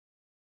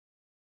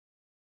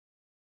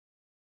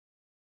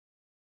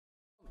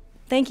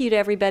Thank you to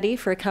everybody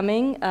for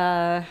coming.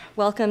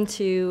 Welcome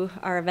to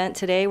our event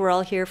today. We're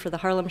all here for the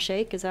Harlem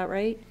Shake, is that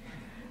right?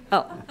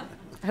 Oh,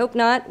 I hope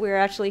not. We're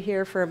actually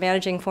here for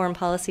Managing Foreign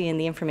Policy in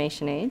the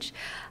Information Age.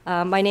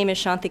 My name is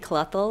Shanti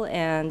Kalathal,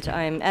 and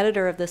I'm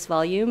editor of this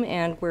volume,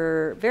 and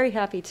we're very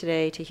happy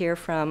today to hear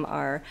from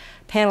our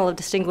panel of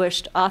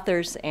distinguished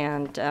authors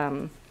and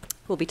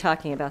who'll be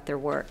talking about their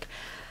work.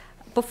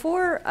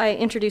 Before I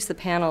introduce the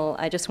panel,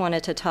 I just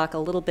wanted to talk a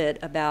little bit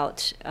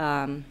about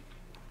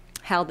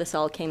how this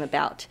all came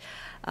about.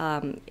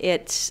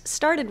 It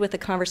started with a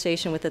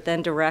conversation with the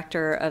then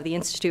director of the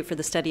Institute for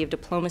the Study of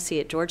Diplomacy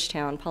at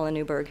Georgetown, Paula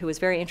Newberg, who was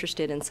very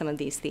interested in some of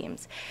these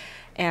themes.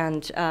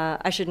 And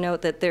I should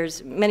note that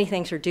there's many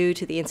thanks are due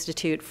to the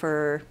Institute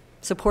for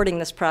supporting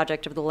this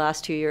project over the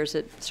last 2 years.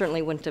 It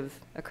certainly wouldn't have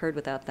occurred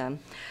without them.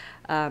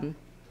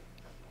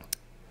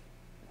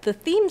 The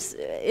themes,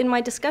 in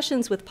my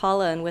discussions with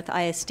Paula and with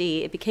ISD,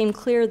 it became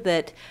clear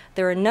that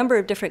there are a number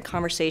of different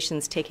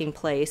conversations taking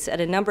place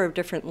at a number of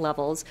different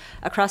levels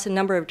across a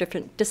number of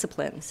different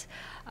disciplines.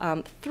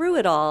 Through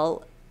it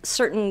all,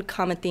 certain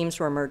common themes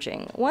were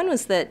emerging. One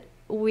was that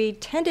we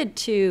tended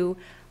to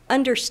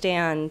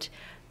understand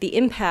the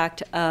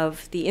impact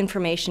of the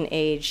information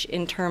age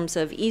in terms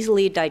of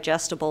easily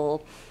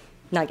digestible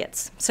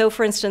nuggets. So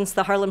for instance,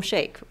 the Harlem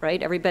Shake,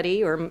 right?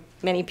 Everybody or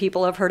many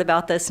people have heard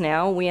about this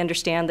now. We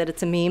understand that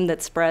it's a meme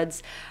that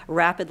spreads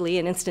rapidly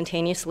and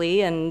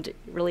instantaneously and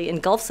really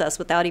engulfs us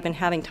without even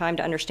having time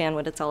to understand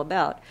what it's all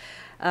about.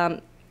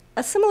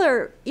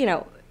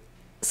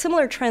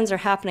 Similar trends are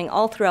happening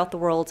all throughout the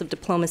worlds of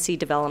diplomacy,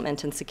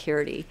 development, and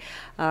security.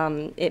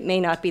 It may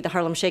not be the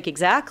Harlem Shake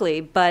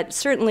exactly, but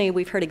certainly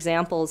we've heard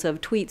examples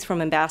of tweets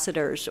from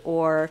ambassadors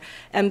or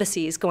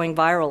embassies going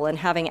viral and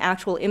having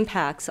actual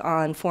impacts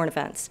on foreign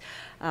events,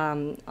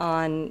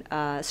 on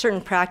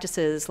certain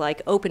practices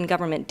like open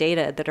government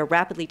data that are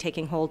rapidly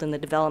taking hold in the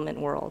development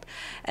world.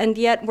 And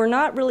yet we're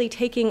not really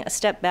taking a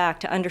step back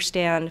to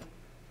understand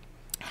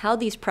how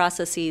these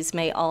processes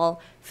may all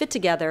fit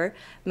together,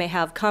 may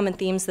have common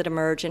themes that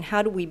emerge, and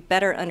how do we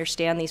better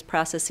understand these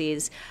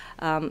processes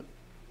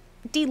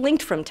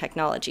delinked from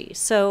technology.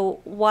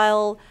 So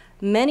while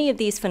many of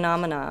these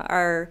phenomena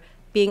are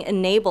being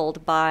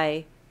enabled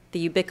by the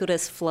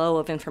ubiquitous flow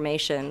of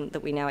information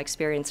that we now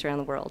experience around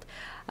the world,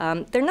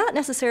 they're not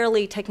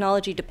necessarily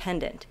technology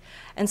dependent.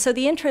 And so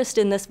the interest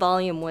in this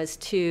volume was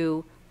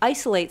to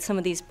isolate some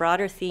of these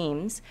broader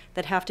themes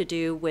that have to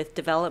do with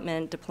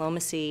development,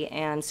 diplomacy,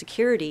 and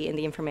security in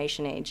the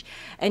information age,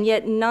 and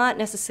yet not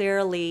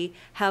necessarily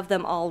have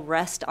them all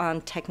rest on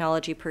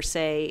technology per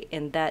se,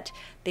 in that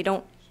they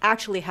don't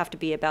actually have to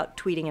be about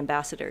tweeting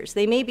ambassadors.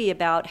 They may be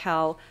about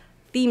how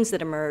themes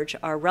that emerge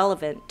are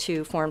relevant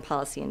to foreign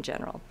policy in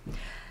general.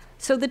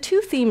 So the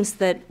two themes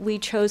that we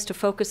chose to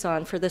focus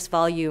on for this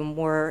volume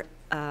were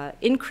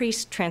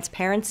increased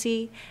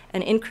transparency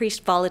and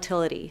increased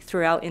volatility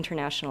throughout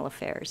international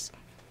affairs.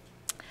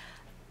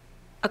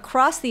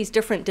 Across these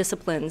different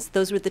disciplines,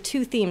 those were the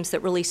two themes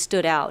that really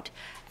stood out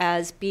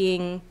as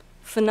being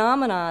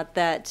phenomena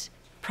that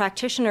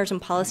practitioners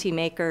and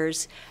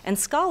policymakers and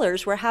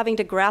scholars were having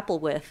to grapple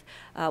with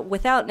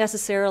without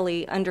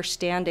necessarily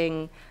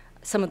understanding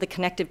some of the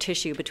connective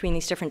tissue between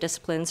these different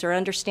disciplines, or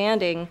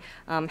understanding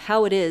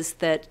how it is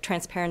that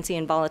transparency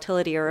and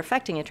volatility are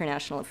affecting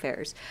international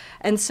affairs.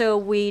 And so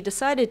we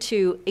decided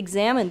to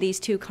examine these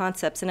two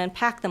concepts and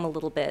unpack them a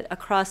little bit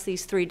across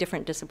these three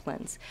different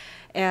disciplines.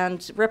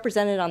 And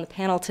represented on the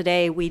panel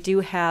today, we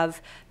do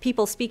have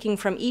people speaking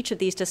from each of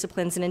these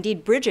disciplines, and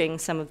indeed bridging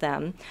some of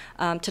them,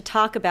 to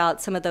talk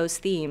about some of those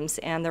themes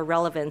and their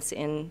relevance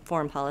in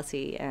foreign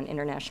policy and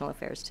international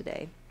affairs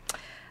today.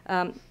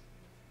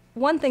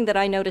 One thing that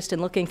I noticed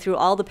in looking through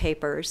all the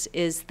papers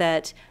is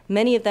that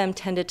many of them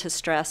tended to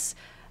stress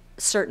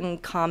certain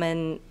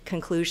common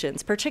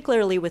conclusions,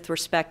 particularly with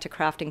respect to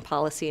crafting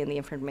policy in the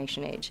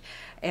information age.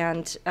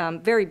 And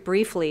very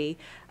briefly,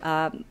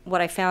 what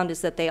I found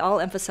is that they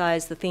all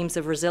emphasize the themes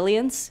of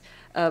resilience,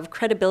 of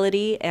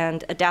credibility,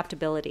 and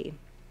adaptability.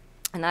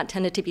 And that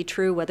tended to be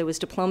true whether it was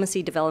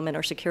diplomacy, development,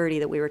 or security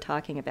that we were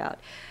talking about.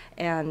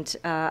 And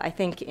I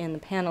think in the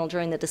panel,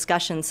 during the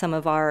discussion, some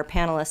of our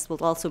panelists will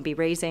also be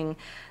raising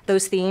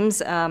those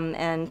themes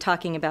and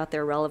talking about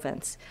their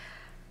relevance.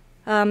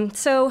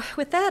 So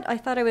with that, I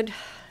thought I would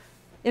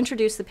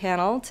introduce the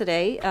panel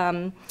today.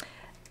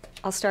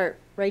 I'll start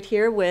right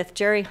here with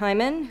Jerry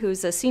Hyman,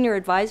 who's a senior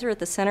advisor at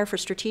the Center for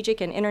Strategic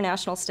and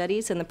International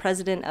Studies and the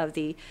president of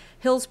the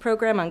Hills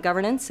Program on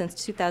Governance since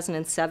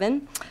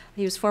 2007.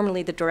 He was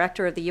formerly the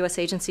director of the U.S.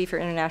 Agency for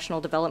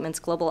International Development's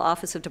Global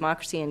Office of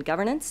Democracy and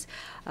Governance.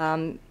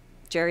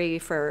 Jerry,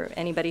 for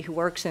anybody who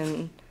works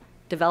in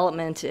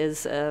development,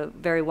 is a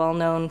very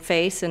well-known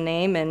face and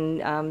name,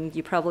 and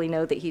you probably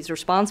know that he's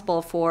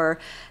responsible for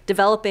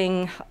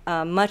developing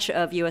much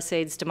of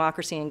USAID's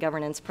democracy and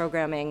governance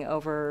programming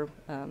over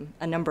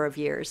a number of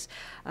years.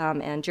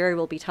 And Jerry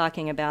will be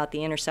talking about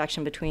the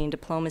intersection between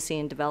diplomacy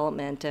and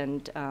development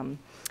and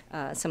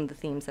some of the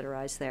themes that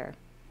arise there.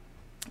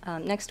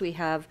 Next, we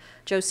have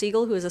Joe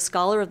Siegel, who is a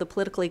scholar of the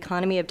political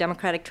economy of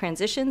democratic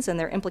transitions and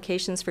their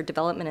implications for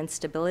development and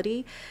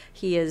stability.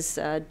 He is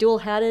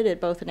dual-hatted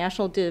at both the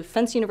National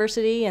Defense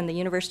University and the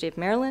University of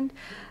Maryland.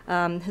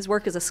 His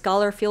work as a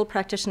scholar, field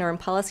practitioner, and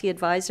policy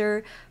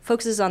advisor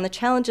focuses on the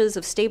challenges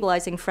of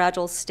stabilizing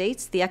fragile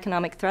states, the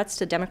economic threats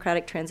to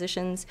democratic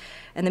transitions,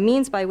 and the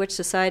means by which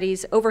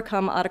societies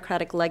overcome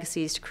autocratic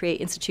legacies to create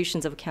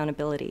institutions of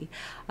accountability.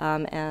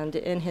 And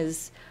in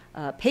his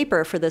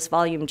paper for this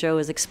volume, Joe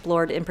has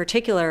explored in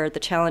particular the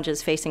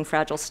challenges facing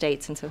fragile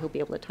states, and so he'll be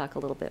able to talk a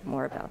little bit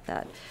more about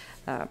that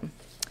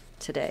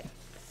today.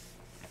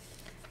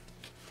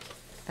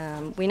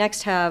 We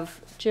next have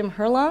Jim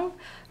Herlong,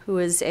 who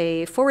is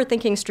a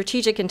forward-thinking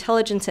strategic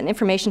intelligence and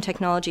information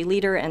technology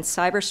leader and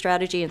cyber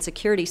strategy and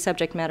security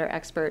subject matter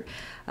expert.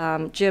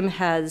 Jim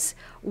has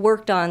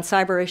worked on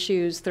cyber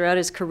issues throughout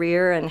his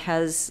career and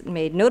has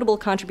made notable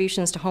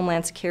contributions to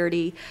Homeland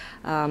Security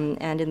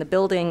and in the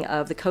building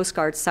of the Coast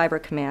Guard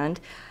Cyber Command.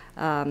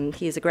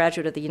 He is a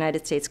graduate of the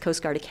United States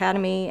Coast Guard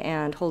Academy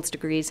and holds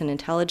degrees in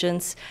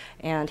intelligence,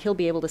 and he'll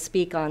be able to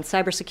speak on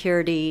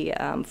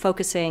cybersecurity,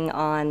 focusing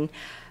on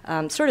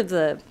sort of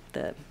the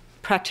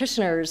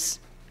practitioner's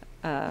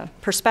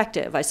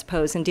perspective, I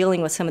suppose, in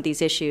dealing with some of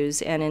these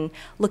issues and in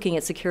looking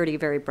at security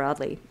very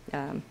broadly.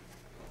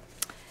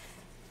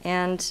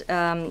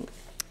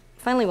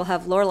 Finally, we'll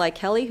have Lorelei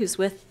Kelly, who's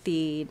with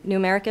the New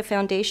America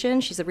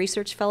Foundation. She's a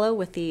research fellow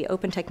with the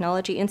Open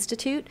Technology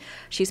Institute.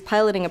 She's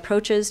piloting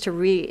approaches to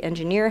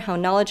re-engineer how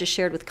knowledge is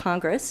shared with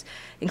Congress,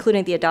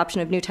 including the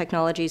adoption of new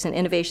technologies and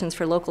innovations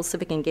for local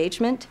civic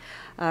engagement.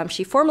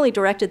 She formerly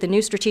directed the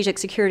New Strategic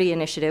Security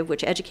Initiative,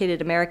 which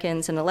educated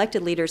Americans and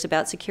elected leaders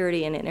about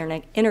security in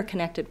an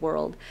interconnected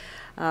world.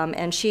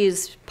 And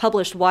she's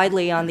published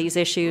widely on these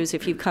issues.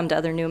 If you've come to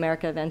other New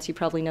America events, you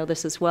probably know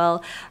this as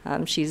well.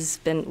 She's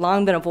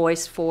long been a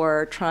voice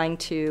for trying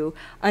to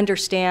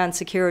understand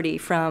security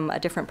from a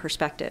different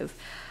perspective.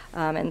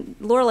 And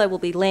Lorelei will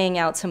be laying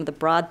out some of the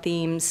broad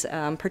themes,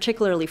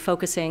 particularly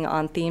focusing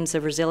on themes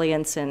of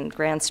resilience and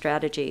grand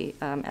strategy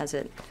as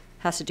it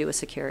has to do with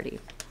security.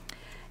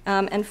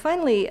 And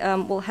finally,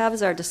 we'll have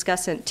as our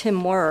discussant Tim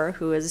Moorer,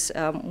 who is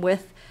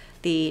with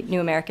the New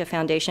America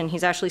Foundation.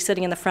 He's actually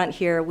sitting in the front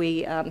here.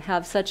 We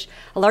have such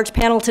a large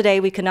panel today,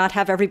 we could not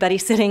have everybody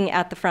sitting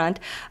at the front,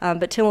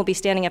 but Tim will be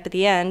standing up at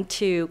the end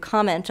to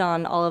comment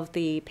on all of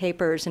the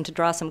papers and to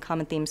draw some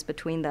common themes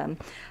between them.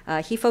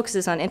 He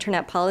focuses on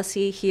internet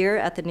policy here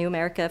at the New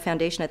America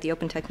Foundation at the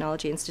Open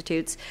Technology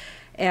Institutes,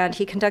 and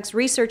he conducts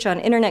research on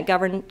internet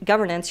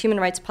governance, human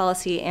rights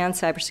policy, and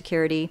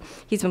cybersecurity.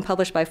 He's been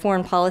published by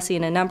Foreign Policy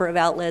in a number of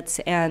outlets,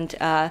 and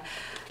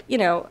you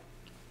know,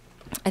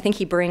 I think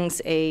he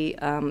brings a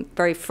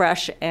very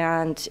fresh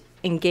and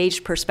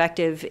engaged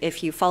perspective.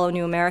 If you follow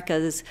New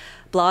America's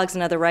blogs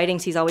and other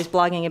writings, he's always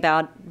blogging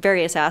about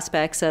various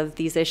aspects of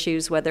these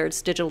issues, whether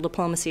it's digital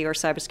diplomacy or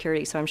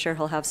cybersecurity, so I'm sure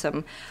he'll have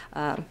some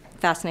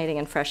fascinating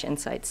and fresh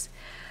insights.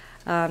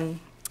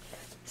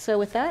 So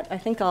with that, I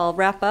think I'll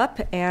wrap up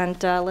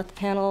and let the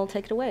panel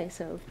take it away.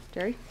 So,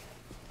 Jerry?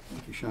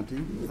 Thank you,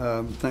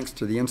 Shanti. Thanks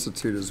to the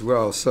Institute as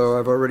well. So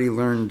I've already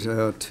learned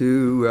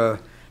two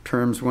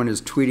terms. One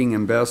is tweeting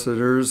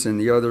ambassadors, and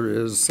the other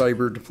is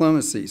cyber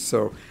diplomacy.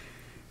 So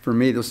for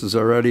me, this is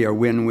already a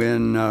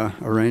win-win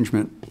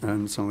arrangement,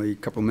 and it's only a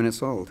couple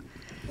minutes old.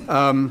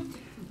 I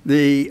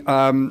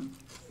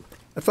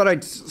thought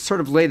I'd sort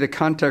of lay the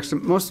context.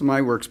 Most of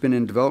my work's been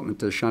in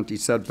development, as Shanti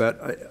said,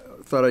 but I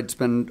thought I'd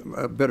spend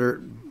a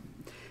better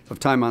of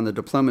time on the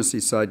diplomacy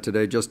side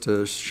today just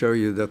to show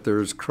you that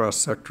there's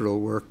cross-sectoral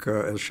work,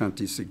 as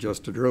Shanti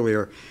suggested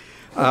earlier.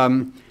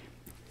 So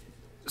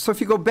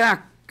if you go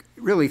back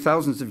really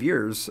thousands of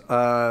years,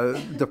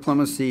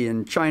 diplomacy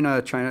in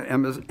China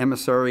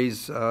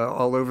emissaries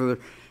all over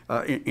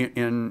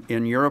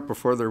in Europe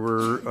before there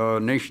were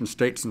nation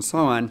states and so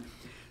on.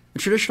 The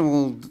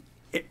traditional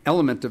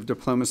element of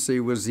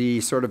diplomacy was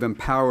the sort of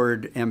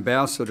empowered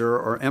ambassador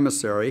or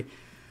emissary,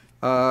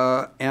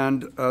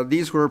 and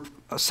these were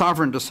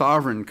sovereign to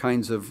sovereign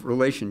kinds of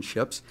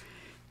relationships,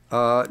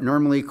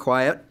 normally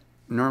quiet,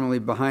 normally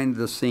behind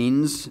the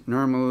scenes.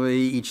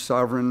 Normally each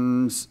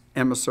sovereign's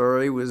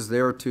emissary was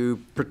there to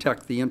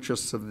protect the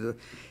interests of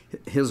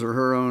his or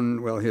her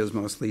own, well, his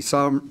mostly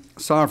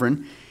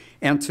sovereign,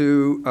 and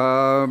to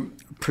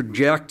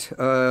project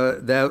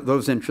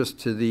those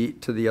interests to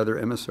the other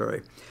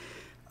emissary.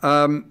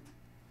 And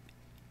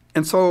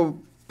so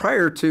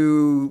prior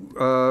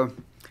to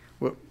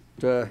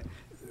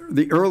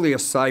the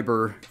earliest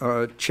cyber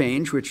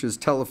change, which is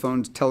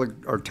telephones,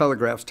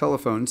 telegraphs,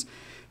 telephones,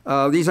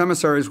 these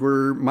emissaries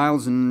were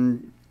miles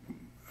and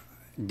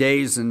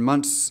days and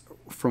months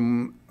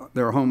from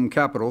their home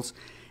capitals,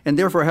 and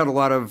therefore had a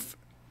lot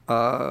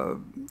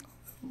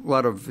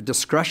of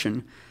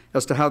discretion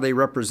as to how they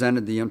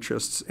represented the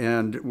interests,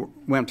 and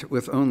went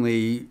with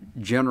only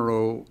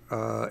general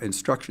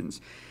instructions.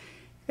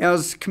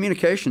 As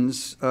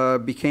communications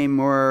became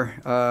more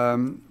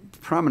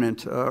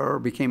prominent or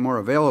became more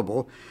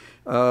available,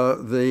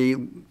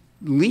 the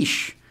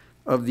leash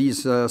of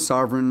these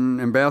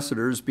sovereign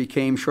ambassadors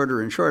became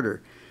shorter and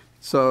shorter.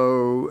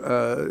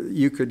 So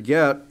you could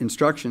get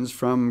instructions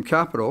from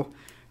capital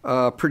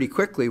pretty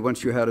quickly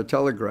once you had a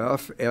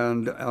telegraph,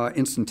 and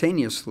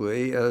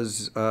instantaneously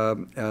as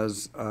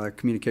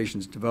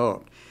communications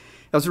developed.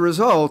 As a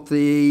result,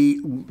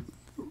 the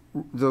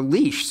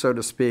leash, so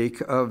to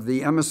speak, of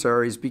the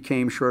emissaries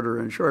became shorter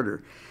and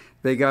shorter.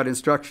 They got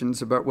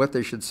instructions about what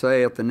they should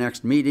say at the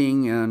next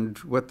meeting and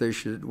what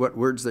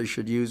words they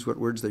should use, what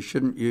words they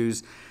shouldn't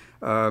use,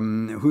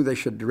 who they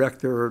should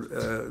direct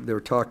their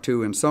talk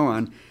to, and so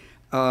on.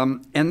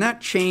 And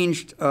that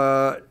changed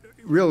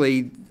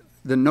really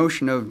the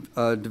notion of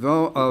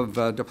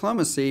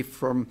diplomacy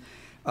from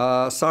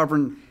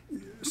sovereign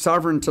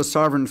to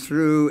sovereign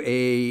through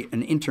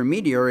an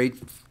intermediary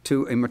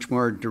to a much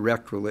more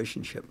direct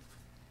relationship.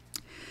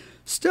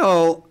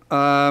 Still,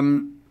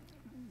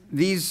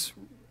 these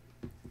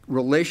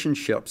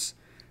relationships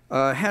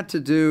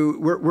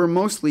were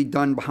mostly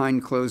done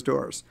behind closed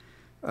doors.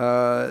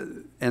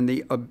 And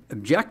the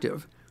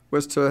objective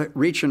was to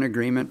reach an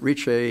agreement,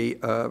 reach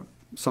a,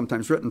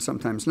 sometimes written,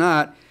 sometimes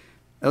not,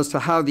 as to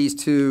how these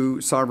two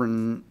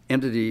sovereign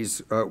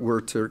entities were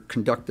to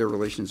conduct their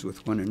relations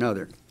with one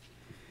another.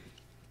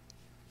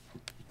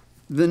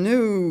 The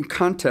new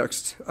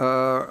context,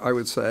 I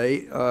would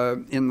say,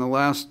 in the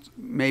last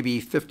maybe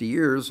 50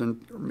 years,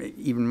 and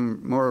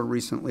even more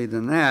recently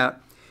than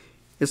that,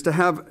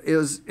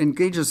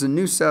 engages a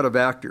new set of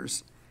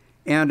actors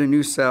and a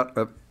new set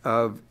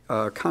of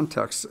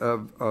contexts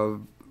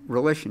of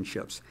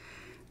relationships.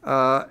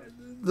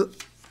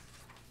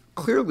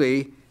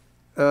 Clearly,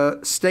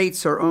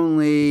 states are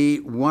only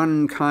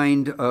one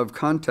kind of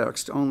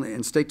context,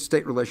 and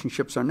state-to-state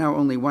relationships are now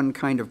only one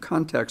kind of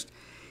context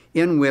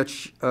in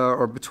which,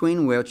 or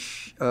between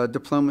which,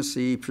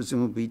 diplomacy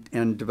presumably,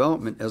 and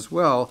development as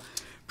well,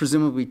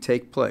 presumably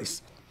take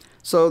place.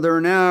 So there are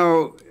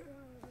now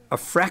a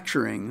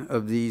fracturing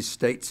of these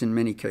states in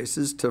many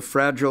cases to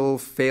fragile,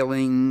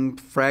 failing,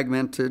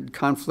 fragmented,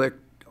 conflict,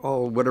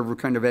 whatever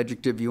kind of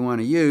adjective you want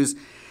to use,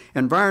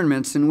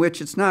 environments in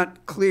which it's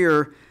not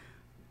clear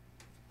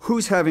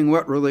who's having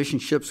what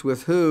relationships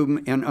with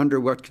whom and under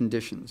what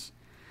conditions.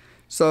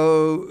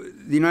 So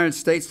the United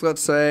States,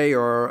 let's say,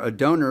 or a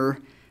donor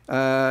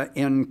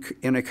in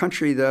a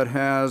country that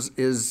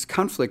is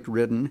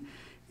conflict-ridden,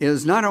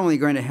 is not only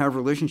going to have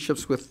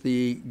relationships with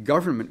the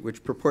government,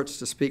 which purports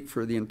to speak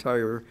for the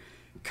entire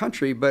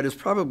country, but is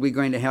probably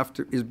going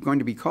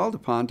to be called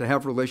upon to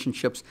have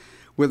relationships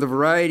with a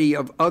variety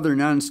of other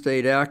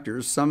non-state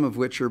actors, some of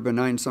which are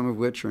benign, some of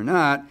which are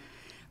not,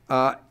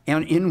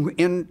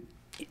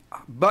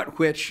 but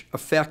which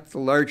affect the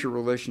larger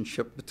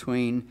relationship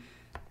between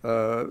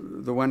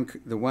the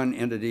one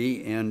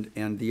entity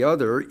and the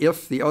other,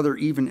 if the other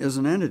even is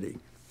an entity.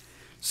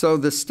 So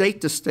the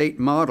state-to-state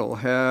model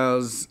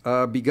has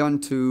begun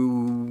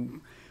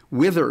to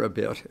wither a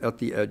bit at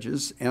the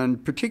edges,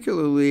 and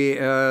particularly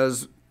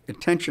as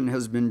attention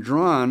has been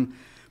drawn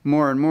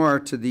more and more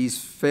to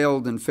these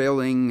failed and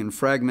failing and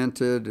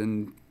fragmented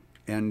and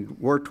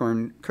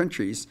war-torn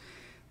countries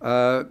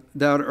that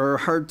are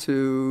hard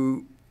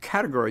to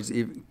categorize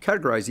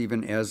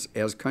even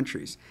as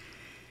countries.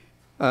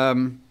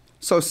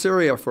 So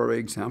Syria, for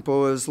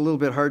example, is a little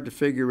bit hard to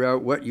figure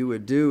out what you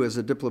would do as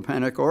a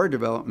diplomatic or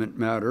development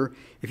matter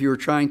if you were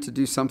trying to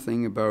do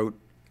something about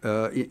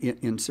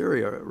in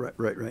Syria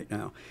right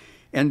now.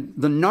 And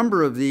the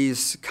number of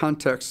these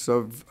contexts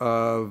of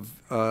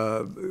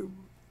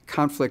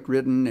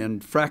conflict-ridden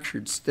and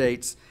fractured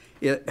states,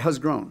 it has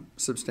grown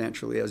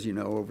substantially, as you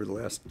know, over the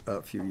last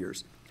few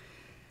years.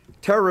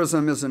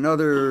 Terrorism is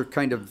another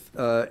kind of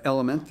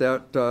element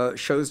that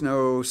shows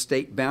no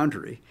state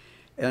boundary.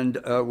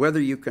 And whether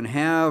you can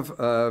have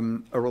a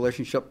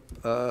relationship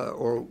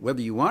or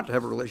whether you want to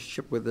have a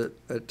relationship with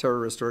a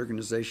terrorist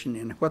organization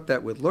and what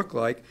that would look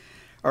like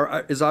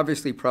is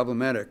obviously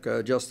problematic.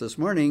 Just this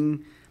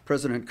morning,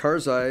 President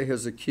Karzai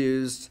has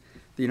accused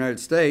the United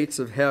States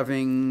of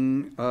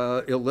having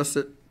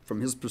illicit,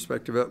 from his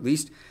perspective at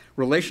least,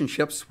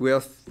 relationships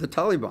with the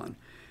Taliban.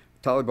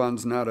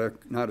 Taliban's not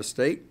a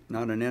state,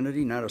 not an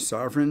entity, not a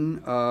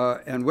sovereign,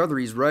 and whether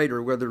he's right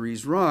or whether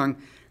he's wrong,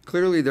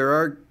 clearly there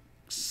are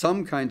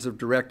some kinds of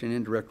direct and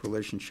indirect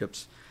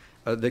relationships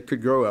that could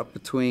grow up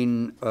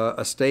between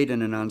a state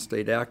and a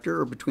non-state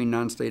actor, or between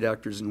non-state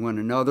actors and one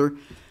another.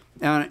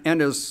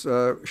 And as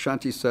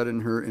Shanti said in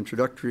her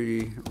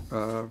introductory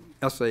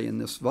essay in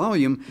this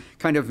volume,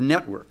 kind of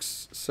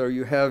networks. So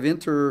you have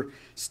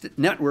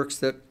networks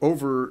that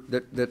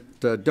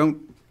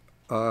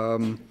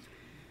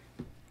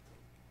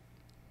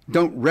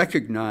don't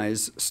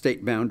recognize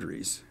state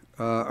boundaries,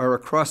 are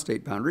across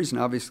state boundaries,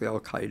 and obviously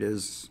Al-Qaeda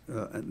is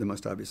the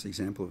most obvious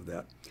example of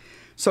that.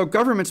 So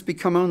governments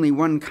become only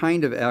one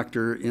kind of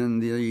actor in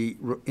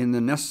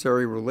the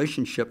necessary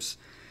relationships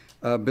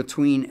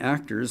between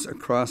actors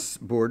across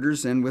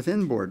borders and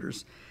within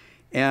borders.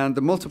 And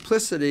the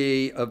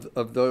multiplicity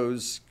of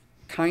those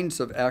kinds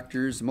of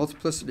actors, the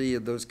multiplicity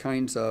of those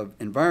kinds of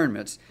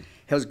environments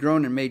has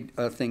grown and made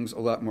things a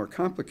lot more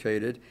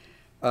complicated.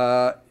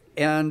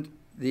 And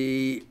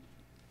the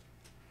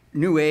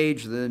new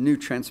age, the new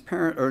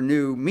transparent or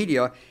new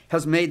media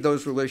has made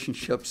those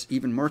relationships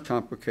even more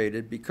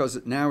complicated because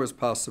it now is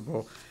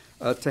possible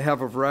to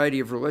have a variety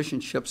of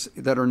relationships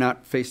that are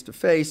not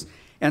face-to-face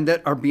and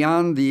that are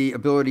beyond the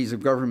abilities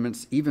of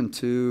governments even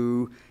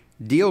to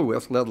deal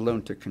with, let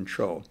alone to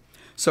control.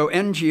 So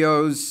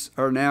NGOs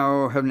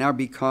have now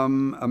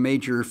become a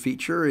major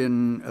feature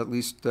in at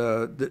least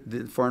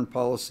the foreign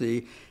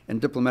policy and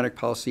diplomatic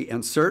policy,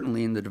 and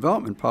certainly in the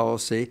development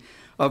policy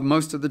of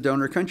most of the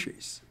donor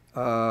countries.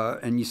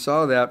 And you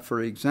saw that,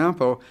 for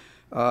example,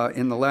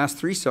 in the last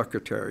three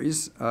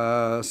secretaries,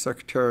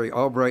 Secretary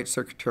Albright,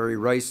 Secretary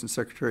Rice, and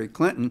Secretary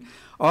Clinton,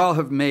 all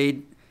have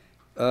made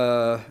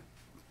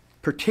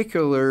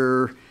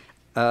particular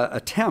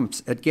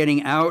attempts at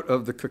getting out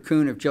of the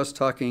cocoon of just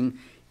talking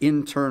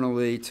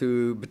internally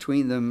to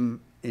between them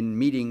in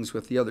meetings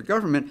with the other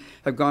government,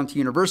 have gone to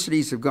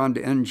universities, have gone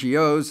to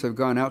NGOs, have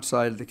gone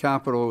outside of the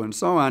Capitol, and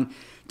so on,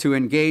 to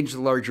engage the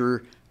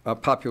larger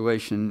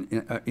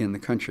population in the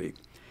country.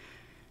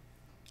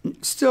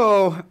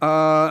 Still,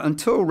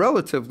 until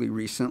relatively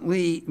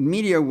recently,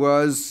 media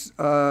was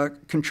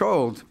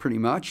controlled pretty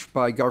much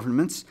by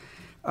governments.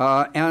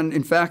 And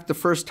in fact, the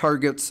first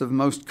targets of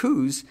most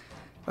coups,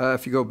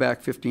 if you go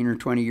back 15 or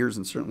 20 years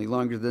and certainly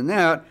longer than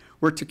that,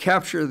 were to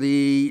capture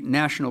the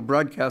national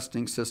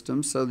broadcasting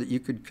system so that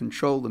you could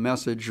control the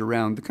message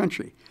around the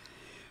country.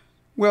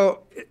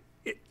 Well,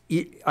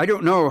 I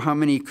don't know how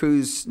many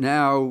coups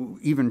now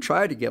even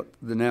try to get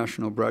the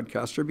national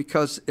broadcaster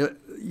because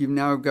you've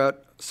now got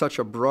such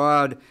a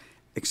broad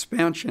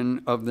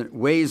expansion of the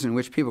ways in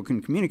which people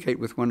can communicate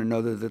with one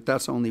another that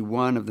that's only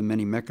one of the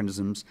many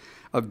mechanisms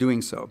of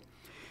doing so.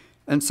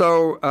 And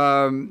so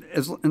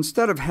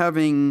instead of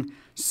having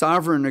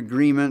sovereign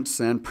agreements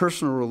and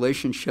personal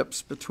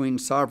relationships between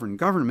sovereign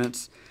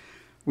governments,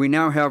 we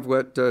now have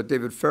what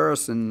David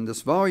Ferris in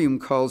this volume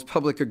calls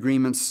public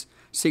agreements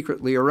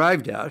secretly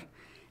arrived at.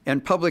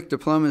 And public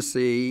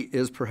diplomacy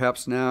is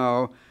perhaps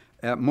now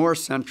more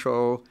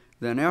central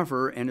than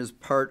ever and is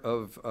part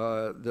of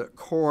the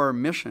core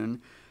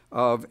mission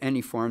of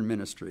any foreign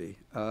ministry,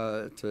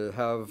 to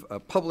have a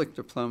public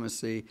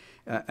diplomacy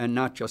and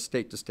not just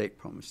state-to-state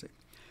diplomacy.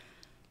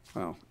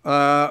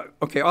 Wow.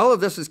 Okay, all of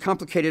this is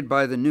complicated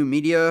by the new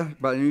media,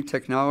 by the new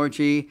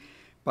technology,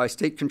 by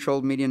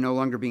state-controlled media no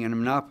longer being a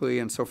monopoly,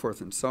 and so forth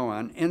and so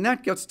on. And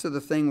that gets to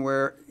the thing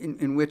where,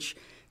 in which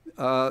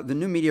the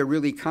new media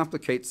really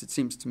complicates, it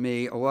seems to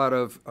me, a lot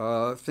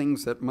of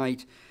things that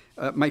might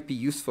be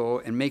useful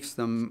and makes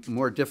them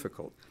more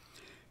difficult.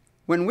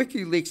 When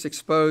Wikileaks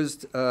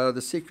exposed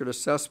the secret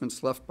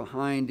assessments left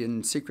behind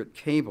in secret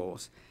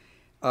cables,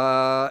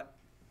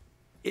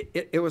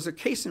 it was a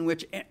case in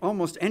which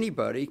almost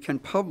anybody can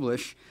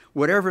publish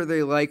whatever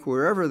they like,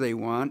 wherever they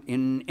want,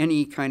 in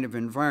any kind of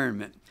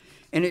environment.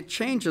 And it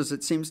changes,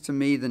 it seems to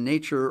me, the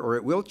nature, or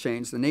it will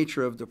change the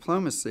nature of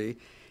diplomacy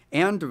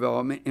and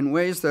development in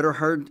ways that are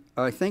hard,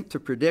 I think, to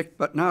predict,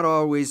 but not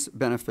always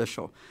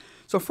beneficial.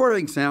 So, for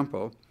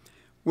example,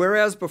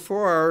 whereas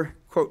before,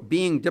 quote,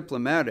 being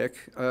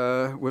diplomatic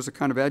was a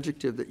kind of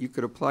adjective that you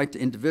could apply to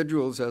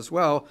individuals as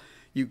well,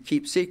 you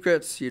keep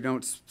secrets, you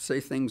don't say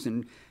things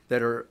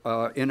that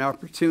are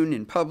inopportune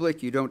in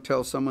public, you don't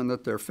tell someone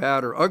that they're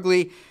fat or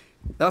ugly,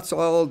 that's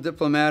all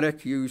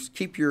diplomatic. You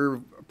keep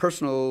your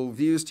personal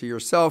views to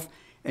yourself,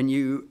 and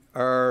you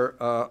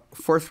are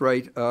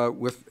forthright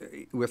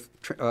with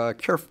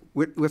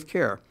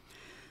care.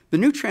 The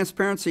new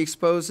transparency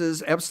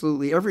exposes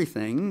absolutely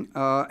everything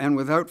and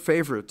without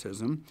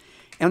favoritism.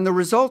 And the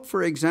result,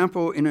 for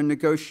example, in a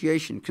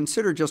negotiation,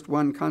 consider just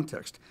one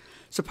context.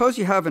 Suppose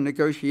you have a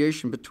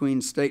negotiation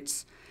between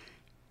states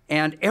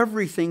and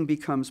everything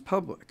becomes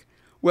public.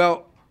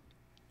 Well,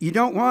 you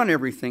don't want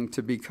everything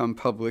to become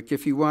public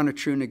if you want a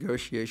true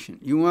negotiation.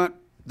 You want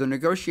the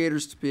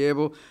negotiators to be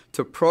able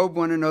to probe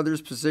one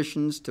another's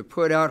positions, to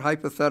put out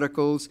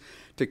hypotheticals,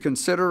 to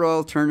consider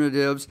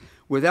alternatives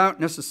without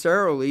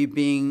necessarily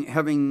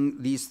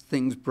having these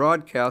things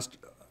broadcast,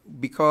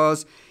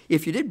 because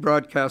if you did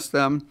broadcast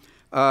them,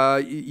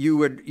 you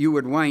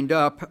would wind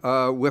up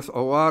with a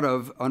lot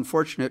of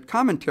unfortunate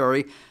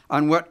commentary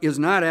on what is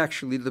not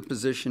actually the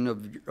position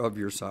of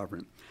your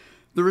sovereign.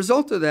 The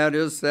result of that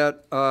is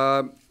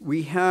that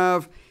we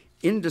have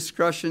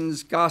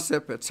indiscretions,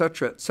 gossip, et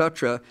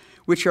cetera,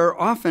 which are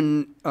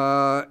often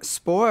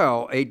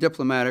spoil a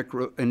diplomatic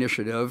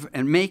initiative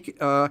and make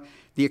the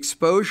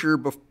exposure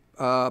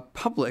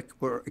public,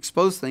 or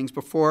expose things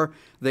before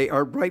they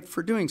are ripe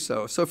for doing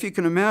so. So if you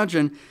can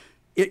imagine,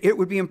 it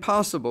would be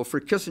impossible for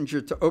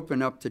Kissinger to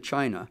open up to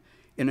China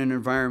in an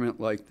environment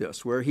like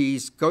this, where he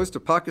goes to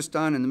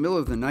Pakistan in the middle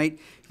of the night,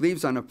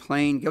 leaves on a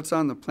plane, gets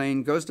on the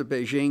plane, goes to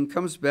Beijing,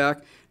 comes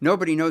back,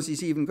 nobody knows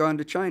he's even gone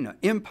to China.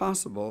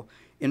 Impossible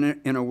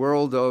in a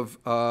world of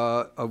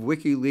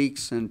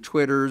WikiLeaks and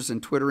Twitters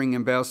and twittering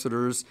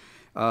ambassadors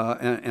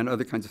and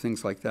other kinds of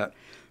things like that.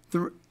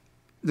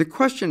 The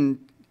question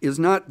is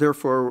not,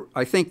 therefore,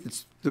 I think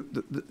it's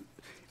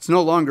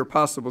no longer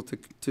possible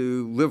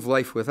to live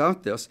life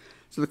without this.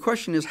 So the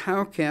question is,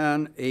 how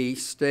can a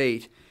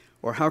state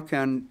or how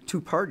can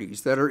two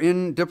parties that are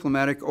in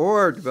diplomatic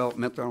or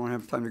development, I don't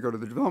have time to go to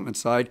the development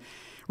side,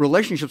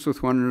 relationships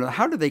with one another,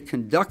 how do they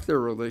conduct their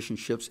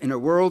relationships in a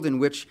world in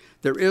which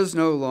there is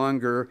no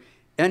longer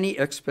any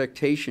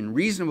expectation,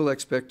 reasonable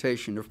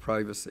expectation of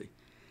privacy?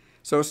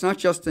 So it's not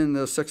just in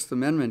the Sixth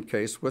Amendment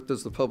case, what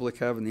does the public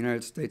have in the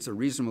United States, a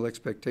reasonable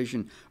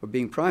expectation of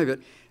being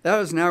private? That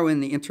is now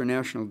in the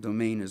international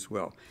domain as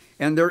well.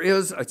 And there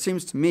is, it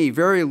seems to me,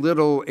 very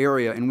little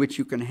area in which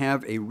you can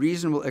have a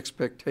reasonable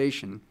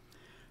expectation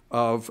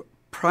of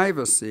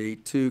privacy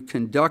to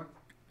conduct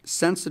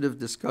sensitive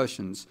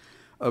discussions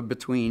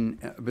between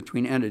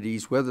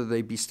entities, whether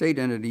they be state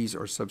entities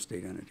or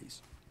sub-state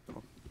entities.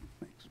 So,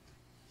 thanks.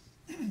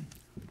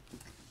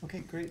 Okay,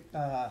 great.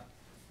 Well,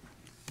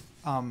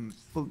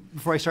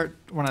 before I start,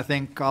 I want to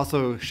thank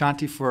also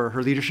Shanti for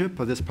her leadership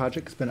of this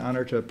project. It's been an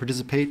honor to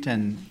participate,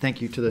 and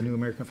thank you to the New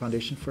American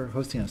Foundation for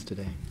hosting us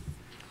today.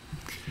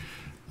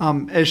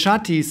 As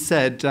Shanti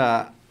said,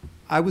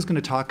 I was going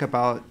to talk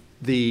about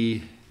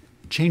the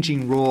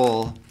changing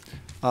role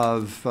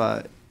of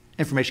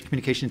information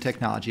communication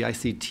technology,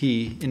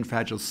 ICT, in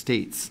fragile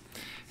states,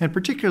 and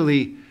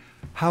particularly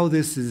how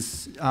this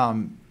is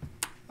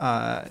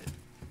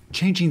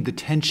changing the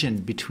tension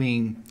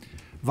between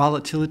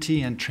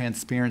volatility and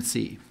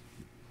transparency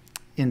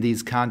in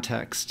these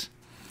contexts.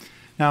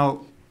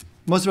 Now,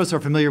 most of us are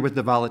familiar with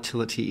the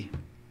volatility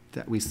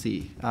that we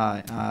see.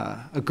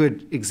 A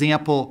good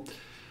example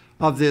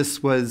of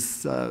this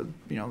was,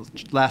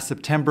 last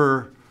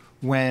September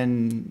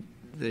when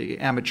the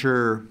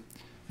amateur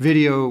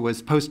video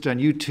was posted on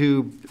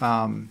YouTube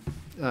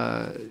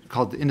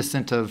called "The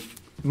Innocent of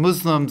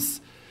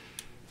Muslims,"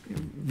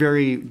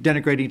 very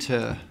denigrating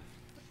to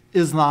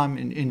Islam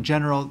in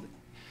general.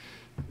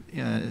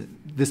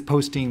 This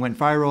posting went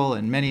viral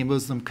in many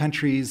Muslim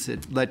countries.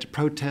 It led to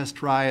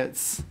protest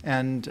riots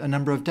and a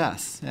number of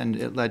deaths, and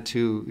it led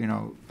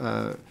to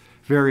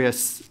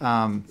various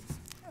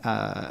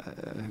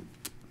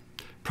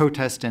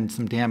protests and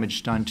some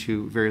damage done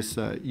to various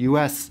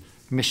U.S.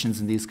 missions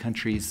in these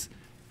countries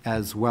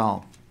as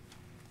well.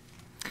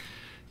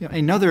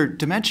 Another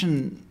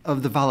dimension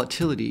of the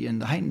volatility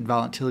and the heightened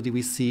volatility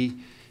we see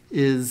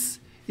is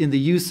in the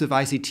use of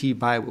ICT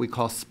by what we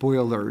call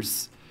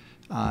spoilers.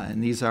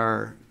 And these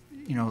are,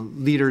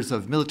 leaders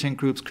of militant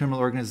groups, criminal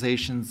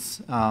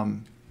organizations,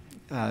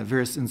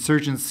 various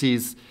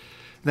insurgencies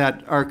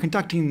that are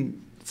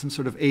conducting some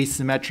sort of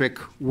asymmetric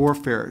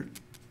warfare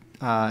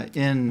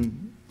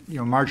in,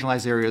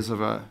 marginalized areas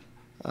of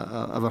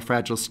a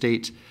fragile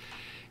state,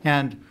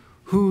 and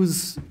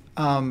whose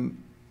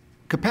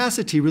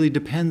capacity really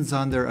depends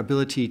on their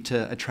ability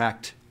to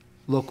attract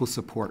local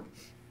support.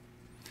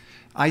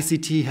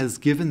 ICT has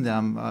given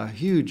them a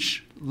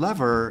huge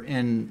lever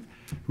in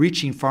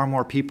reaching far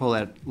more people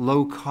at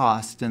low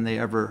cost than they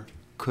ever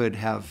could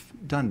have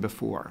done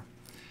before.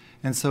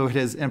 And so it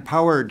has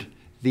empowered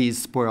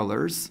these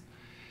spoilers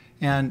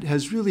and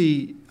has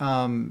really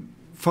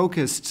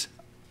focused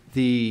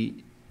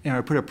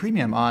put a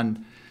premium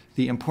on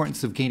the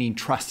importance of gaining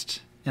trust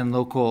and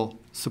local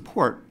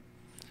support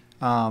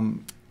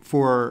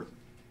for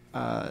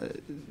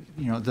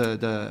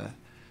the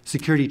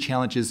security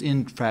challenges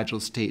in fragile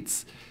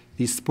states.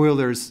 These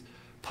spoilers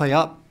play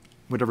up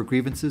whatever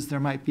grievances there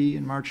might be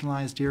in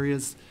marginalized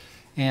areas,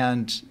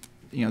 and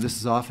this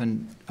is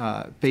often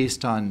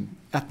based on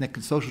ethnic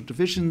and social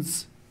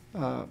divisions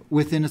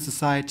within a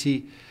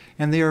society,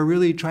 and they are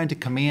really trying to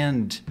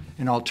command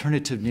an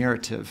alternative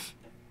narrative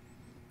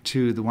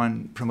to the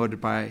one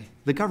promoted by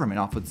the government.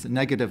 Often it's a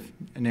negative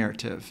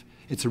narrative.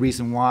 It's a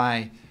reason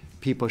why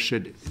people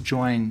should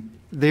join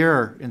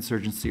their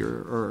insurgency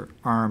or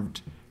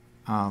armed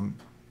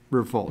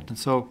revolt. And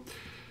so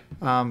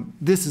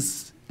this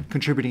is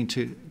contributing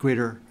to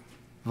greater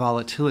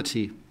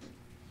volatility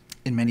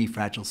in many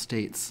fragile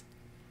states.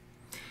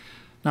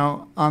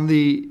 Now, on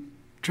the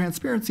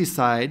transparency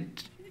side,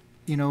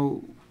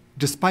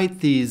 despite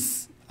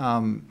these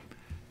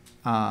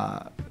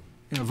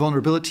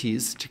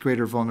vulnerabilities to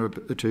greater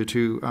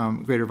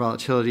greater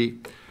volatility,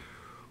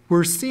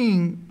 we're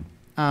seeing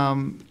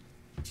that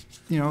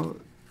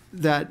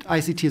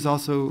ICT is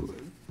also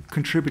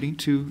contributing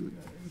to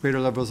greater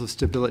levels of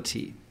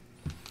stability.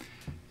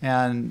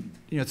 And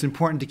it's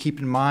important to keep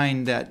in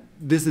mind that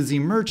this is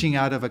emerging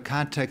out of a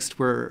context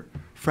where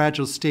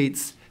fragile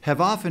states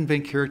have often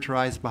been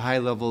characterized by high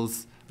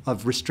levels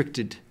of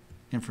restricted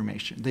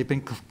information. They've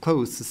been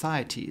closed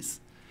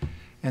societies.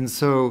 And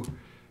so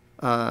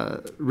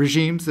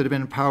regimes that have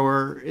been in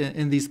power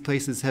in these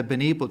places have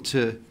been able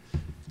to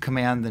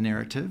command the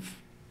narrative.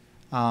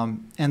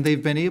 And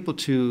they've been able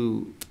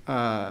to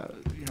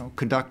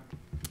conduct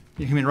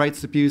human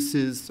rights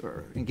abuses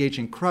or engage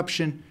in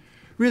corruption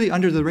really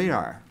under the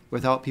radar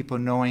without people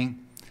knowing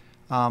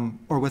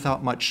or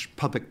without much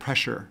public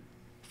pressure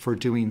for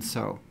doing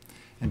so.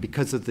 And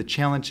because of the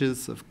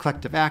challenges of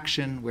collective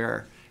action,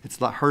 where it's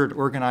a lot harder to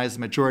organize a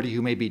majority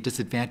who may be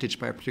disadvantaged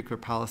by a particular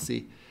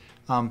policy,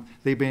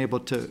 they've been able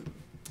to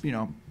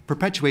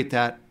perpetuate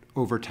that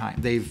over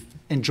time. They've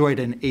enjoyed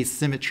an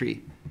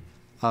asymmetry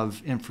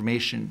of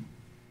information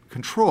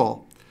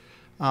control,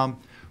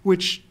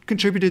 which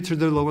contributed to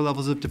their lower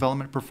levels of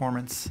development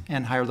performance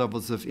and higher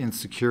levels of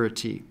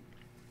insecurity.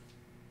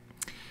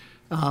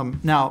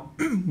 Now,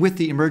 with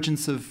the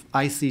emergence of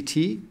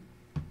ICT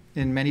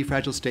in many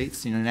fragile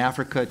states, in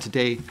Africa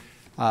today,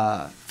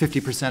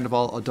 50% of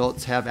all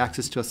adults have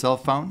access to a cell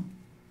phone.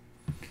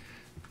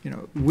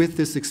 With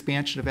this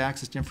expansion of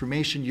access to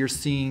information, you're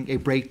seeing a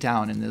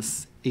breakdown in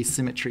this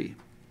asymmetry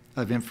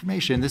of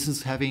information. This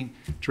is having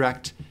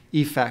direct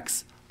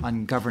effects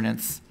on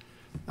governance,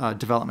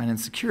 development, and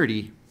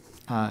security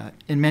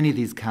in many of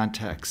these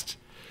contexts.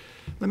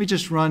 Let me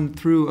just run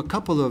through a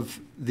couple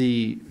of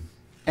the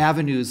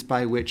avenues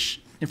by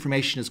which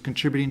information is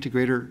contributing to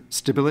greater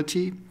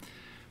stability.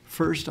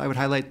 First, I would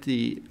highlight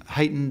the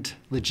heightened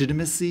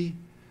legitimacy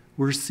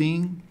we're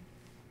seeing.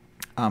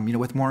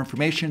 With more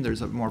information,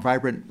 there's a more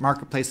vibrant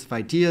marketplace of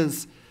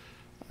ideas.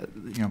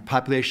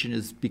 Population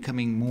is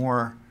becoming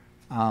more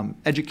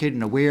educated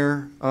and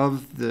aware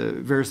of the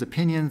various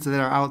opinions that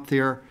are out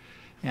there,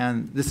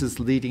 and this is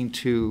leading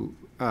to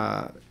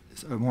a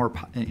more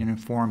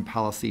informed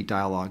policy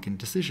dialogue and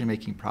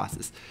decision-making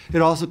process.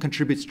 It also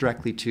contributes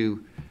directly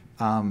to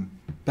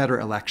better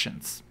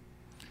elections.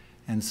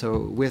 And so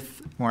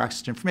with more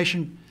access to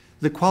information,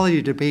 the quality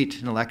of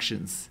debate in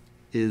elections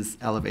is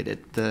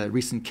elevated. The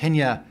recent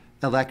Kenya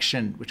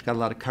election, which got a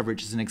lot of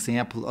coverage, is an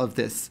example of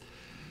this.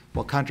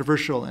 While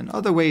controversial in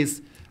other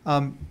ways,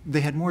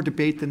 they had more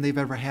debate than they've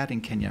ever had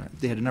in Kenya.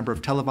 They had a number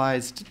of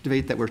televised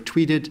debates that were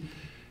tweeted.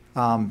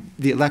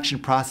 The election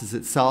process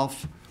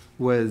itself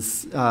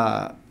was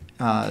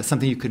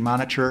something you could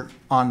monitor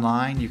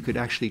online. You could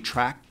actually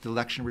track the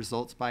election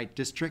results by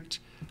district,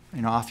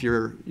 off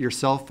your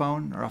cell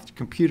phone or off the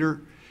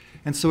computer.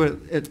 And so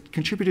it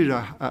contributed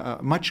a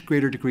much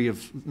greater degree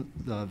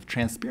of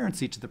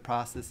transparency to the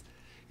process,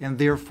 and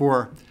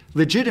therefore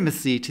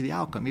legitimacy to the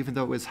outcome, even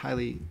though it was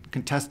highly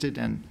contested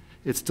and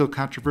it's still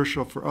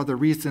controversial for other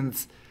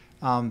reasons.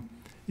 The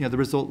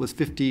result was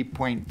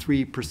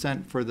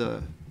 50.3% for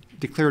the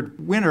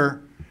declared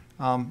winner,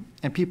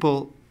 and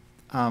people,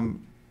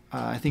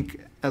 I think,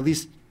 at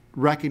least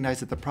recognize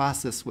that the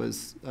process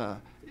was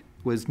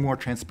more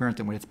transparent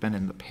than what it's been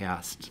in the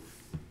past.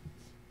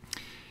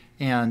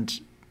 And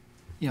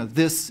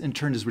this in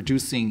turn is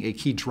reducing a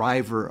key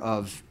driver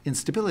of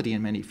instability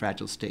in many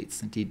fragile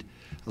states. Indeed,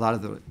 a lot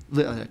of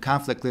the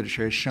conflict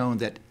literature has shown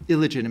that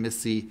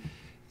illegitimacy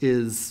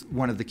is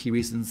one of the key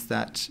reasons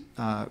that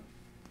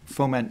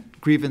foment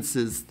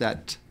grievances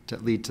that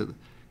lead to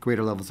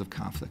greater levels of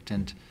conflict.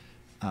 And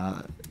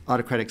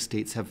autocratic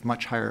states have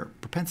much higher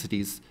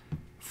propensities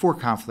for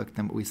conflict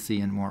than what we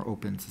see in more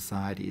open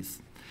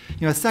societies.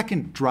 A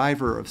second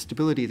driver of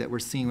stability that we're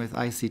seeing with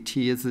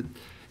ICT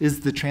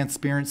is the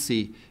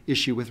transparency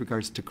issue with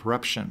regards to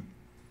corruption.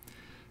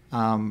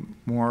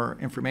 More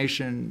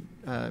information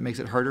makes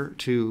it harder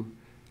to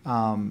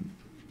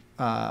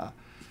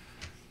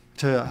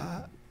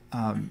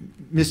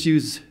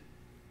misuse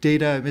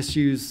data,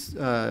 misuse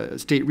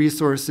state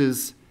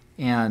resources,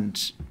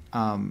 and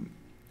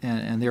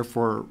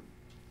therefore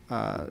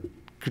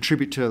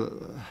contribute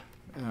to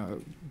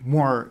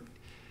more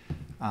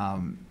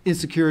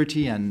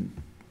insecurity and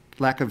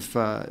lack of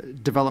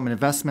development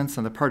investments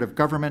on the part of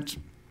government.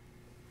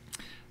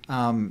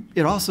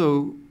 It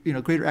also,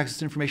 greater access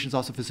to information is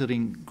also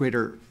facilitating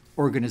greater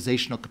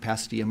organizational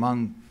capacity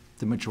among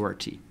the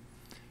majority.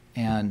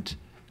 And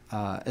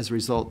as a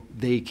result,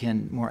 they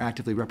can more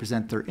actively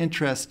represent their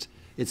interest.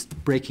 It's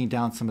breaking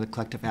down some of the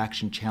collective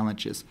action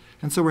challenges.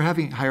 And so we're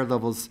having higher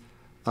levels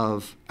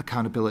of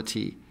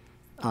accountability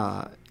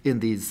in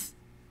these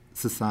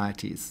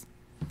societies.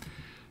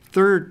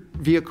 Third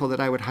vehicle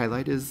that I would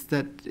highlight is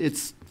that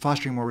it's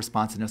fostering more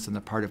responsiveness on the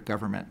part of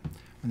government.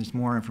 When there's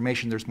more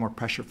information, there's more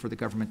pressure for the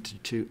government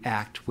to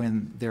act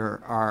when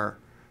there are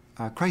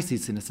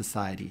crises in a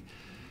society.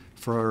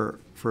 For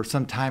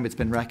some time, it's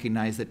been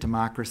recognized that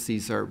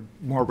democracies are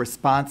more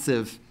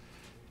responsive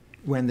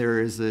when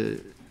there's a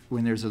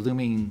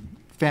looming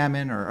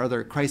famine or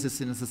other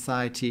crisis in a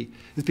society.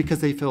 It's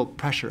because they feel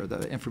pressure.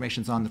 The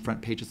information's on the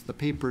front pages of the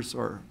papers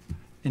or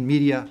in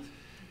media.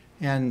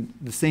 And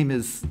the same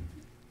is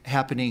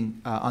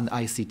happening on the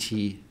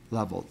ICT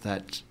level,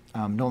 that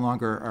no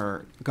longer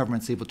are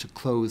governments able to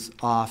close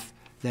off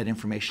that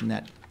information,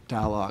 that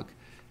dialogue.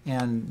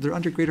 And they're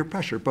under greater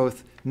pressure,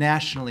 both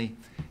nationally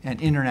and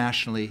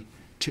internationally,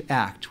 to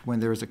act when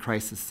there is a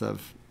crisis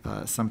of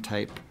some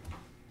type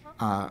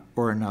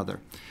or another.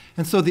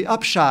 And so the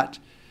upshot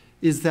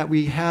is that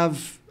we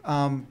have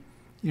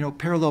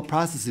parallel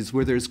processes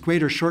where there's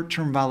greater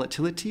short-term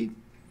volatility,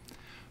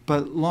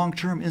 but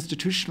long-term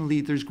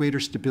institutionally there's greater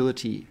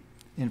stability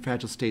in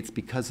fragile states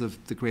because of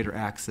the greater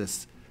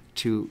access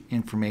to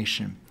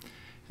information.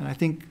 And I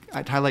think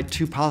I'd highlight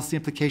two policy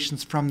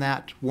implications from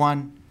that.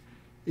 One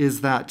is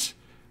that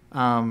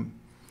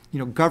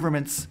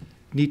governments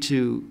need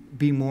to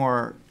be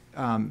more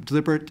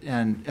deliberate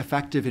and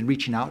effective in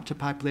reaching out to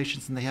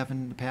populations than they have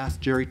in the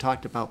past. Jerry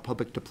talked about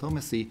public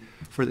diplomacy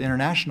for the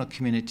international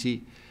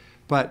community,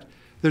 but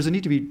there's a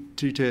need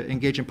to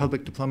engage in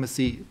public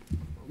diplomacy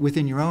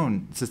within your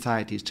own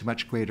societies to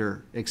much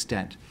greater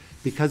extent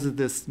because of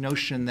this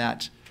notion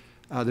that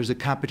there's a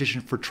competition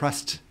for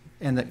trust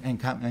and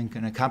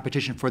a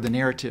competition for the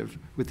narrative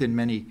within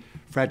many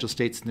fragile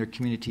states and their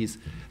communities.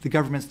 The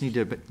governments need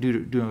to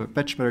do a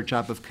much better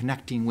job of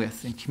connecting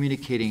with and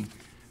communicating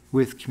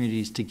with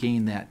communities to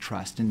gain that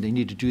trust. And they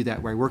need to do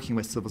that by working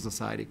with civil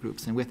society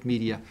groups and with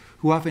media,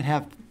 who often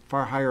have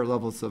far higher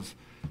levels of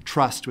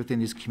trust within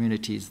these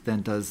communities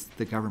than does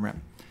the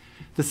government.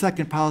 The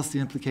second policy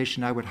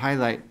implication I would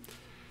highlight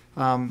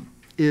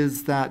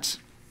is that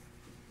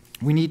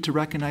we need to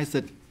recognize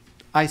that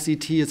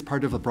ICT is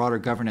part of a broader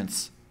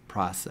governance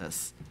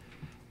process.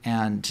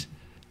 And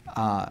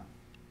for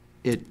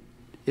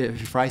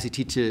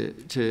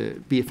ICT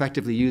to be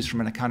effectively used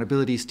from an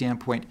accountability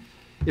standpoint,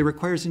 it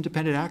requires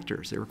independent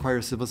actors. It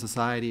requires civil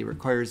society. It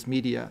requires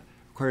media.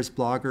 It requires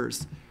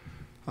bloggers.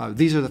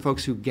 These are the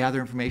folks who gather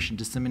information,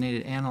 disseminate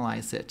it,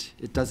 analyze it.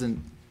 It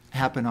doesn't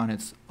happen on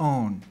its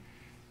own.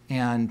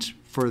 And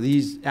for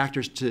these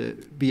actors to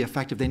be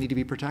effective, they need to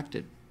be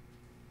protected.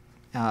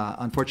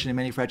 Unfortunately, in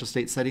many fragile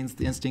state settings,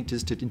 the instinct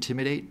is to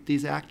intimidate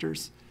these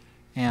actors.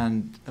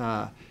 And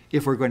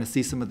if we're going to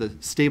see some of the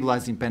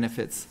stabilizing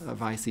benefits of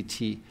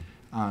ICT,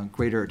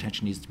 greater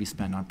attention needs to be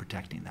spent on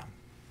protecting them.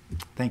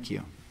 Thank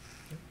you.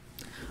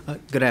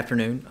 Good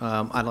afternoon.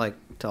 I'd like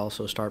to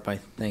also start by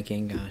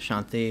thanking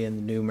Shanti and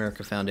the New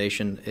America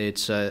Foundation.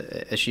 It's,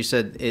 as she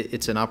said,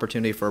 it's an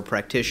opportunity for a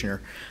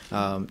practitioner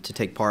to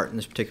take part in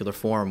this particular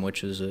forum,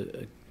 which is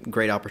a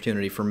great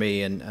opportunity for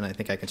me, and I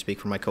think I can speak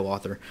for my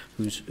co-author,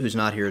 who's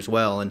not here as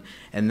well.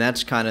 And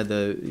that's kind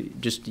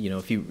of just,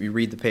 if you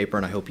read the paper,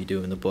 and I hope you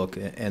do in the book,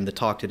 and the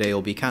talk today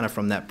will be kind of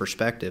from that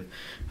perspective.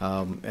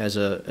 As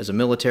a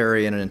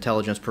military and an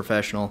intelligence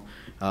professional,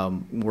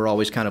 we're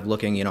always kind of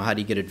looking, how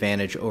do you get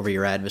advantage over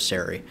your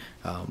adversary?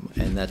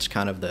 And that's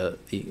kind of the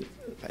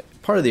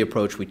part of the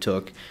approach we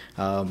took.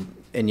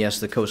 And yes,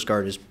 the Coast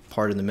Guard is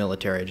part of the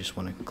military. I just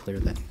want to clear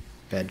that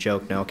bad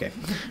joke. No, okay.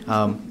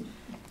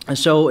 And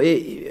so,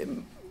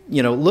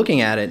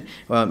 looking at it,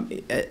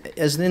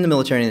 as in the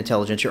military and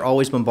intelligence, you're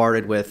always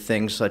bombarded with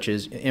things such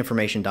as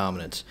information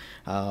dominance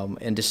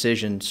and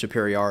decision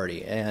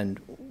superiority. And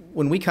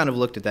when we kind of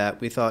looked at that,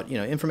 we thought,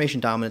 information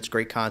dominance,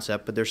 great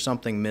concept, but there's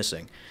something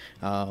missing.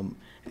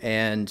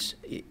 And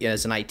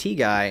as an IT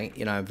guy,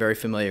 I'm very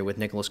familiar with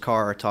Nicholas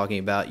Carr talking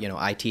about,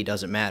 IT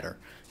doesn't matter.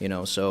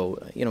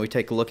 So we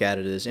take a look at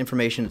it as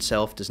information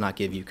itself does not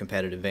give you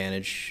competitive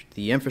advantage.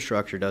 The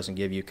infrastructure doesn't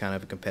give you kind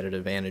of a competitive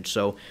advantage.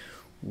 So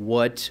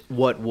what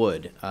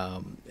would?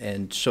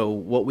 And so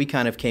what we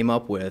kind of came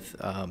up with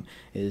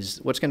is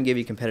what's going to give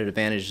you competitive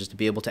advantage is to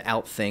be able to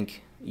outthink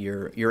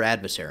your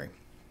adversary.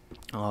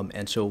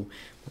 And so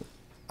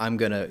I'm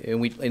going to, and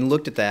we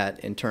looked at that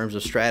in terms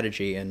of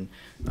strategy, and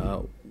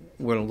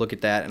we're going to look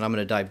at that, and I'm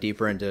going to dive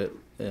deeper into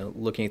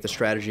looking at the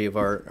strategy of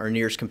our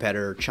nearest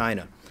competitor,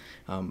 China.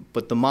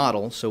 But the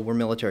model, so we're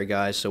military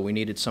guys, so we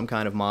needed some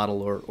kind of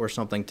model or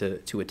something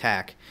to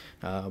attack.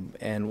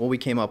 And what we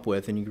came up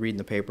with, and you can read in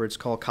the paper, it's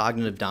called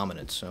cognitive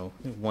dominance. So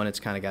one,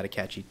 it's kind of got a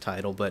catchy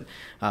title, but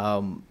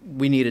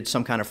we needed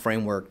some kind of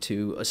framework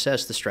to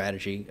assess the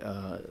strategy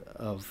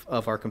of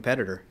our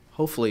competitor.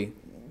 Hopefully,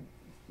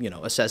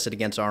 assess it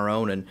against our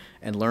own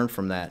and learn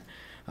from that.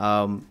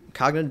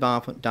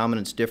 Cognitive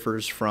dominance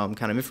differs from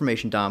kind of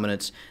information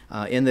dominance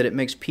in that it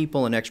makes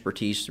people and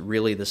expertise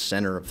really the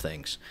center of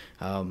things.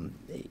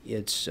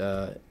 It's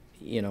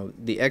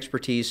the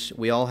expertise,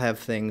 we all have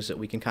things that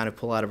we can kind of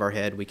pull out of our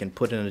head, we can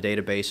put in a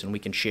database, and we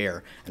can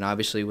share. And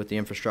obviously with the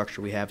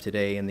infrastructure we have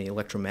today in the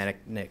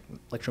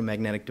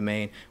electromagnetic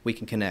domain, we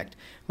can connect.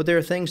 But there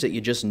are things that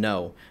you just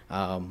know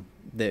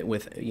that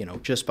with,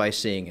 just by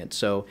seeing it.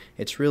 So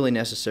it's really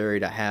necessary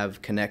to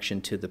have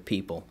connection to the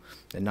people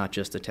and not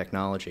just the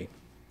technology.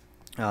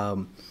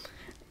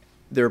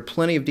 There are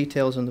plenty of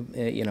details in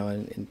the,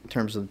 in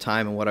terms of the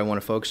time and what I want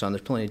to focus on.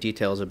 There's plenty of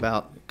details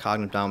about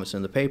cognitive dominance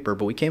in the paper,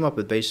 but we came up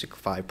with basic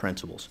 5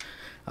 principles.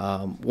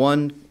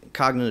 One,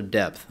 cognitive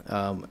depth,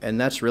 and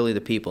that's really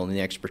the people and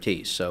the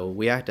expertise. So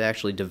we have to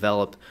actually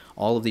develop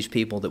all of these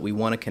people that we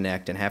want to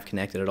connect and have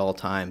connected at all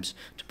times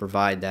to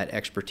provide that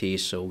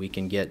expertise so we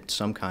can get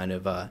some kind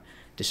of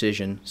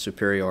decision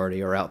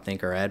superiority or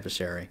outthink our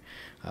adversary.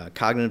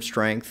 Cognitive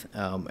strength,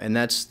 and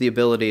that's the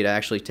ability to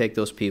actually take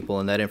those people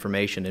and that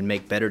information and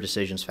make better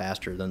decisions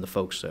faster than the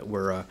folks that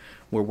we're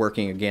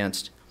working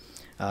against.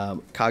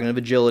 Cognitive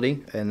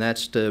agility, and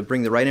that's to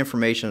bring the right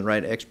information and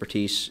right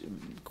expertise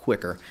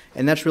quicker.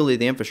 And that's really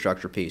the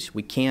infrastructure piece.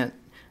 We can't,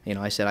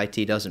 I said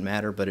IT doesn't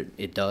matter, but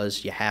it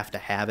does. You have to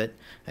have it,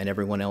 and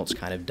everyone else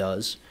kind of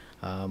does.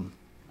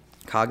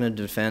 Cognitive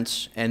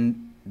defense,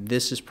 and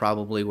this is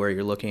probably where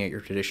you're looking at your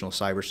traditional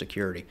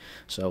cybersecurity.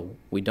 So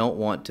we don't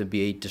want to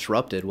be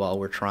disrupted while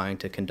we're trying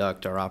to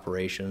conduct our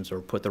operations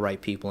or put the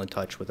right people in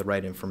touch with the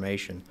right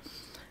information.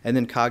 And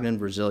then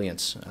cognitive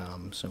resilience.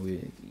 So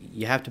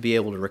you have to be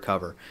able to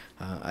recover.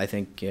 I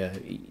think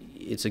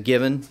it's a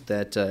given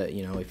that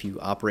if you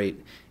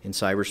operate in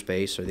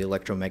cyberspace or the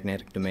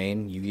electromagnetic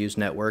domain, you use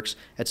networks.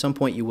 At some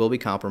point, you will be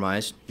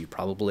compromised. You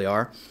probably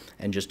are,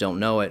 and just don't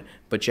know it.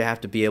 But you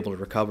have to be able to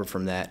recover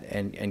from that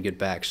and get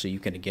back, so you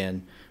can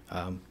again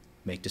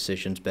make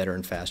decisions better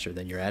and faster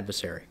than your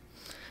adversary.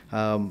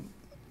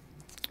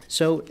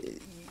 So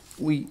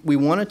we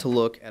wanted to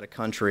look at a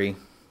country.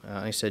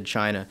 I said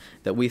China,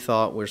 that we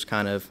thought was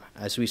kind of,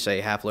 as we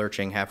say, half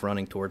lurching, half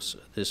running towards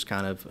this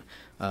kind of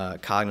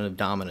cognitive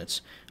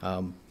dominance.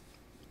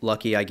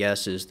 Lucky, I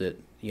guess, is that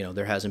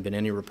there hasn't been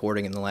any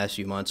reporting in the last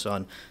few months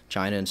on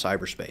China and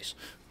cyberspace.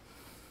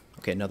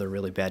 Okay, another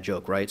really bad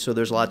joke, right? So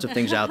there's lots of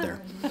things out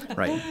there,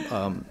 right?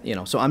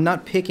 So I'm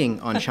not picking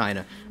on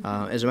China.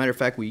 As a matter of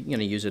fact, we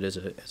use it as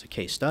a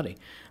case study.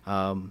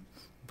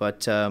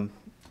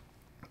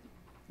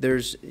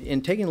 There's,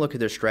 in taking a look at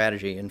their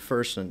strategy, and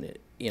first,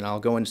 I'll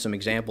go into some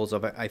examples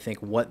of, I think,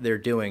 what they're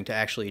doing to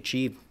actually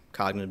achieve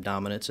cognitive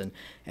dominance and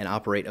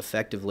operate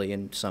effectively,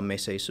 and some may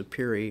say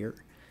superior,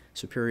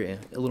 a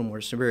little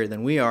more superior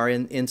than we are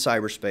in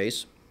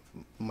cyberspace.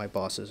 My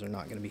bosses are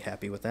not going to be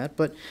happy with that,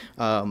 but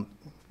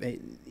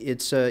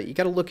you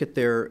got to look at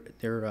their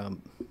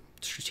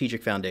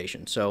strategic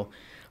foundation. So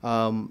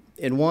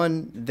in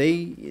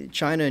one,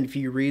 China, and if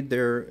you read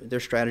their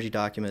strategy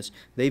documents,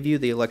 they view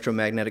the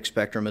electromagnetic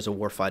spectrum as a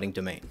warfighting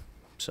domain.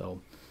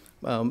 So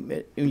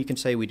you can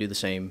say we do the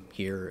same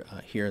here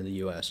in the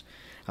U.S.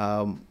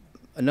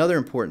 Another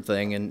important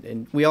thing,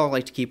 and we all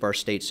like to keep our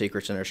state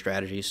secrets in our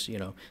strategies,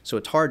 so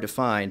it's hard to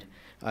find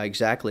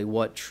exactly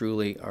what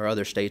truly our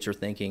other states are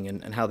thinking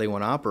and how they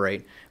want to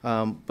operate.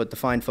 But to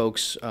find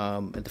folks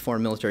at the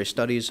Foreign Military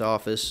Studies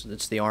Office,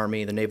 that's the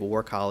Army, the Naval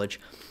War College,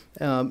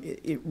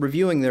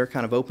 reviewing their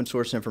kind of open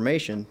source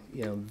information,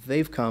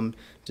 they've come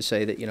to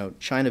say that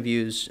China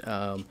views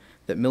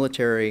that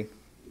military,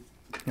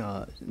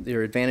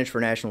 their advantage for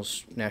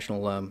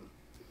national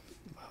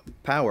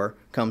power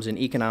comes in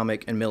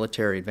economic and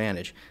military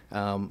advantage,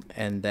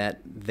 and that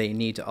they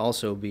need to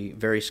also be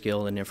very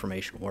skilled in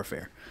information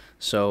warfare.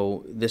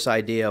 So this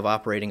idea of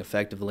operating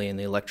effectively in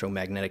the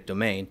electromagnetic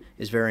domain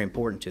is very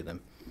important to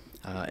them.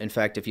 In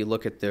fact, if you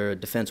look at their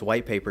defense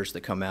white papers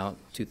that come out,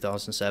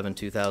 2007,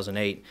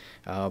 2008,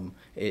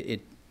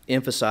 it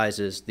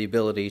emphasizes the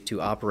ability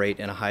to operate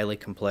in a highly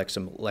complex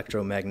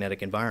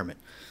electromagnetic environment.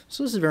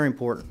 So this is very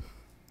important.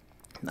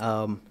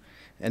 And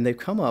they've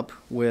come up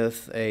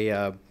with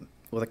a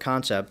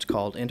concept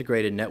called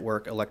integrated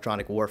network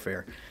electronic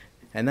warfare.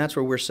 And that's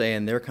where we're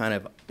saying they're kind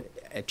of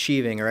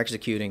achieving or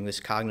executing this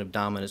cognitive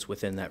dominance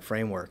within that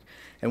framework.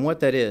 And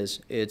what that is,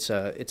 it's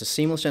a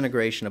seamless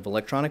integration of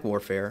electronic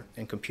warfare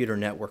and computer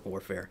network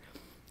warfare.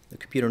 The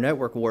computer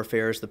network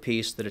warfare is the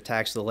piece that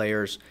attacks the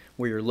layers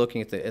where you're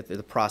looking at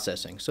the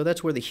processing. So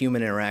that's where the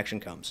human interaction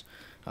comes.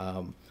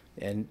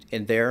 And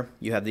there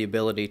you have the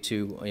ability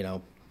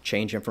to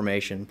change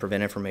information,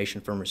 prevent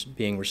information from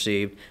being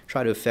received,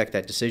 try to affect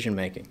that decision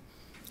making.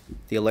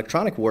 The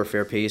electronic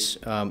warfare piece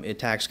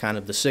attacks kind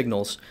of the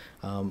signals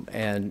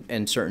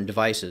and certain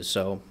devices.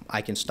 So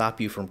I can stop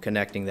you from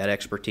connecting that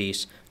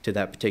expertise to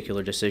that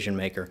particular decision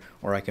maker,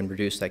 or I can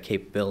reduce that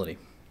capability.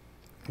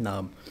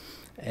 And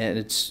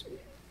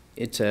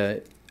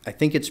I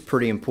think it's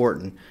pretty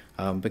important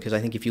because I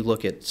think if you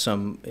look at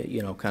some,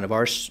 kind of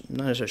our,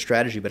 not as our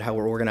strategy, but how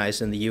we're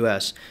organized in the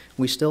U.S.,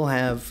 we still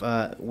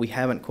have, we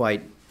haven't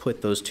quite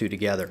put those two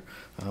together.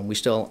 We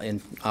still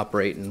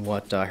operate in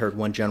what I heard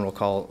one general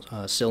call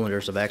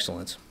cylinders of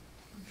excellence.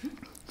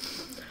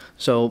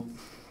 So,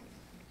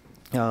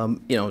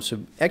 so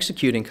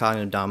executing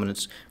cognitive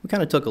dominance, we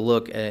kind of took a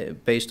look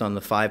at, based on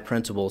the 5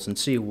 principles, and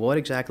see what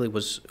exactly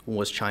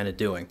was China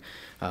doing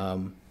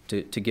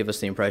to give us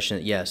the impression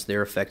that yes,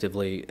 they're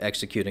effectively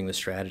executing the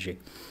strategy.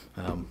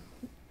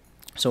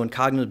 So in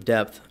cognitive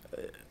depth,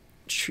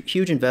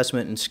 huge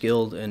investment in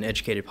skilled and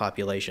educated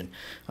population.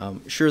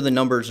 Sure, the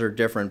numbers are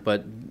different,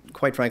 but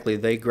quite frankly,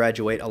 they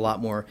graduate a lot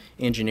more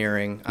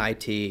engineering,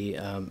 IT,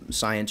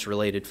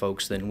 science-related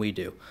folks than we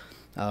do.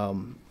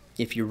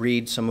 If you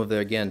read some of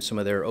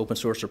their open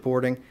source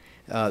reporting,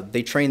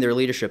 they train their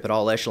leadership at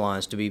all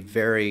echelons to be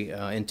very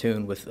in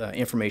tune with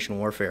information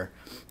warfare,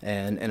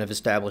 and have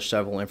established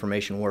several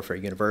information warfare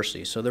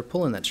universities. So they're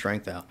pulling that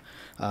strength out.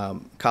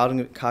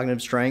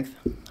 Cognitive strength,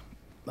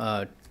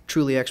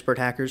 truly expert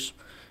hackers.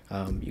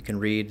 You can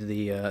read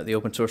the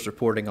open source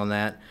reporting on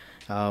that.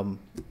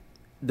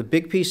 The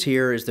big piece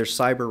here is their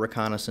cyber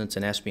reconnaissance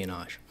and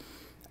espionage.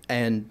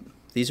 And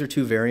these are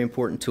 2 very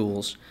important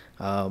tools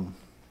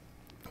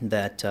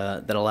that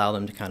allow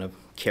them to kind of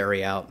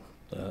carry out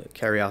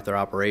their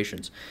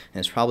operations. And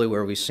it's probably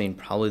where we've seen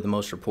probably the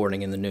most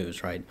reporting in the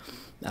news, right?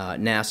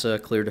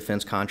 NASA, clear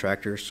defense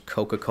contractors,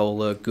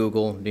 Coca-Cola,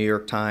 Google, New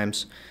York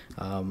Times.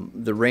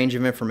 The range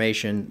of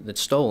information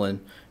that's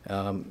stolen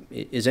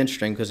is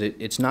interesting because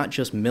it's not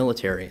just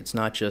military. It's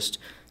not just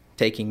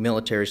taking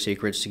military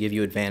secrets to give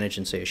you advantage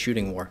in, say, a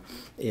shooting war.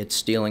 It's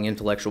stealing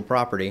intellectual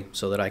property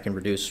so that I can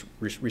reduce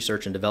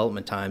research and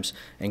development times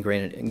and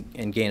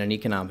gain an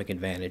economic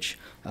advantage.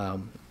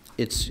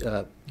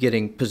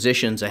 getting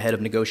positions ahead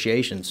of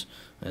negotiations,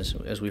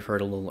 as we've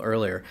heard a little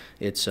earlier.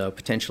 It's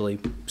potentially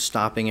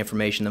stopping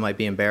information that might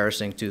be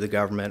embarrassing to the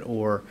government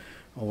or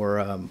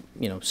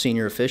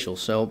senior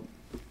officials. So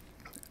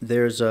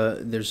there's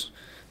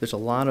a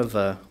lot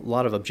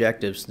of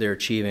objectives they're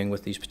achieving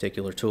with these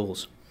particular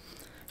tools.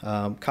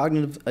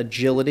 Cognitive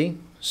agility,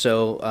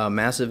 so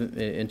massive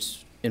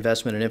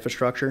investment in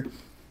infrastructure.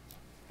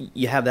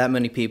 You have that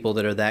many people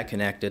that are that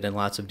connected and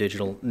lots of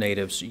digital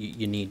natives.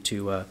 You need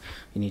to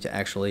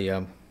actually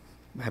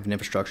have an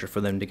infrastructure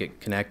for them to get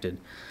connected.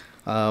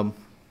 The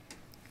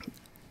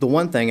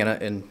one thing,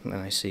 and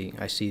I see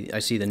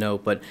the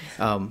note, but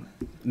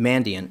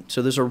Mandiant.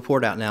 So there's a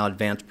report out now,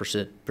 Advanced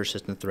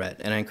Persistent Threat,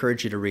 and I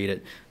encourage you to read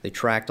it. They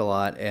tracked a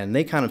lot, and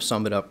they kind of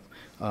sum it up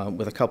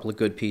with a couple of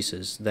good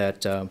pieces.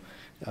 That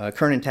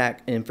current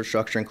attack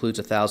infrastructure includes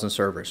 1,000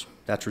 servers.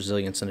 That's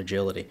resilience and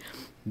agility.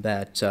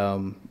 That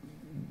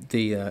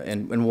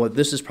and what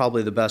this is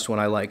probably the best one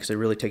I like because it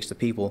really takes the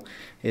people,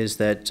 is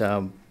that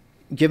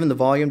given the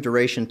volume,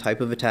 duration,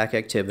 type of attack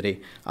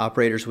activity,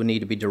 operators would need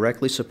to be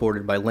directly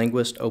supported by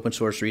linguists, open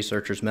source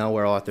researchers,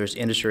 malware authors,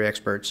 industry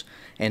experts,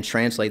 and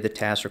translate the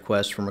task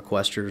requests from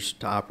requesters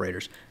to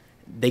operators.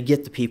 They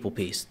get the people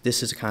piece.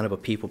 This is kind of a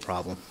people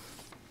problem.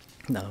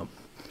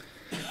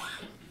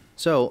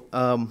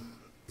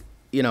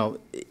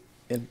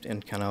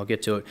 And kind of I'll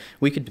get to it.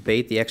 We could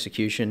debate the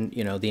execution,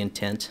 the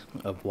intent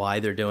of why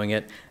they're doing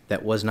it.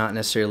 That was not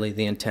necessarily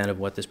the intent of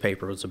what this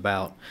paper was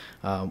about.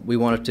 We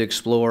wanted to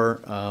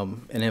explore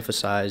and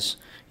emphasize,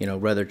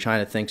 whether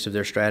China thinks of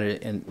their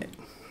strategy, and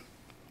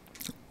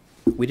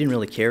we didn't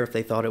really care if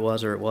they thought it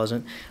was or it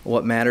wasn't.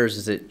 What matters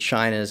is that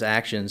China's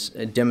actions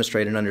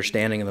demonstrate an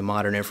understanding of the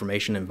modern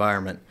information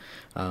environment,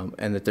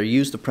 and that they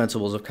use the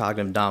principles of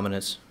cognitive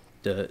dominance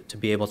to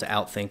be able to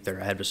outthink their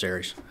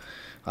adversaries.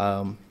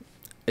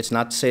 It's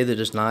not to say that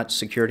there's not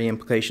security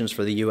implications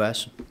for the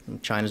U.S.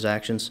 China's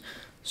actions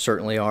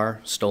certainly are.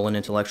 Stolen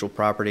intellectual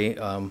property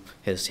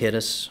has hit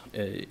us,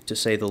 to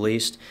say the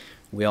least.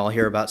 We all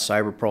hear about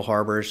cyber Pearl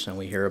Harbors, and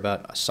we hear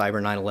about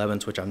cyber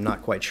 9/11s, which I'm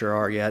not quite sure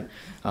are yet,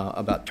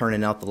 about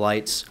turning out the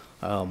lights.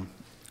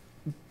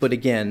 But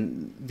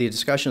again, the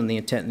discussion, the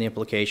intent, and the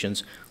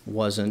implications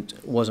wasn't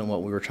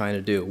what we were trying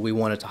to do. We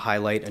wanted to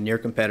highlight a near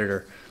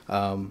competitor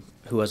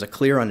who has a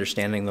clear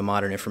understanding of the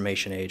modern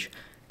information age,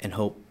 and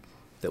hope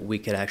that we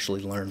could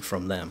actually learn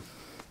from them.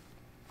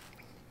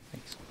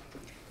 Thanks.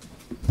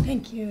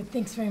 Thank you.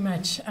 Thanks very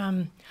much.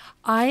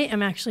 I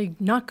am actually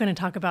not going to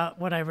talk about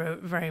what I wrote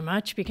very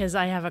much because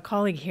I have a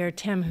colleague here,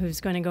 Tim, who's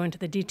going to go into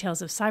the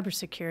details of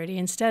cybersecurity.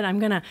 Instead, I'm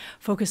going to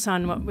focus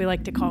on what we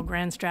like to call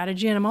grand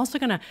strategy, and I'm also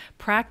going to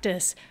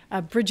practice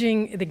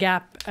bridging the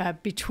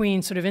gap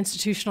between sort of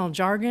institutional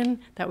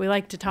jargon that we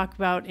like to talk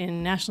about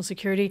in national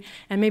security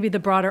and maybe the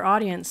broader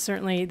audience,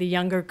 certainly the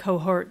younger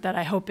cohort that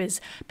I hope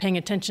is paying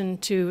attention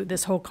to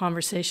this whole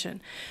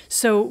conversation.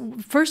 So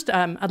first,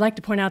 I'd like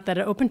to point out that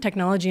at Open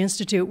Technology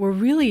Institute, we're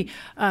really,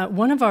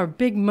 one of our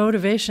big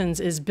motivations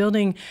is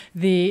building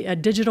the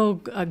digital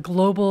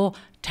global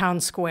town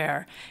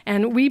square.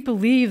 And we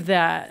believe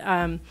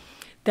that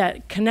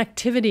that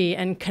connectivity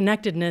and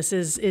connectedness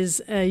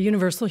is a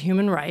universal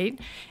human right,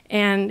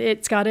 and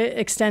it's got to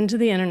extend to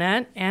the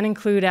internet and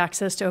include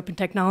access to open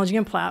technology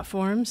and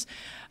platforms,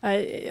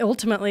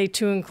 ultimately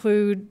to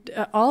include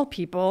all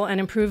people and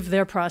improve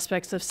their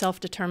prospects of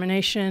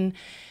self-determination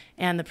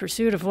and the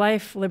pursuit of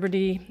life,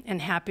 liberty,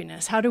 and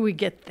happiness. How do we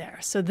get there?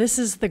 So this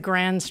is the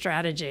grand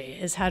strategy,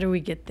 is how do we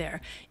get there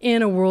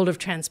in a world of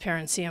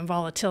transparency and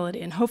volatility?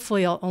 And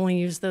hopefully I'll only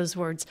use those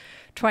words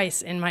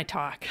twice in my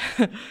talk.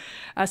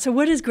 So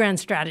what is grand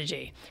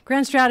strategy?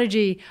 Grand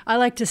strategy, I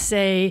like to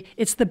say,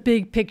 it's the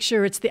big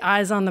picture, it's the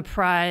eyes on the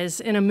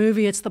prize. In a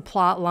movie, it's the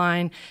plot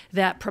line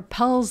that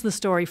propels the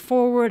story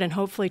forward and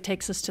hopefully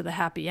takes us to the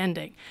happy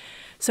ending.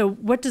 So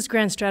what does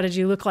grand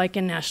strategy look like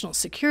in national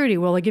security?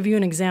 Well, I'll give you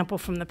an example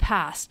from the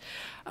past.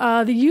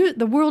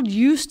 The world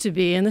used to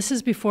be, and this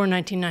is before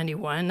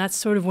 1991, that's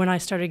sort of when I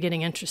started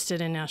getting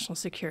interested in national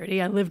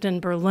security. I lived in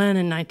Berlin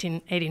in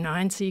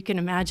 1989, so you can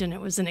imagine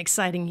it was an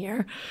exciting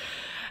year.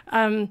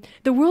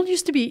 The world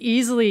used to be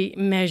easily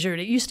measured.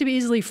 It used to be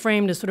easily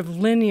framed as sort of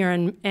linear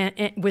and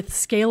with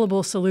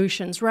scalable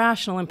solutions,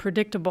 rational and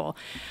predictable.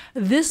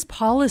 This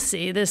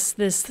policy, this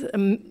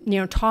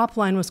top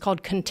line was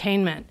called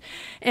containment,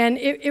 and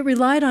it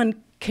relied on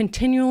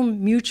continual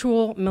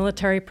mutual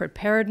military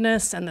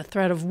preparedness and the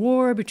threat of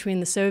war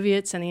between the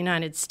Soviets and the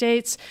United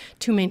States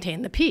to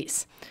maintain the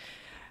peace.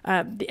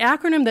 The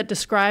acronym that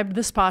described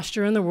this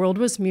posture in the world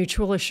was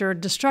Mutual Assured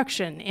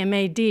Destruction,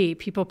 MAD.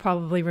 People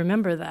probably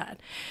remember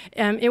that.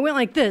 It went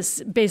like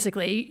this,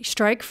 basically,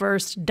 strike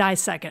first, die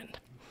second.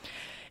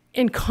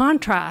 In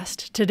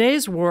contrast,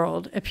 today's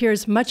world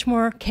appears much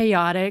more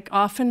chaotic,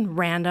 often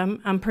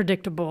random,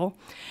 unpredictable.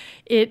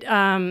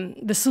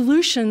 The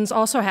solutions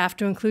also have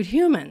to include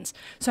humans.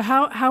 So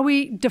how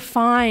we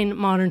define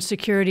modern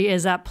security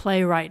is at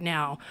play right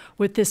now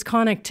with this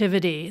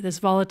connectivity, this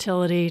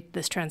volatility,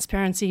 this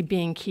transparency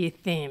being key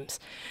themes.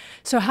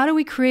 So how do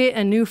we create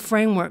a new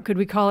framework? Could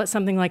we call it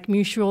something like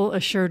mutual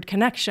assured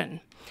connection?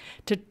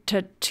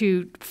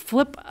 to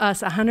flip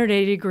us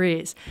 180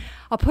 degrees.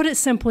 I'll put it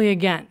simply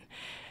again.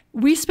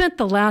 We spent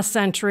the last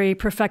century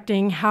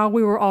perfecting how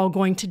we were all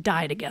going to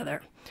die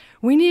together.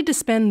 We need to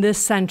spend this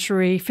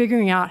century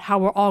figuring out how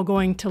we're all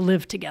going to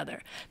live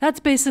together. That's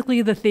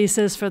basically the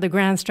thesis for the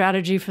grand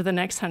strategy for the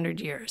next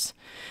 100 years.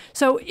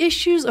 So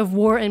issues of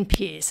war and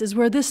peace is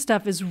where this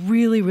stuff is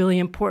really, really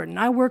important.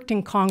 I worked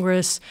in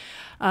Congress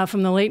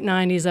from the late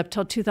 90s up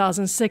till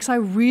 2006. I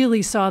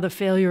really saw the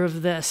failure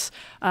of this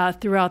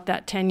throughout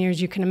that 10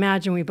 years. You can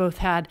imagine we both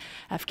had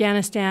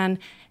Afghanistan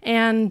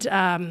and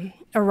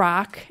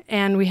Iraq,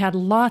 and we had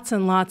lots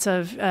and lots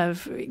of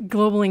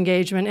global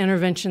engagement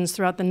interventions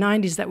throughout the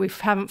 90s that we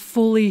haven't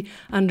fully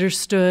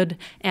understood,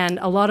 and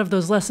a lot of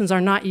those lessons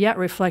are not yet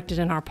reflected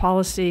in our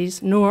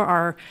policies nor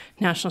our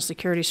national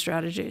security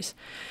strategies.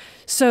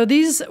 So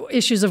these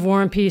issues of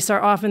war and peace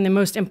are often the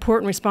most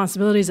important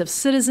responsibilities of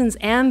citizens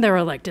and their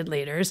elected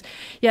leaders,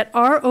 yet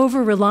our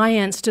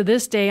over-reliance to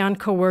this day on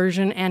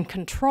coercion and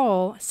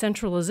control,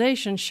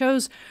 centralization,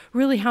 shows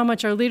really how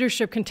much our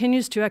leadership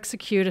continues to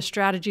execute a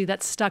strategy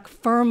that's stuck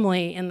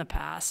firmly in the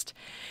past.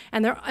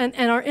 And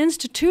our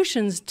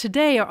institutions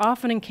today are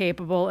often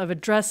incapable of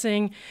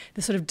addressing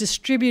the sort of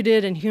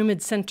distributed and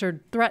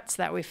human-centered threats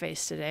that we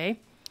face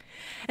today.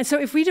 And so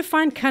if we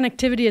define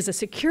connectivity as a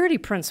security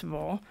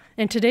principle,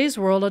 in today's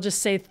world, I'll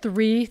just say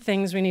 3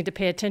 things we need to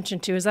pay attention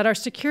to is that our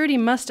security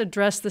must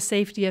address the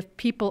safety of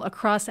people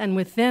across and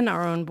within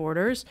our own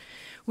borders.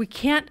 We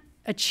can't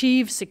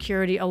achieve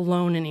security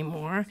alone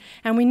anymore,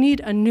 and we need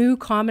a new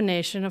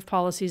combination of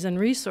policies and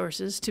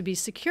resources to be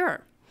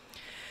secure.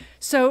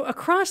 So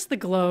across the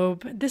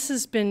globe, this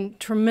has been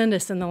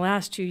tremendous in the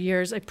last 2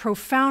 years. A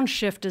profound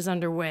shift is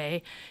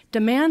underway.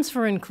 Demands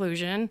for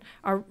inclusion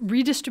are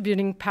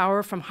redistributing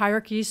power from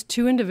hierarchies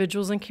to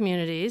individuals and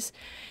communities.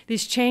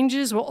 These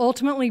changes will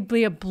ultimately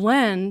be a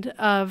blend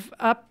of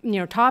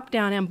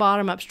top-down and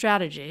bottom-up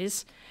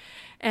strategies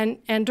and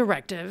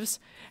directives.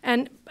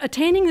 And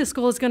attaining this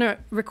goal is going to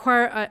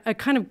require a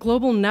kind of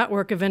global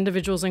network of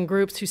individuals and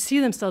groups who see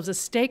themselves as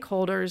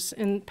stakeholders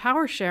in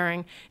power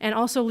sharing and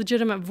also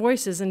legitimate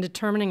voices in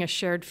determining a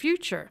shared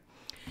future.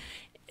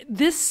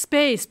 This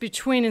space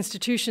between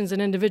institutions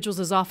and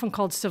individuals is often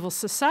called civil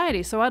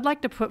society. So I'd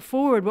like to put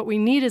forward what we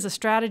need is a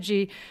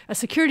security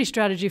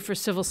strategy for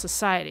civil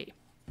society.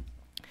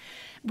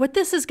 What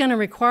this is going to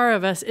require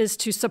of us is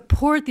to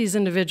support these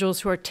individuals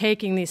who are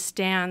taking these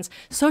stands.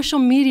 Social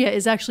media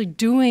is actually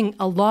doing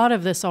a lot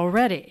of this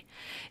already.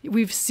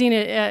 We've seen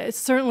it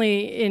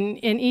certainly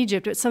in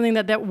Egypt. It's something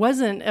that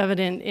wasn't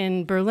evident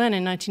in Berlin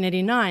in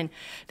 1989.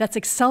 That's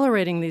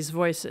accelerating these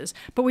voices.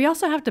 But we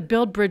also have to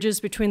build bridges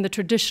between the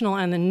traditional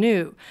and the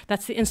new.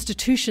 That's the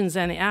institutions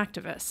and the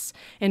activists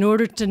in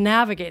order to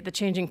navigate the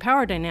changing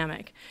power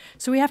dynamic.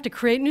 So we have to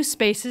create new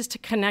spaces to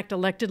connect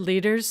elected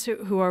leaders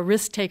who are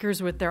risk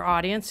takers with their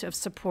audience of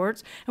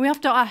supports. And we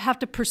have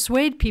to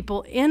persuade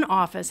people in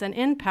office and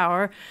in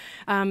power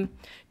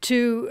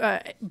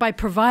by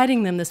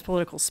providing them this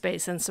political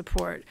space and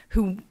support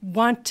who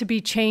want to be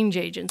change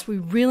agents. We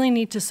really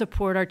need to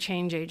support our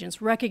change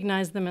agents,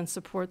 recognize them and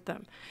support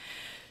them.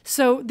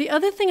 So the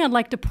other thing I'd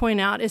like to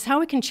point out is how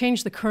we can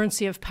change the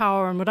currency of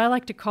power and what I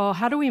like to call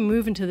how do we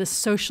move into this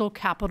social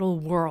capital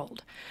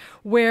world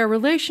where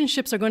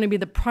relationships are going to be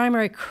the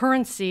primary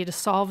currency to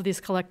solve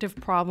these collective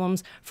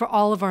problems for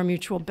all of our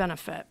mutual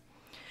benefit.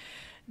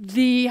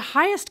 The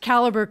highest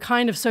caliber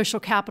kind of social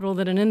capital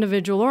that an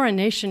individual or a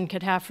nation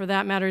could have for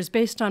that matter is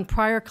based on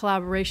prior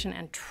collaboration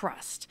and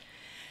trust.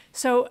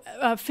 So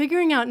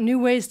figuring out new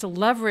ways to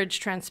leverage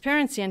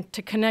transparency and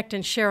to connect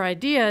and share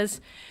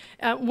ideas,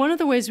 one of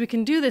the ways we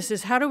can do this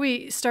is how do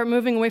we start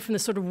moving away from the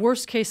sort of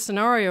worst case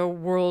scenario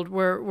world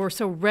where we're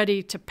so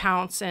ready to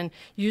pounce and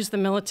use the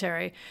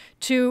military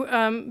to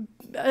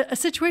a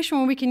situation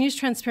where we can use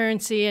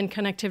transparency and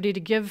connectivity to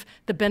give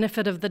the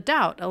benefit of the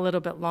doubt a little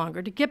bit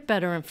longer, to get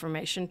better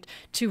information,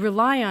 to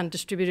rely on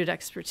distributed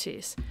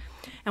expertise.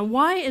 And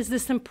why is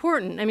this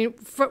important? I mean,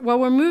 while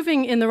we're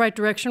moving in the right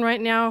direction right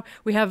now,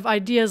 we have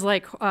ideas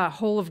like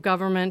whole of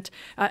government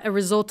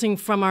resulting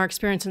from our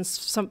experience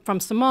from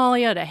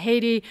Somalia to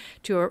Haiti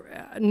to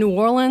New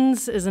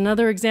Orleans is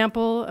another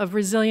example of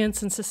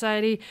resilience in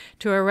society,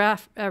 to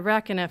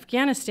Iraq and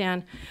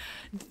Afghanistan.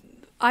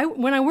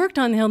 When I worked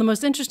on the Hill, the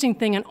most interesting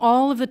thing in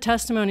all of the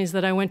testimonies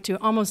that I went to,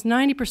 almost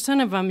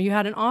 90% of them, you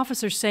had an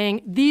officer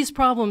saying, these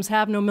problems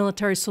have no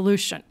military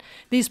solution.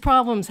 These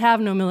problems have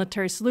no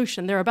military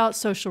solution. They're about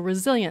social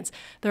resilience.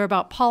 They're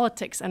about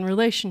politics and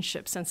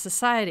relationships and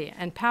society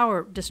and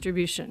power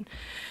distribution.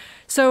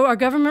 So our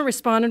government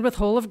responded with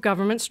whole of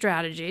government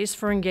strategies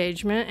for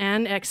engagement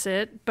and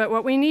exit, but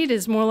what we need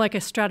is more like a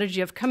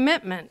strategy of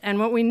commitment, and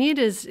what we need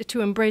is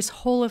to embrace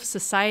whole of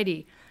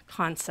society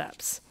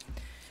concepts.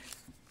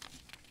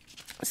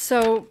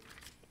 So,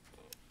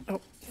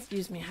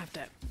 excuse me,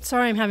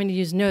 sorry I'm having to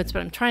use notes,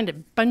 but I'm trying to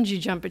bungee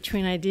jump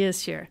between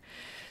ideas here.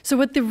 So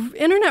what the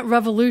internet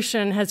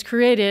revolution has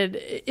created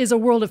is a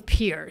world of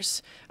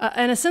peers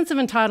and a sense of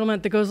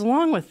entitlement that goes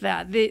along with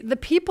that. The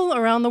people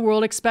around the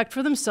world expect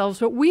for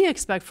themselves what we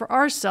expect for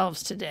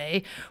ourselves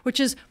today, which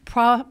is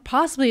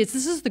possibly,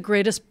 this is the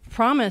greatest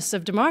promise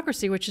of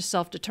democracy, which is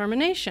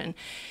self-determination.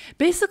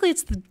 Basically,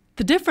 it's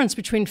the difference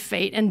between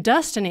fate and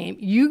destiny.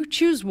 You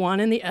choose one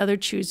and the other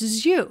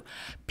chooses you.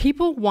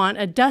 People want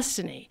a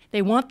destiny.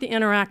 They want the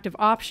interactive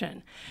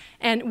option.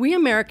 And we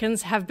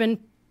Americans have been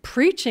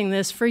preaching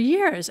this for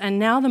years, and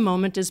now the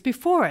moment is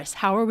before us.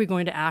 How are we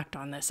going to act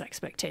on this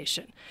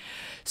expectation?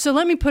 So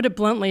let me put it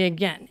bluntly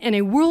again. In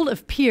a world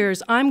of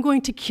peers, I'm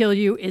going to kill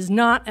you is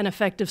not an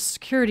effective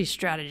security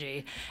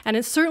strategy, and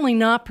it's certainly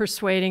not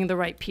persuading the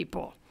right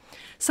people.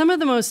 Some of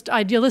the most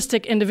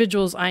idealistic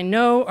individuals I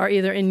know are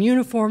either in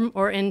uniform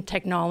or in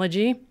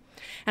technology,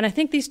 and I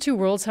think these two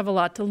worlds have a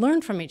lot to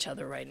learn from each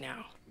other right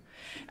now.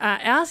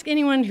 Ask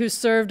anyone who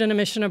served in a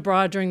mission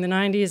abroad during the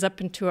 90s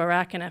up into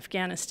Iraq and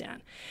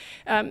Afghanistan.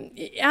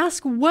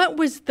 Ask what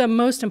was the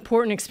most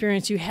important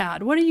experience you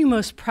had? What are you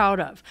most proud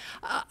of?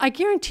 I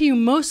guarantee you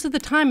most of the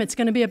time it's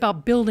going to be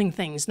about building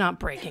things, not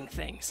breaking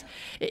things.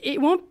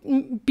 It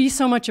won't be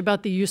so much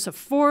about the use of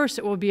force.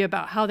 It will be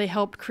about how they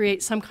helped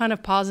create some kind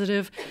of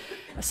positive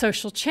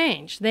social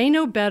change. They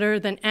know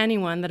better than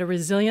anyone that a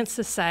resilient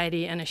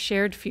society and a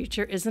shared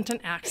future isn't an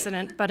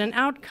accident, but an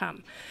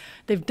outcome.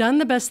 They've done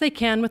the best they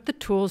can with the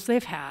tools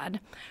they've had,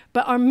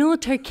 but our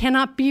military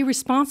cannot be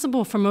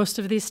responsible for most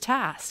of these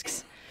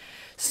tasks.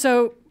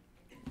 So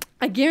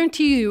I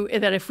guarantee you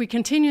that if we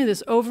continue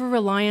this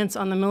over-reliance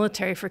on the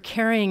military for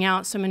carrying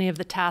out so many of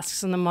the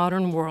tasks in the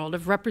modern world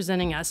of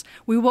representing us,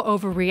 we will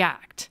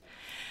overreact.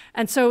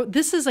 And so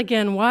this is,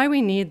 again, why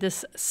we need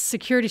this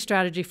security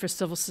strategy for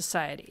civil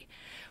society.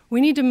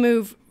 We need to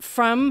move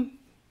from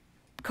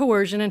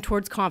coercion and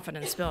towards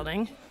confidence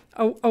building,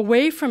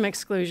 away from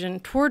exclusion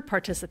toward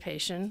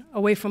participation,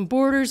 away from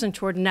borders and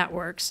toward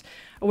networks,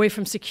 away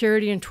from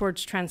security and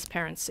towards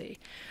transparency.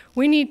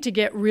 We need to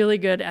get really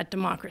good at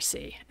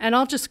democracy. And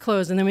I'll just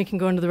close, and then we can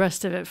go into the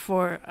rest of it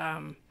for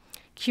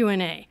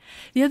Q&A.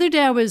 The other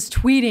day I was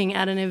tweeting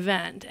at an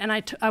event, and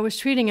I was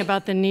tweeting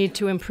about the need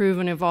to improve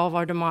and evolve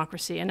our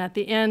democracy. And at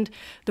the end,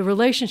 the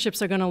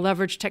relationships are going to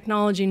leverage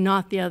technology,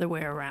 not the other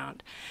way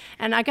around.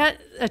 And I got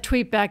a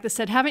tweet back that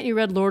said, haven't you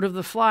read Lord of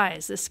the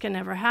Flies? This can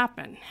never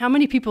happen. How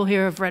many people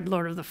here have read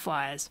Lord of the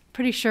Flies?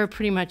 Pretty sure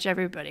pretty much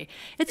everybody.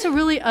 It's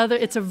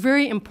a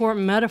very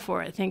important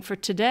metaphor, I think, for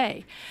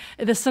today.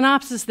 The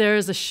synopsis there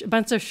is a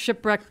bunch of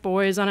shipwrecked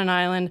boys on an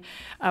island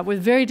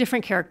with very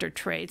different character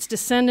traits,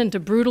 descend into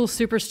brutal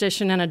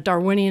superstition and a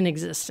Darwinian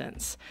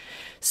existence.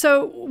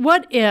 So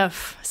what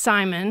if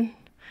Simon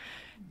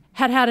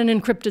had an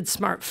encrypted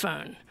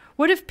smartphone?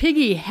 What if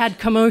Piggy had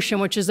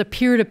Commotion, which is a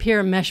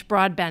peer-to-peer mesh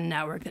broadband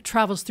network that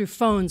travels through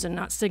phones and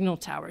not signal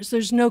towers?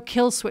 There's no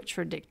kill switch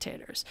for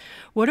dictators.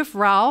 What if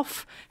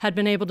Ralph had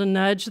been able to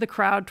nudge the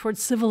crowd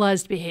towards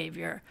civilized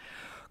behavior?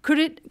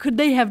 Could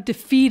they have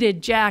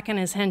defeated Jack and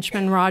his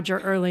henchman Roger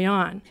early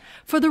on?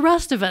 For the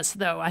rest of us,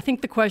 though, I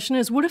think the question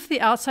is, what if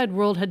the outside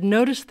world had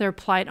noticed their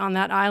plight on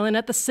that island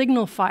at the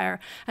signal fire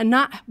and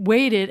not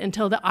waited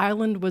until the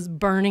island was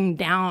burning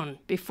down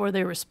before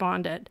they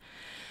responded?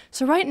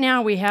 So right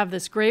now we have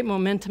this great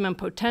momentum and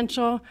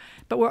potential,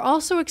 but we're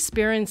also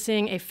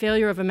experiencing a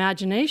failure of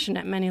imagination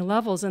at many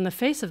levels in the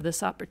face of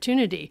this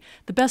opportunity.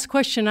 The best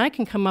question I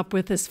can come up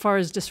with as far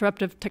as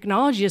disruptive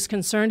technology is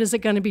concerned, is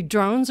it going to be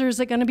drones or is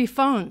it going to be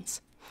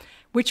phones?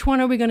 Which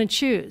one are we going to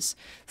choose?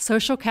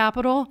 Social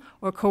capital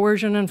or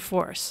coercion and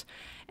force?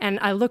 And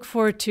I look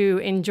forward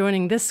to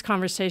joining this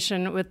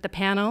conversation with the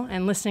panel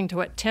and listening to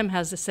what Tim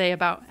has to say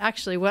about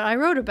actually what I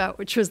wrote about,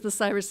 which was the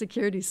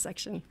cybersecurity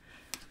section.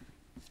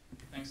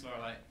 Thanks,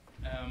 Lorelei.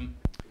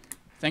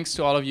 Thanks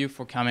to all of you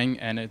for coming,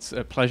 and it's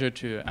a pleasure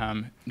to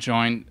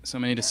join so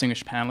many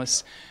distinguished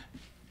panelists.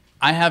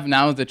 I have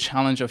now the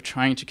challenge of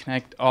trying to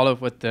connect all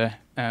of what the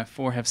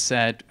four have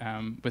said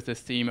with the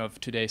theme of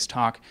today's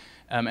talk,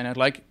 and I'd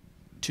like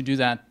to do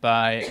that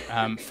by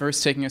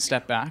first taking a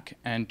step back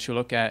and to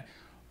look at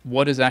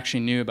what is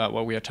actually new about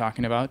what we are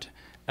talking about.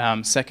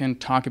 Second,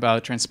 talk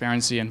about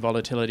transparency and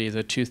volatility,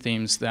 the two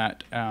themes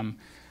that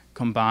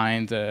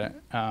combine the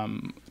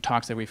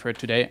talks that we've heard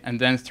today. And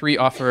then three,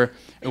 offer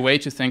a way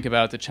to think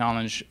about the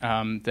challenge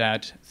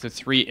that the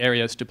three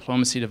areas,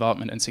 diplomacy,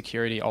 development, and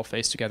security, all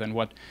face together and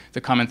what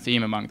the common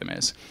theme among them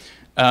is.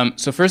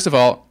 So first of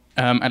all,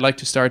 I'd like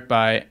to start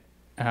by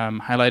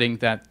highlighting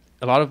that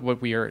a lot of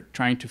what we are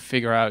trying to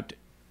figure out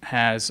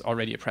has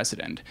already a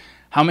precedent.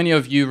 How many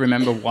of you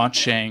remember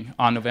watching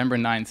on November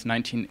 9th,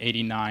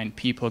 1989,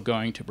 people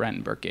going to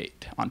Brandenburg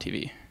Gate on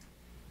TV?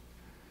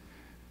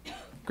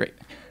 Great.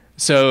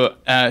 So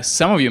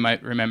some of you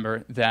might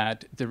remember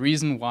that the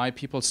reason why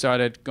people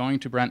started going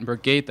to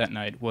Brandenburg Gate that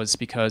night was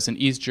because an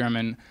East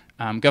German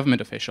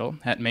government official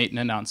had made an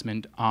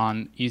announcement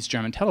on East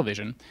German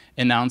television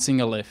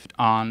announcing a lift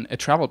on a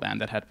travel ban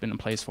that had been in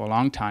place for a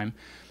long time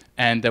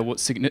and that would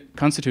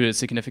constitute a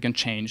significant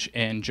change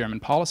in German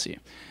policy.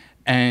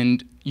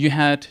 And you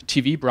had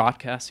TV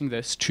broadcasting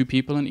this to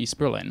people in East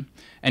Berlin.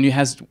 And you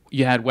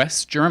had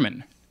West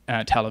German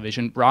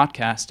television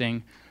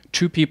broadcasting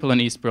to people in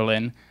East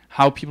Berlin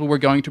how people were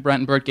going to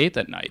Brandenburg Gate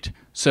that night.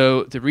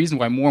 So the reason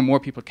why more and more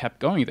people kept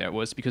going there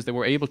was because they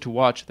were able to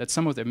watch that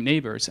some of their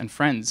neighbors and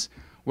friends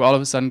were all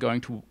of a sudden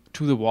going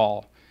to the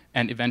wall,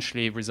 and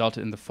eventually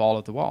resulted in the fall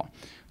of the wall.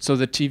 So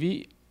the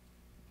TV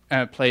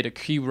played a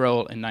key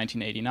role in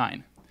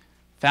 1989.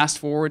 Fast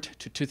forward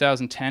to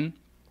 2010,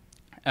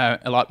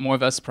 a lot more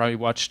of us probably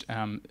watched,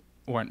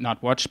 or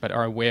not watched, but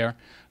are aware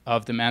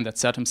of the man that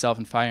set himself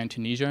on fire in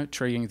Tunisia,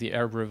 triggering the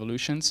Arab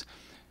revolutions.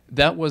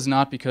 That was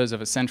not because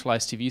of a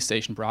centralized TV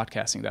station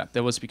broadcasting that.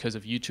 That was because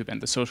of YouTube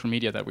and the social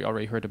media that we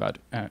already heard about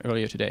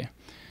earlier today.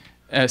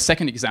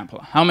 Second example,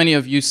 how many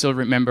of you still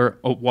remember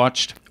or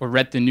watched or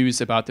read the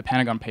news about the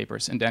Pentagon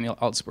Papers and Daniel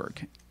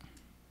Ellsberg?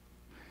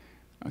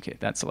 Okay,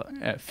 that's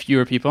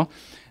fewer people.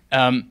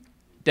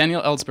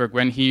 Daniel Ellsberg,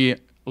 when he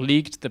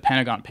leaked the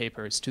Pentagon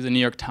Papers to the New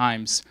York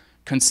Times,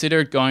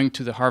 considered going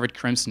to the Harvard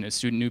Crimson, a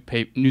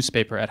student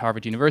newspaper at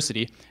Harvard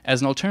University, as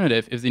an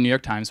alternative if the New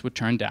York Times would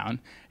turn down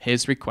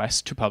his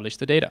request to publish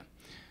the data.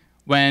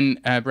 When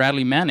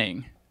Bradley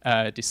Manning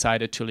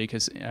decided to leak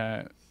his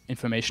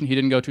information, he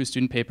didn't go to a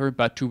student paper,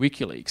 but to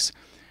Wikileaks.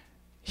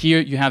 Here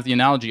you have the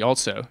analogy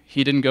also.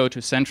 He didn't go to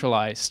a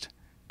centralized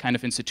kind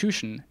of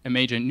institution, a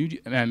major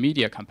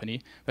media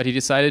company, but he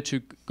decided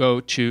to go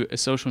to a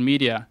social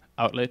media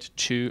outlet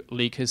to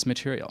leak his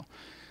material.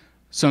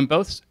 So in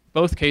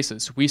both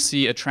cases, we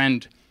see a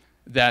trend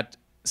that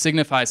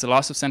signifies a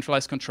loss of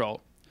centralized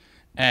control.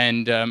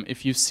 And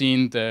if you've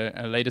seen the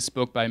latest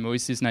book by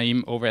Moises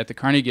Naim over at the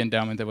Carnegie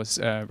Endowment that was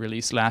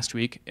released last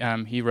week,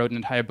 he wrote an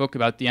entire book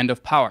about the end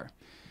of power.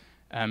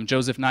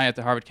 Joseph Nye at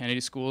the Harvard Kennedy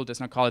School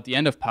does not call it the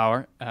end of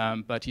power,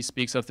 but he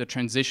speaks of the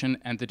transition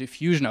and the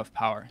diffusion of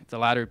power, the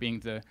latter being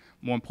the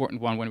more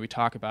important one when we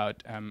talk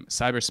about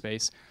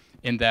cyberspace,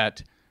 in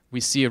that we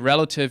see a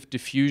relative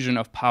diffusion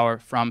of power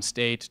from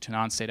state to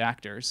non-state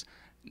actors,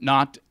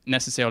 not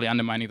necessarily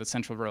undermining the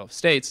central role of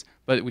states,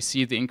 but we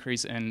see the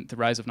increase in the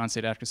rise of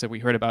non-state actors that we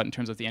heard about in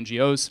terms of the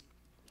NGOs,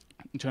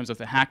 in terms of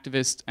the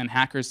hacktivists and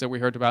hackers that we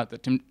heard about,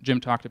 that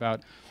Jim talked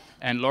about,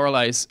 and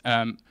Lorelei's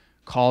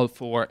call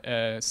for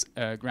a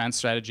grand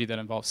strategy that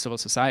involves civil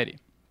society.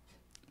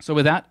 So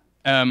with that,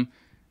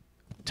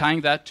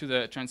 tying that to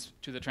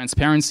the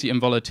transparency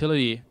and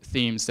volatility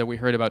themes that we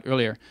heard about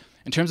earlier,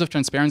 in terms of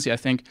transparency, I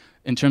think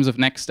in terms of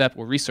next step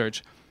or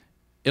research,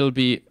 it'll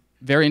be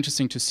very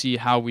interesting to see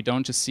how we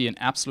don't just see an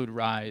absolute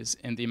rise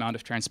in the amount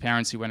of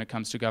transparency when it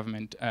comes to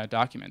government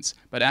documents,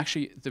 but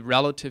actually the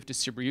relative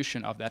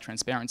distribution of that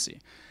transparency.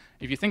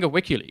 If you think of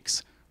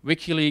WikiLeaks,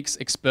 WikiLeaks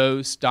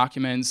exposed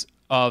documents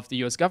of the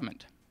US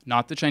government,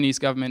 not the Chinese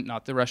government,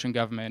 not the Russian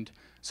government.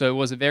 So it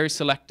was a very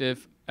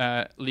selective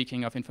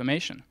leaking of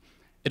information.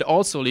 It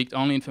also leaked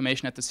only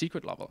information at the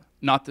secret level,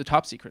 not the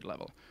top secret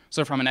level.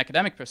 So from an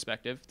academic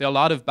perspective, there are a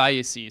lot of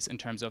biases in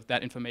terms of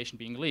that information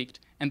being leaked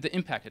and the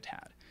impact it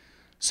had.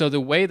 So the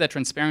way that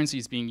transparency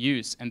is being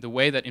used and the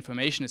way that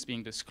information is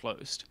being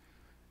disclosed,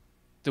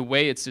 the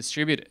way it's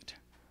distributed,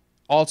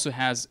 also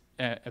has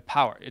a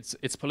power.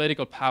 It's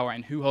political power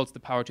and who holds the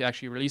power to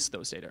actually release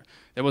those data.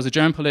 There was a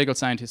German political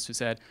scientist who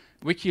said,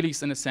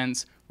 WikiLeaks, in a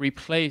sense,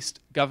 replaced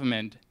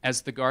government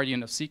as the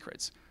guardian of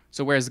secrets.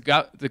 So whereas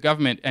the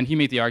government, and he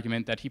made the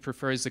argument that he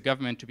prefers the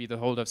government to be the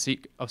holder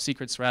of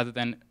secrets rather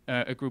than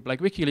a group like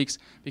WikiLeaks,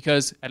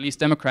 because at least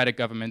democratic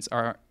governments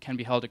can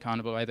be held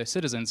accountable by their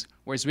citizens,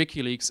 whereas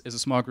WikiLeaks is a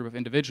small group of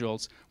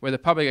individuals where the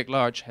public at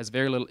large has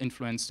very little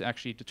influence to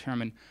actually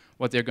determine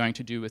what they're going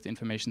to do with the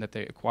information that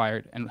they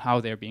acquired and how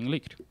they're being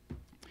leaked.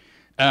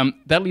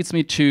 That leads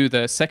me to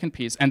the second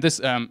piece, and this,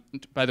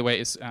 by the way,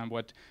 is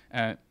what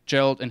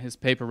Gerald in his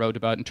paper wrote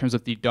about in terms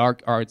of the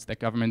dark arts that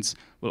governments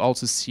will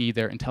also see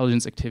their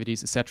intelligence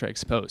activities, etc.,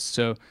 exposed.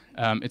 So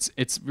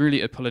it's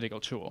really a political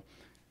tool.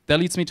 That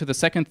leads me to the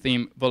second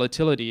theme,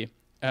 volatility,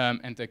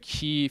 and the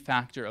key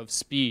factor of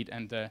speed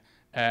and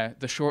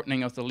the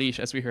shortening of the leash,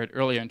 as we heard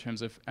earlier, in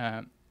terms of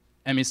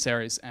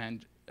emissaries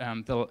and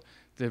the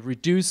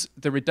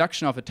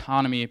reduction of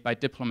autonomy by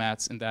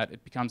diplomats, in that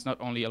it becomes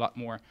not only a lot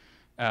more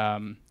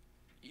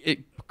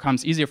it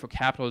becomes easier for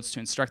capitalists to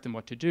instruct them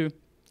what to do,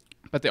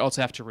 but they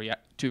also have to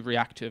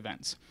react to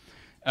events.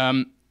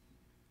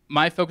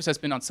 My focus has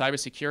been on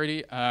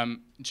cybersecurity.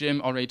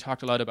 Jim already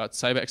talked a lot about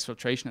cyber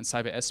exfiltration and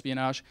cyber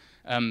espionage.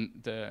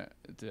 The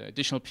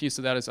additional piece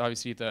of that is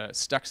obviously the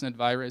Stuxnet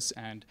virus,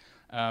 and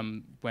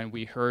when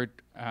we heard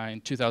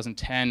in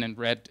 2010 and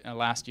read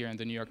last year in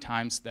the New York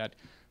Times that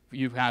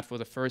you've had for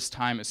the first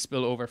time a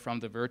spillover from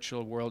the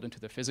virtual world into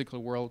the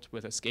physical world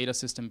with a SCADA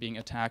system being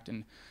attacked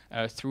and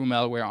through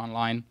malware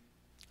online,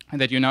 and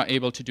that you're now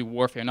able to do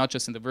warfare not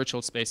just in the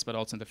virtual space but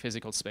also in the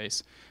physical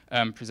space,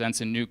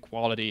 presents a new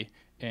quality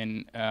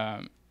in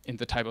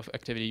the type of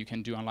activity you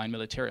can do online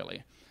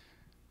militarily.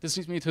 This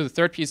leads me to the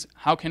third piece.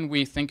 How can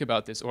we think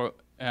about this? Or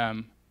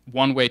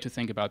one way to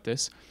think about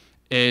this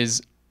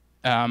is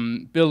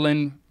Bill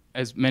Lynn,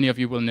 as many of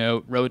you will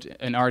know, wrote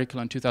an article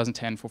in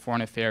 2010 for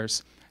Foreign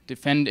Affairs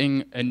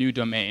defending a new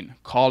domain,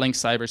 calling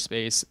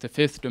cyberspace the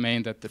fifth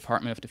domain that the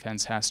Department of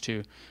Defense has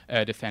to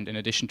defend, in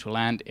addition to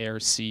land, air,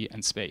 sea,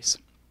 and space.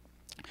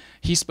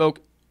 He spoke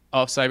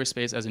of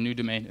cyberspace as a new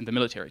domain in the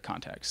military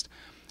context.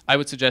 I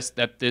would suggest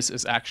that this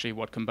is actually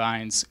what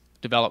combines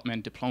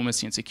development,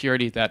 diplomacy, and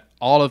security, that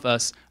all of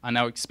us are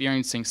now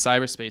experiencing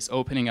cyberspace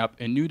opening up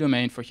a new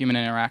domain for human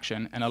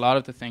interaction, and a lot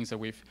of the things that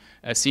we've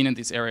seen in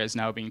these areas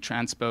now being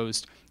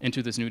transposed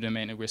into this new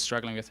domain, and we're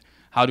struggling with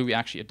how do we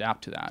actually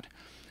adapt to that.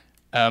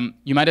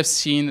 You might have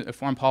seen a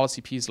foreign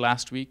policy piece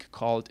last week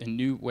called A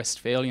New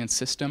Westphalian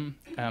System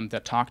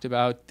that talked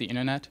about the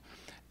internet.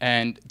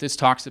 And this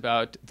talks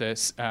about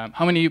this.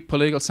 How many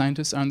political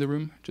scientists are in the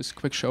room? Just a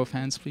quick show of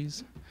hands,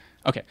 please.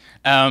 Okay.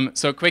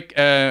 So quick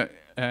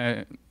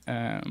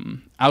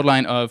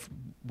outline of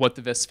what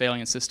the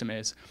Westphalian system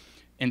is.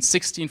 In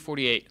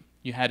 1648,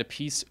 you had a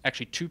peace,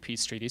 actually two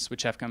peace treaties,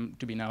 which have come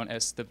to be known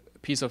as the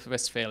Peace of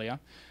Westphalia,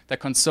 that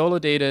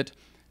consolidated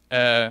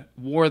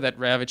war that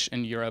ravaged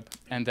in Europe,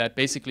 and that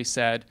basically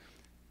said,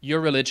 your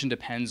religion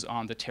depends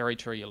on the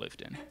territory you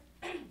lived in.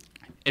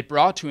 It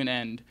brought to an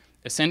end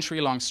a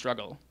century-long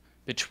struggle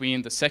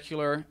between the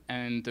secular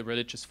and the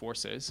religious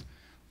forces,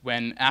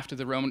 when after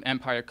the Roman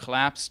Empire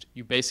collapsed,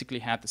 you basically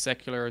had the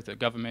secular, the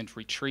government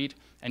retreat,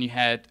 and you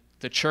had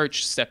the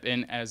church step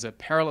in as a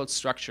parallel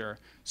structure,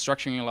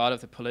 structuring a lot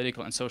of the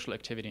political and social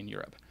activity in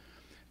Europe.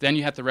 Then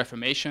you had the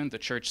Reformation, the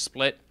church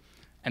split,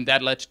 and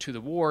that led to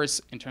the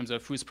wars in terms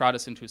of who's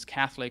Protestant, who's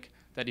Catholic,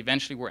 that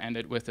eventually were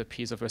ended with the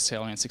Peace of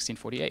Westphalia in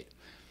 1648.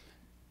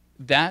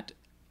 That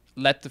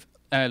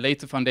laid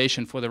the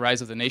foundation for the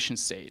rise of the nation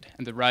state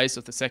and the rise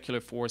of the secular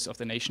force of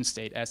the nation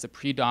state as the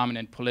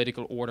predominant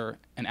political order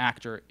and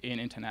actor in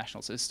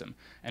international system.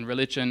 And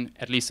religion,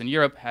 at least in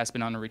Europe, has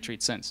been on a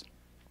retreat since.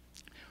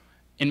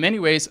 In many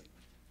ways,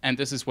 and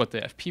this is what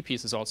the FP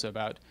piece is also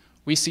about,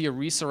 we see a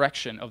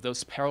resurrection of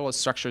those parallel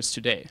structures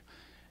today.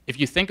 If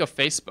you think of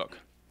Facebook,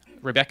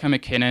 Rebecca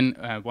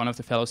McKinnon, one of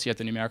the fellows here at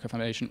the New America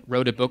Foundation,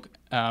 wrote a book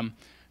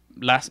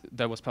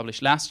that was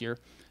published last year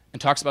and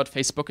talks about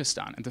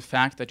Facebookistan and the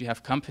fact that you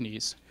have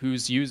companies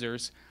whose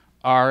users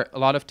are a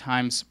lot of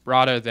times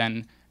broader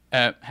than,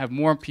 have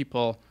more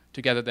people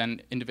together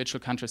than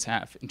individual countries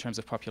have in terms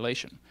of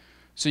population.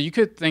 So you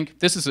could think,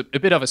 this is a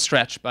bit of a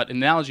stretch, but an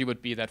analogy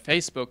would be that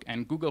Facebook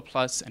and Google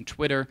Plus and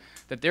Twitter,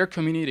 that their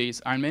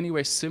communities are in many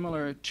ways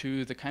similar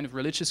to the kind of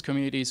religious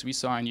communities we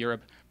saw in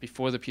Europe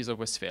before the Peace of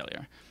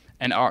Westphalia,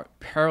 and are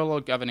parallel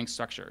governing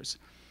structures.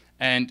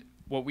 And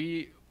what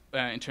we,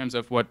 in terms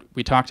of what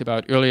we talked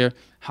about earlier,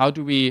 how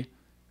do we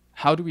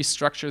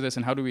structure this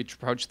and how do we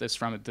approach this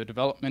from the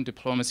development,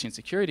 diplomacy, and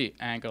security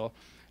angle,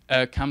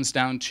 comes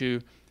down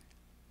to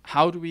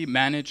how do we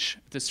manage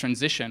this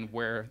transition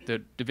where the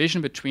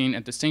division between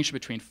and distinction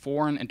between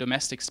foreign and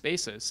domestic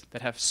spaces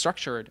that have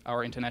structured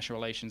our international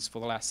relations for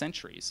the last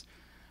centuries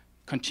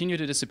continue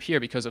to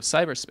disappear because of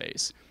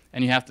cyberspace,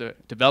 and you have the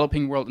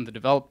developing world and the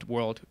developed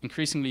world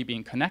increasingly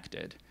being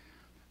connected,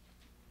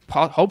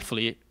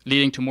 hopefully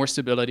leading to more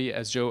stability,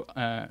 as Joe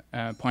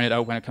pointed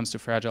out, when it comes to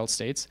fragile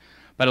states.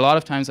 But a lot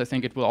of times I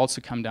think it will also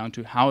come down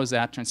to how is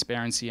that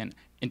transparency and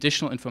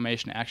additional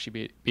information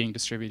actually being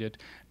distributed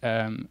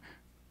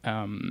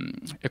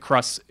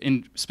across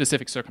in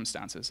specific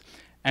circumstances.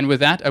 And with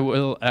that, I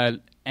will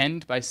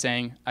end by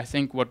saying I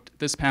think what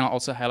this panel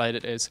also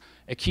highlighted is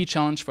a key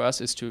challenge for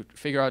us is to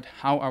figure out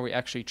how are we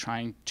actually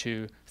trying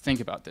to think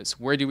about this.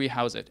 Where do we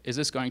house it? Is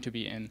this going to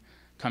be in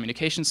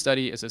communication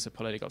study? Is this a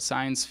political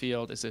science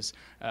field? Is this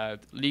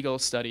legal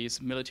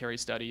studies, military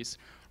studies?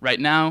 Right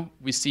now,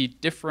 we see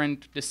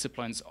different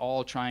disciplines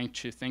all trying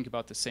to think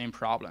about the same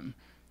problem,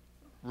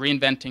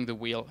 reinventing the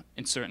wheel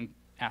in certain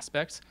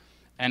aspects.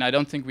 And I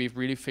don't think we've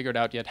really figured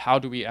out yet how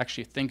do we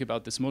actually think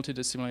about this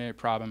multidisciplinary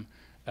problem.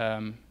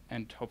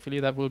 And hopefully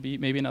that will be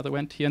maybe another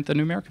event here at the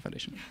New America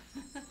Foundation.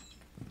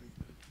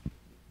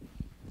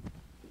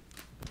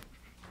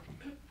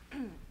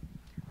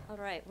 All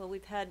right, well,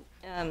 we've had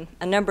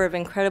a number of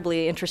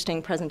incredibly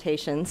interesting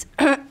presentations,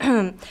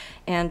 and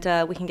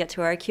we can get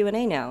to our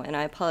Q&A now. And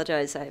I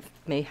apologize, I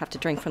may have to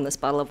drink from this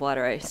bottle of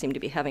water. I seem to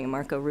be having a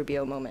Marco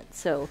Rubio moment.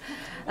 So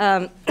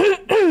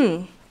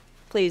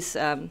please,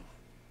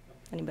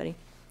 anybody?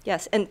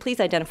 Yes, and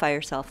please identify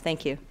yourself.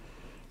 Thank you.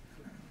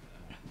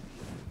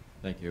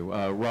 Thank you.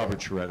 Robert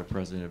Charetta,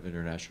 President of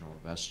International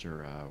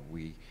Investor.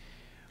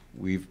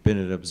 We've been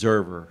an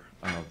observer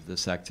of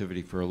this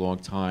activity for a long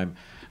time.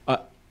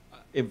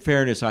 In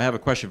fairness, I have a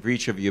question for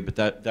each of you, but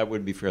that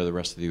wouldn't be fair to the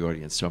rest of the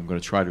audience, so I'm going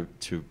to try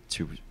to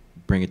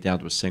bring it down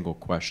to a single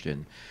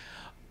question.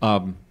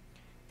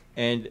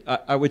 And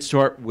I would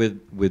start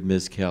with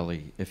Ms.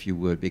 Kelly, if you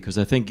would, because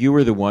I think you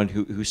were the one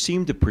who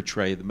seemed to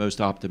portray the most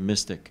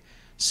optimistic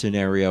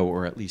scenario,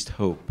 or at least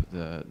hope,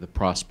 the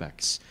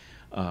prospects,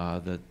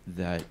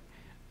 that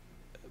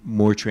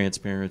more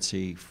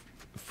transparency,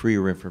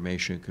 freer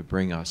information could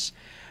bring us.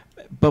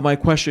 But my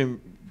question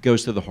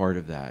goes to the heart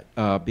of that,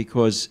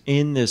 because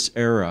in this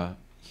era,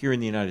 here in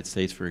the United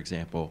States, for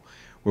example,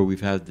 where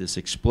we've had this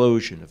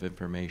explosion of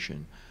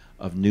information,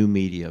 of new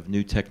media, of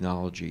new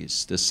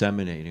technologies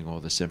disseminating all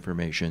this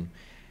information,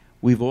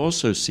 we've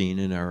also seen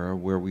an era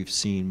where we've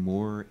seen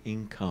more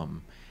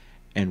income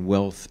and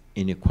wealth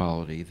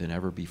inequality than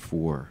ever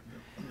before.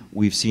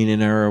 We've seen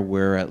an era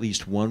where at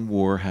least one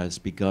war has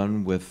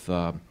begun with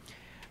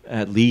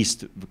at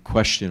least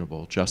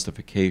questionable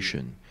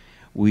justification.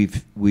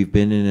 We've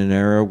been in an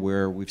era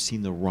where we've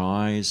seen the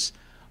rise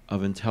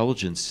of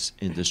intelligence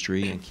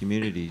industry and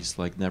communities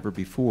like never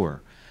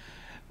before.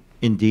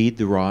 Indeed,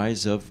 the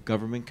rise of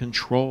government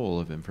control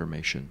of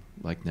information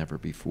like never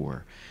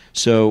before.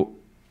 So,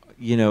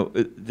 you know,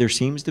 there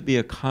seems to be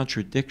a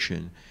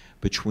contradiction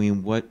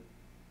between what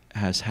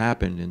has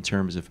happened in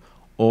terms of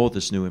all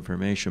this new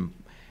information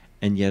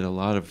and yet a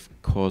lot of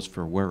cause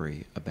for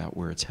worry about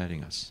where it's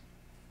heading us.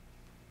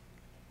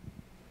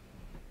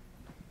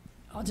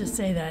 I'll just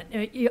say that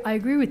I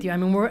agree with you. I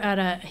mean, we're at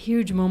a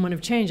huge moment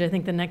of change. I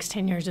think the next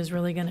 10 years is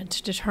really going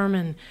to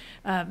determine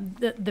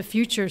the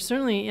future,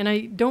 certainly. And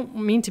I don't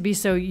mean to be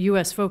so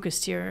U.S.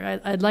 focused here.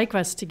 I'd like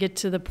us to get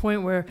to the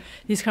point where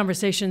these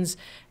conversations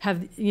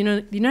have, you know,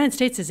 the United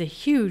States is a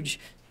huge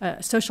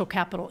social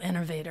capital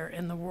innovator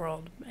in the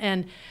world.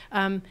 And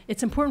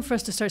it's important for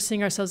us to start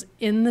seeing ourselves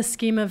in the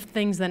scheme of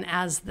things than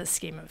as the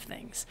scheme of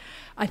things.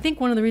 I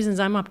think one of the reasons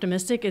I'm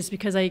optimistic is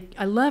because I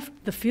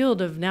left the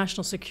field of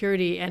national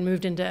security and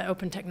moved into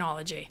open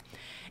technology.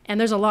 And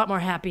there's a lot more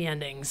happy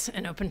endings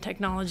in open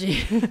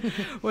technology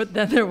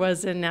than there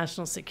was in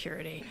national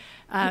security.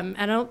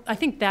 And I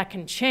think that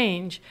can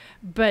change.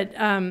 But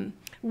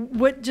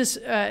what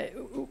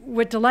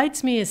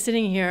delights me is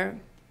sitting here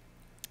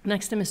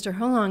next to Mr.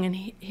 Holong and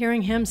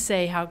hearing him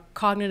say how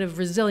cognitive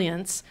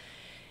resilience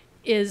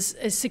is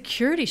a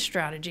security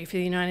strategy for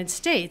the United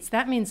States.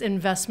 That means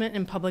investment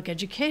in public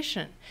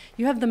education.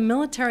 You have the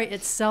military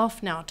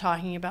itself now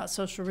talking about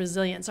social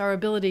resilience, our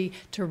ability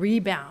to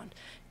rebound,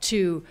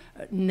 to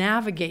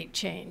navigate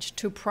change,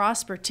 to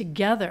prosper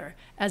together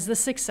as the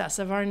success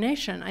of our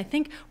nation. I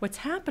think what's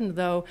happened,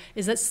 though,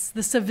 is that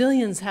the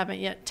civilians haven't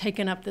yet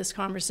taken up this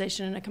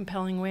conversation in a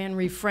compelling way and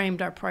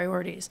reframed our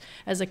priorities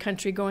as a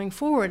country going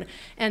forward.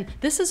 And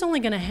this is only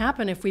going to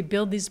happen if we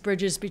build these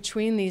bridges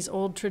between these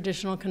old,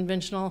 traditional,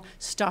 conventional,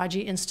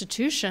 stodgy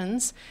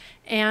institutions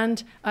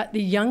and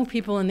the young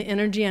people and the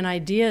energy and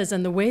ideas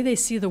and the way they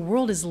see the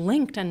world is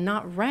linked and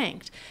not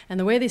ranked. And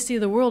the way they see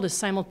the world is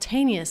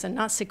simultaneous and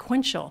not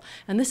sequential.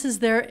 And this is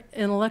their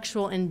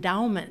intellectual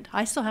endowment.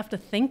 I still have to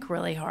think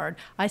really hard.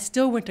 I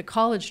still went to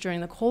college during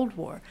the Cold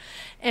War.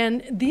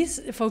 And these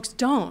folks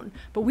don't.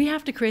 But we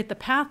have to create the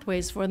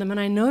pathways for them.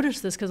 And I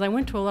noticed this because I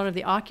went to a lot of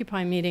the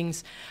Occupy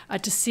meetings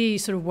to see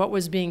sort of what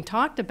was being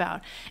talked about.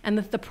 And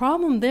the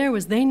problem there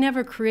was they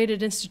never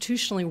created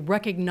institutionally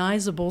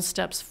recognizable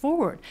steps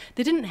forward.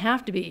 They didn't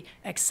have to be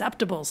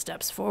acceptable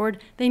steps forward.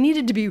 They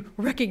needed to be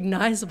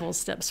recognizable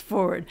steps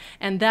forward.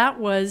 And that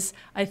was,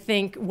 I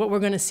think, what we're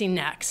going to see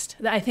next.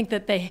 I think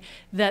that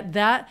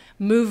that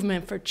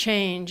movement for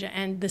change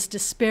and this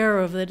despair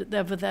of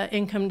the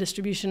income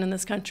distribution in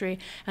this country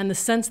and the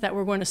sense that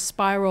we're going to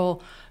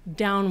spiral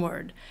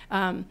downward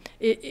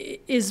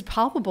is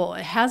palpable.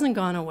 It hasn't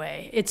gone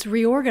away. It's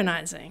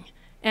reorganizing.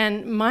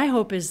 And my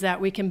hope is that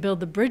we can build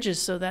the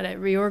bridges so that it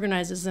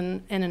reorganizes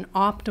in an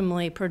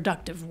optimally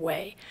productive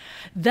way.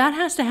 That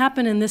has to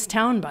happen in this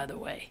town, by the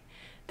way.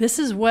 This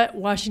is what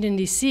Washington,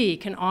 D.C.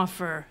 can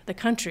offer the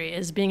country,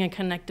 as being a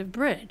connective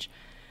bridge.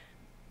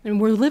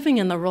 And we're living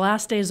in the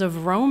last days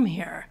of Rome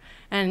here.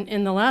 And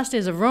in the last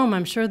days of Rome,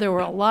 I'm sure there were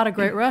a lot of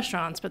great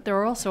restaurants, but there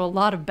were also a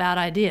lot of bad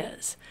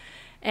ideas.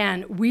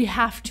 And we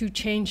have to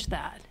change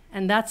that.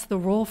 And that's the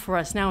role for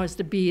us now, is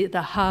to be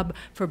the hub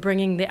for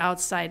bringing the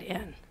outside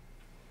in.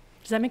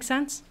 Does that make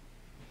sense?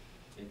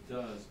 It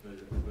does, but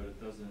it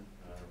doesn't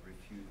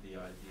refute the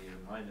idea,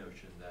 my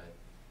notion, that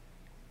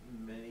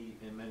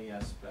in many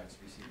aspects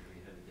we seem to be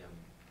headed down,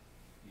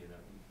 you know,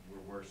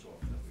 we're worse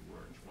off than we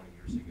were 20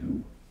 years ago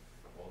when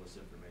all this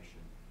information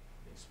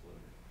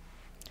exploded.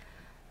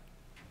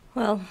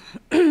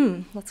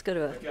 Well, let's go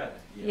to it. Okay.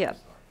 Yeah.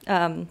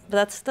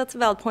 But that's a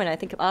valid point. I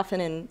think often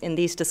in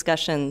these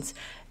discussions,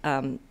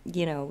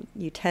 you know,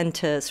 you tend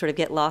to sort of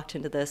get locked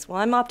into this, well,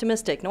 I'm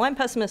optimistic, no, I'm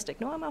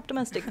pessimistic, no, I'm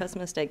optimistic,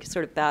 pessimistic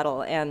sort of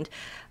battle. And,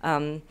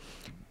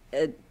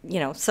 you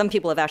know, some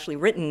people have actually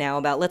written now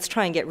about let's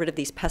try and get rid of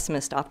these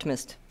pessimist,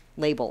 optimist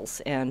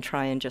labels and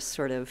try and just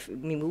sort of, I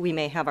mean, we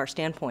may have our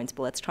standpoints,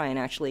 but let's try and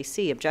actually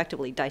see,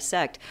 objectively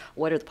dissect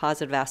what are the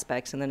positive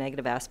aspects and the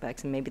negative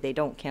aspects, and maybe they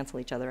don't cancel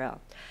each other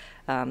out.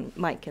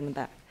 Mike in the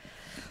back.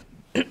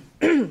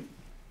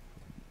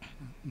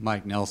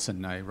 Mike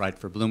Nelson. I write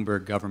for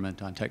Bloomberg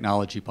Government on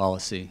technology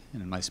policy,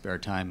 and in my spare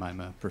time I'm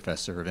a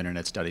professor of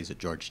internet studies at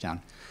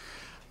Georgetown.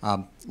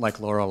 Like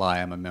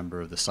Lorelei, I'm a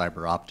member of the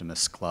Cyber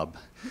Optimists Club,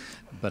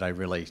 but I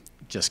really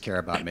just care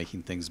about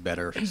making things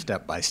better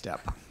step by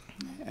step.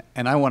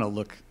 And I want to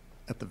look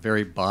at the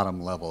very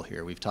bottom level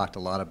here. We've talked a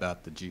lot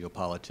about the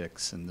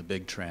geopolitics and the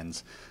big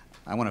trends.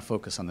 I want to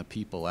focus on the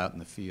people out in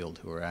the field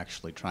who are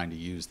actually trying to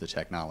use the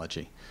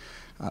technology.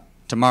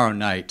 Tomorrow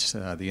night,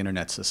 the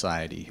Internet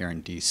Society here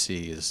in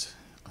DC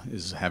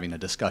is having a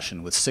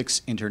discussion with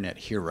 6 internet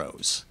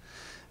heroes.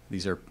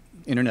 These are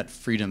Internet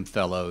Freedom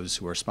Fellows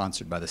who are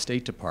sponsored by the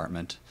State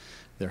Department.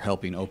 They're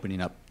helping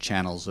opening up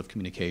channels of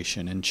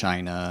communication in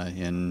China,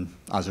 in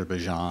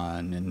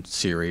Azerbaijan, in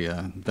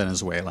Syria,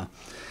 Venezuela.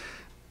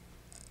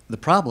 The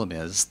problem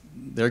is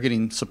they're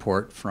getting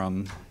support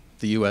from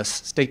the US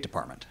State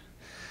Department.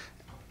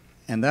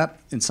 And that,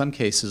 in some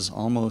cases,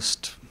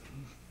 almost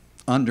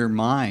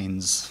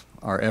undermines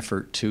our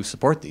effort to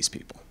support these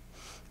people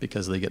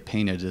because they get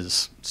painted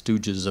as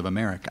stooges of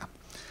America.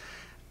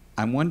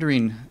 I'm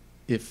wondering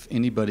if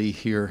anybody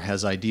here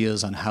has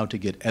ideas on how to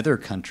get other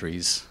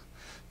countries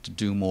to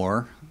do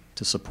more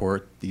to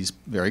support these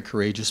very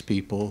courageous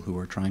people who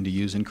are trying to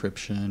use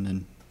encryption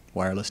and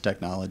wireless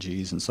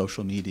technologies and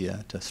social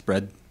media to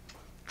spread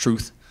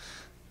truth,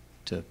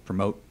 to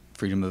promote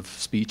freedom of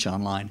speech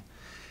online.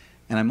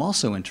 And I'm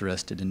also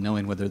interested in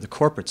knowing whether the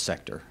corporate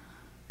sector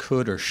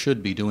could or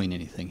should be doing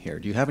anything here.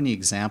 Do you have any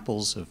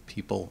examples of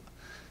people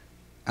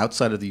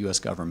outside of the US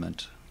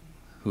government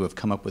who have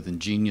come up with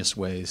ingenious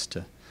ways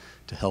to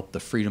help the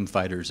freedom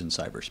fighters in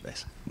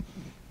cyberspace?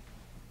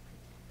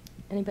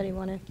 Anybody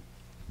want to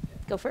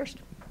go first?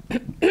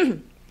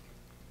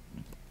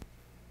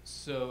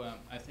 So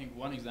I think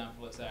one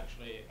example is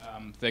actually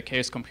the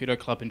Chaos Computer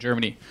Club in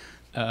Germany,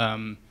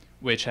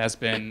 which has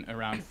been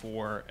around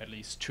for at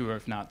least 2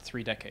 if not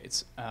 3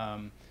 decades.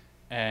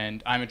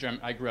 And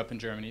I grew up in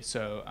Germany,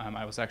 so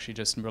I was actually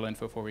just in Berlin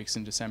for 4 weeks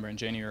in December and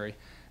January.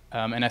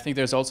 And I think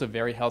there's also a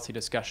very healthy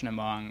discussion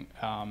among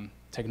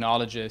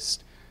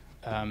technologists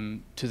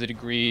to the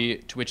degree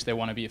to which they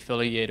want to be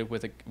affiliated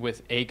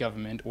with a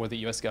government or the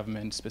US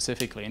government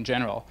specifically in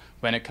general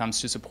when it comes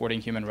to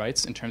supporting human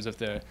rights in terms of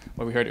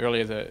what we heard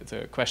earlier,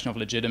 the question of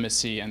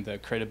legitimacy and the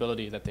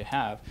credibility that they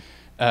have.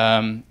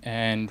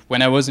 And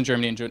when I was in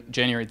Germany in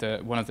January,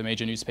 one of the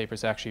major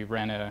newspapers actually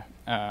ran a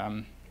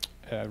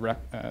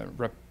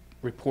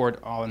report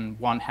on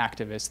one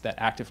hacktivist that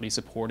actively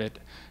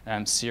supported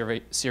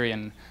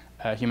Syrian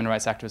human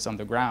rights activists on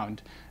the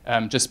ground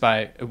just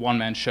by a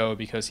one-man show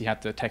because he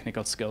had the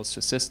technical skills to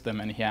assist them,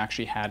 and he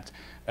actually had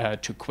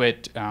to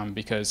quit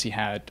because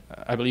I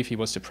believe he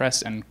was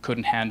depressed and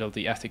couldn't handle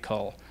the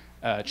ethical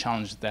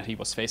challenge that he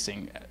was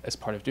facing as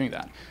part of doing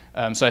that.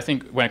 So I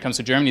think when it comes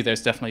to Germany,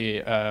 there's definitely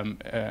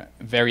a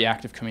very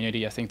active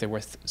community. I think there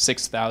were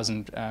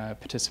 6,000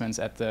 participants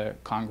at the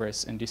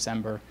Congress in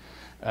December.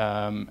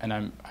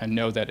 And I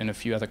know that in a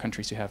few other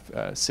countries you have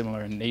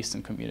similar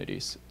nascent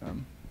communities.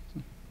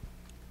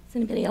 Is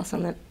anybody else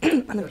on the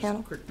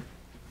panel?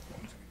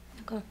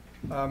 Okay.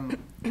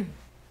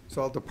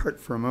 So I'll depart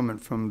for a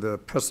moment from the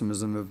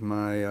pessimism of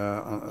my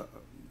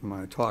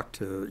talk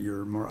to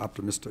your more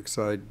optimistic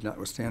side,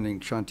 notwithstanding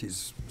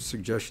Shanti's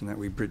suggestion that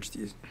we bridge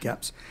these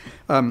gaps.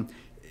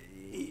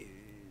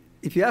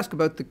 If you ask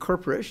about the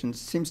corporations,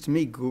 it seems to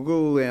me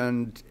Google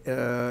and,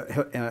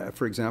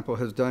 for example,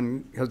 has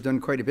done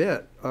quite a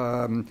bit.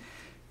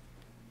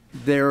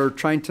 They're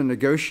trying to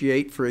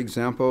negotiate, for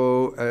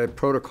example, a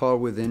protocol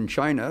within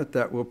China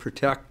that will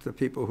protect the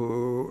people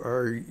who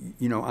are,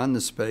 on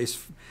the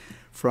space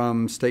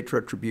from state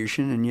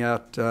retribution and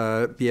yet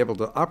be able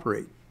to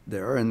operate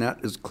there. And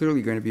that is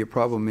clearly going to be a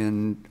problem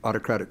in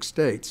autocratic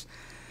states.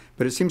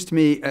 But it seems to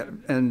me,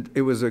 and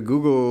it was a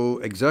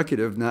Google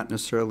executive, not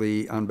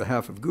necessarily on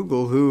behalf of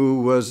Google,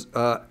 who was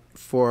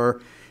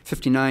for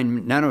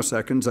 59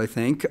 nanoseconds, I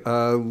think,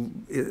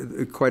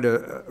 quite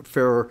a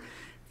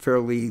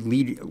fairly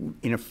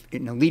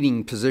in a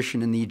leading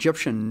position in the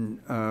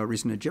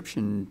recent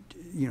Egyptian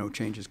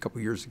changes a couple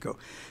years ago.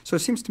 So it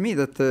seems to me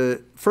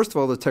that first of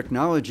all, the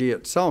technology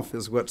itself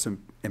is what's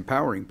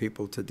empowering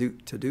people to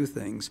do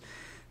things.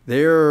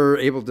 They're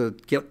able to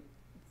get.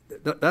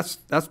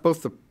 That's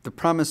both the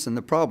promise and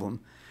the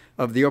problem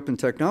of the open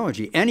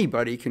technology.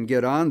 Anybody can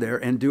get on there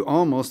and do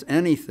almost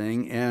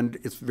anything, and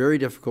it's very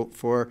difficult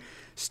for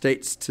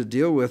states to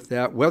deal with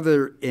that,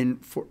 whether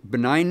for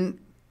benign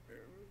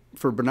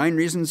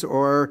reasons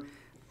or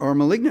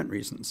malignant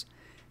reasons.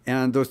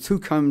 And those two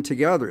come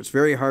together. It's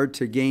very hard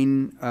to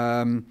gain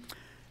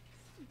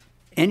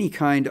any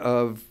kind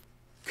of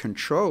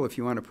control, if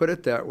you want to put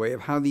it that way,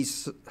 of how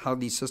these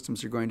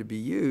systems are going to be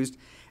used,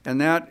 and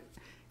that.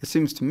 It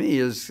seems to me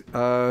is,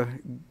 in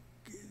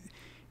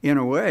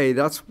a way,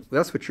 that's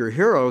what your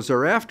heroes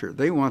are after.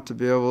 They want to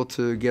be able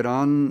to get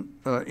on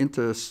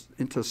into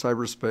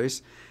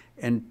cyberspace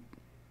and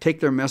take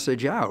their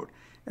message out.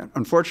 And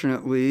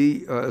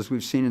unfortunately, as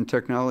we've seen in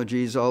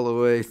technologies all the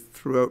way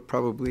throughout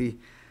probably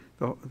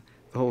the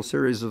whole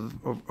series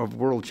of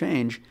world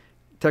change,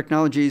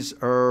 technologies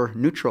are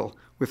neutral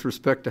with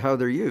respect to how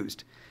they're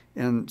used.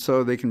 And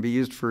so they can be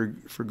used for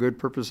good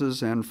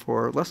purposes and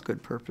for less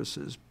good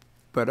purposes.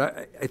 But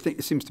I think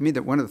it seems to me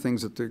that one of the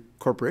things that the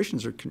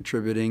corporations are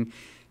contributing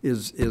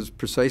is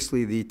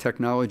precisely the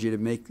technology to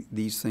make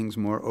these things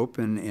more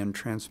open and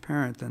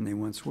transparent than they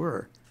once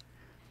were.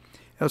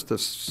 As the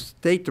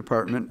State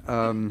Department,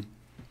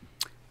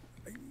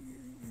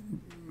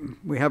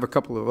 we have a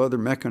couple of other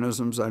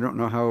mechanisms. I don't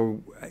know how,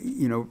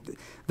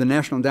 the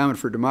National Endowment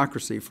for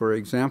Democracy, for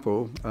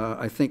example,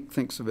 I think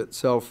thinks of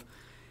itself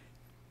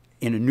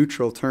in a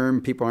neutral term.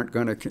 People aren't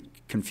going to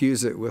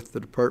confuse it with the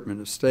Department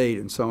of State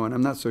and so on.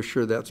 I'm not so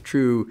sure that's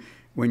true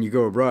when you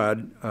go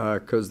abroad,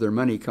 because their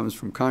money comes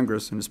from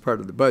Congress and is part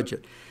of the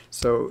budget.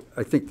 So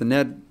I think the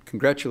NED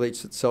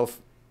congratulates itself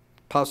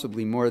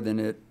possibly more than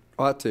it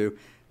ought to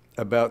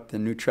about the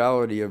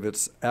neutrality of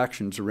its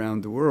actions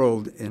around the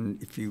world.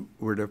 And if you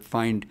were to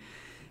find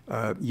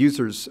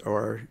users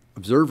or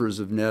observers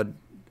of NED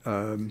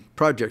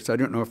projects, I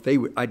don't know if they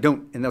would, I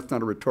don't, and that's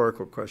not a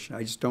rhetorical question,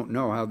 I just don't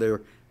know how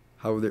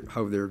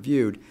they're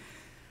viewed.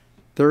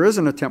 There is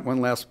an attempt, one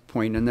last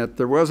point, in that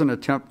there was an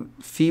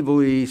attempt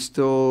feebly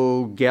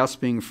still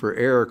gasping for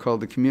air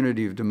called the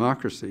Community of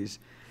Democracies,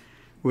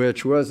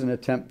 which was an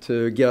attempt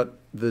to get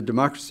the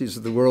democracies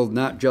of the world,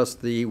 not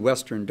just the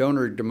Western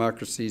donor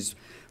democracies,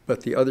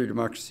 but the other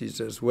democracies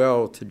as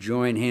well, to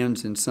join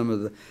hands in some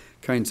of the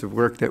kinds of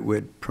work that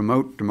would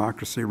promote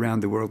democracy around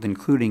the world,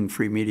 including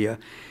free media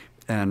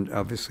and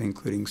obviously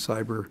including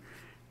cyber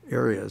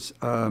areas.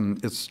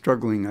 It's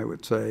struggling, I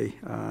would say,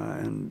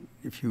 and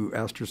if you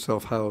asked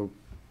yourself how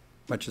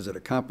much is it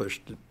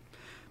accomplished, it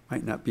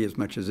might not be as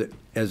much as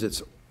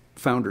its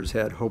founders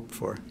had hoped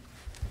for.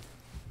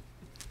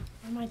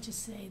 I might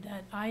just say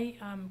that I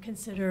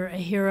consider a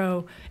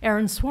hero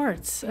Aaron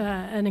Swartz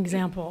an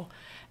example.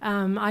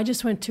 I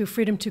just went to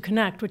Freedom to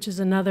Connect, which is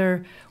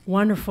another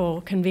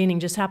wonderful convening,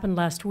 just happened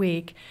last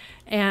week.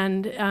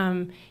 And,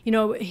 you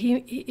know,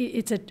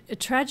 it's a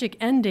tragic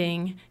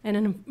ending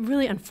and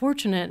really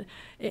unfortunate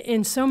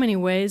in so many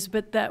ways,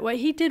 but that what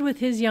he did with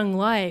his young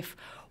life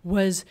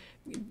was,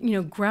 you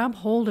know, grab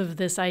hold of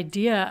this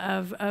idea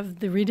of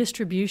the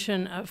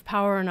redistribution of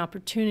power and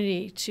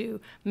opportunity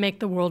to make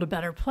the world a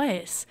better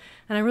place.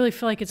 And I really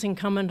feel like it's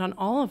incumbent on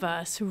all of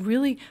us who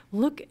really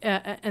look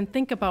at, and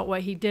think about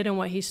what he did and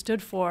what he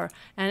stood for,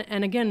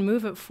 and again,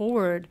 move it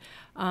forward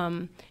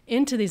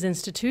into these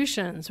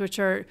institutions, which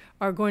are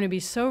going to be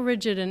so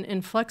rigid and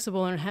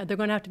inflexible, and they're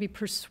going to have to be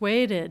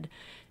persuaded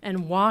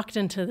and walked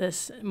into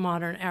this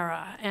modern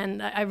era.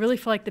 And I really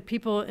feel like the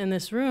people in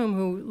this room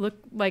who look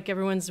like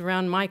everyone's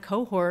around my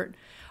cohort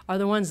are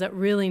the ones that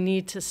really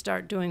need to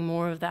start doing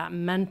more of that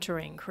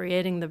mentoring,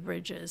 creating the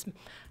bridges,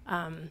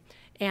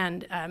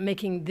 and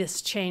making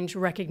this change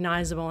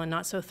recognizable and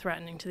not so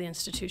threatening to the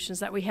institutions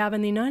that we have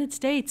in the United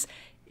States.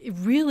 It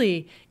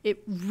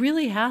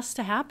really has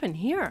to happen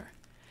here.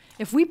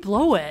 If we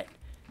blow it,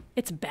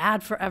 it's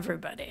bad for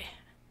everybody.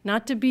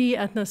 Not to be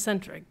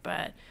ethnocentric,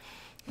 but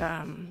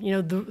you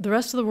know, the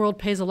rest of the world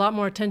pays a lot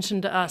more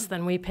attention to us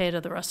than we pay to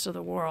the rest of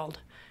the world,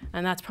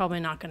 and that's probably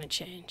not going to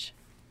change.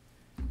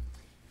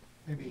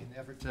 Maybe in the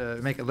effort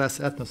to make it less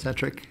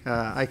ethnocentric,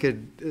 I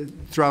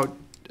could throw out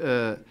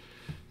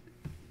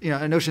you know,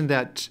 a notion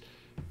that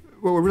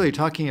what we're really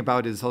talking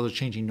about is all the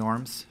changing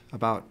norms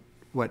about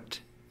what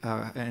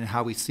and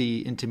how we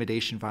see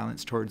intimidation,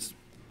 violence towards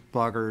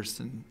bloggers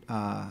and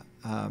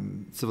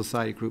civil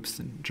society groups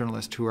and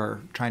journalists who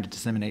are trying to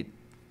disseminate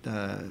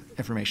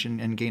information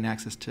and gain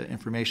access to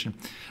information.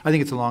 I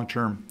think it's a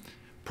long-term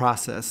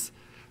process,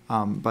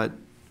 but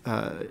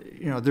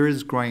you know, there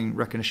is growing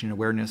recognition and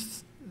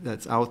awareness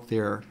that's out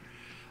there.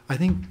 I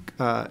think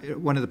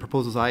one of the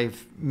proposals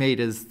I've made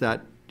is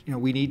that, you know,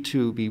 we need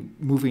to be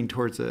moving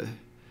towards a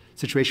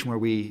situation where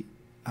we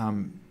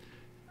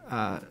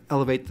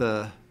elevate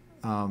the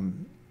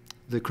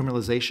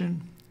criminalization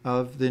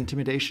of the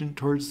intimidation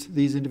towards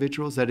these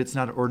individuals, that it's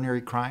not an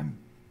ordinary crime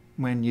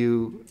when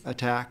you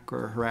attack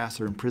or harass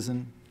or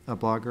imprison a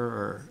blogger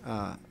or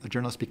a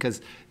journalist,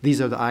 because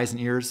these are the eyes and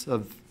ears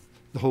of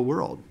the whole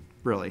world,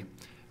 really.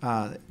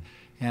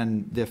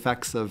 And the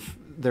effects of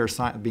their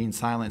being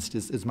silenced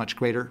is much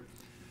greater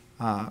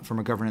from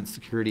a governance,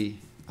 security,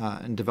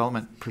 and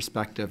development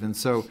perspective. And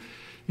so,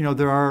 you know,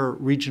 there are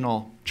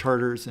regional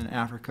charters in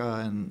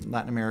Africa and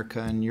Latin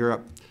America and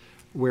Europe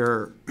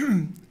where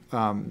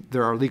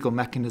there are legal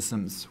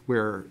mechanisms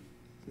where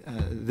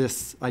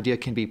this idea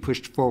can be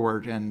pushed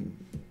forward, and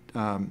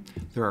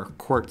there are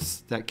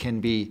courts that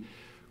can be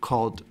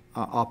called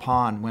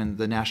upon when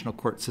the national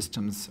court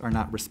systems are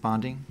not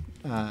responding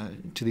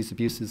to these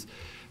abuses,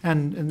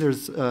 and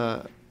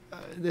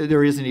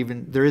there is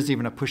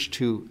even a push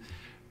to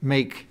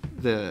make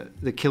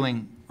the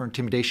killing or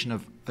intimidation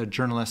of a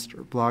journalist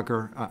or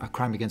blogger a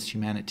crime against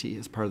humanity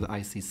as part of the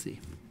ICC,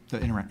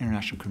 the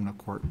International Criminal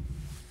Court.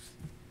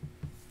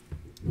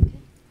 Okay.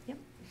 Yep.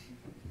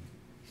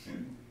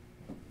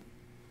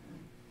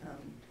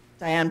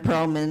 Diane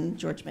Perlman,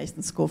 George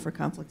Mason School for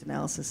Conflict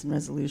Analysis and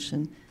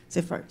Resolution.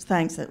 So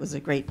thanks, that was a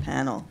great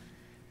panel.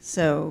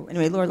 So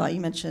anyway, Lorelei,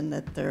 you mentioned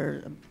that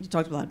you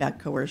talked a lot about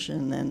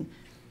coercion and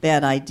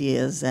bad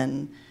ideas,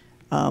 and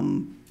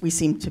we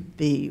seem to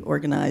be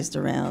organized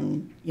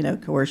around, you know,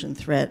 coercion,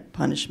 threat,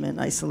 punishment,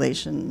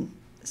 isolation,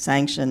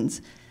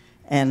 sanctions,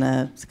 and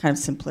a kind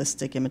of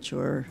simplistic,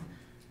 immature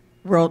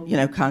world, you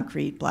know,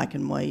 concrete, black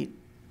and white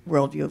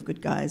worldview of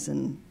good guys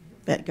and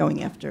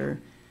going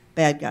after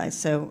bad guys.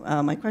 So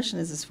my question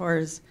is, as far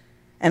as,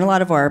 and a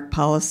lot of our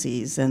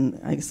policies, and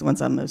I guess the ones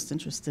I'm most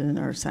interested in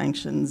are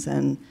sanctions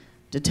and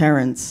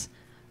deterrence,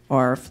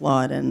 are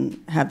flawed and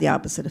have the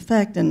opposite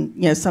effect.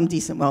 And some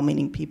decent,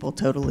 well-meaning people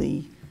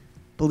totally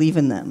believe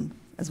in them,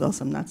 as well as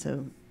some not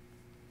so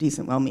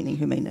decent, well-meaning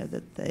who may know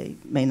that they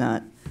may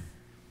not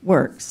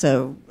work.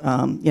 So,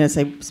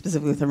 say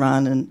specifically with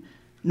Iran and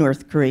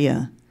North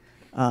Korea,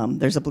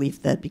 there's a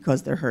belief that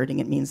because they're hurting,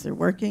 it means they're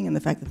working, and the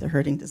fact that they're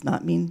hurting does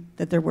not mean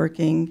that they're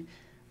working.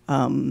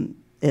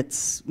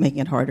 It's making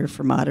it harder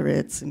for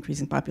moderates,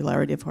 increasing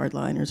popularity of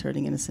hardliners,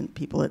 hurting innocent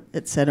people,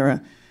 et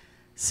cetera.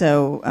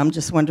 So I'm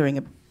just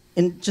wondering,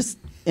 in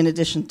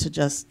addition to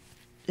just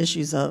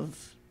issues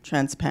of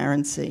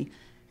transparency,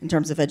 in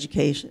terms of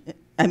education,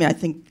 I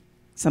think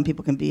some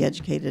people can be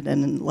educated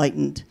and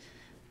enlightened,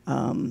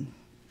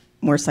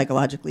 more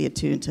psychologically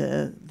attuned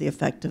to the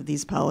effect of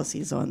these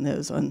policies on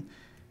those on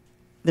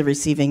the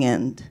receiving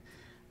end.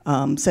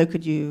 So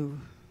could you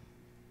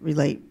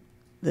relate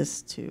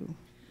this to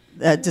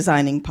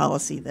designing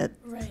policy that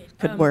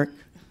could work?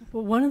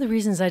 Well, one of the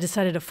reasons I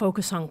decided to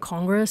focus on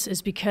Congress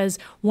is because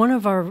one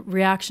of our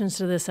reactions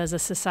to this as a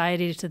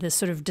society, to this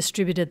sort of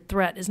distributed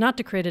threat, is not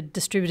to create a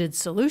distributed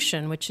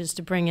solution, which is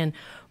to bring in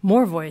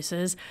more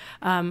voices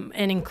and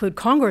include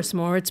Congress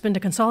more. It's been to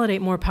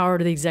consolidate more power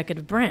to the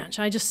executive branch.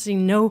 I just see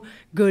no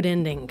good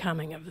ending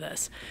coming of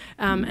this.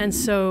 And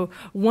so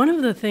one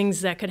of the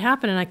things that could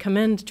happen, and I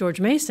commend George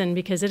Mason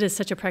because it is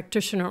such a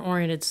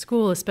practitioner-oriented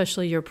school,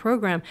 especially your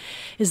program,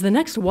 is the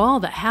next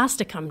wall that has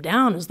to come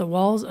down is the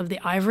walls of the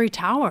ivory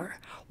tower.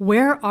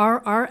 Where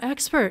are our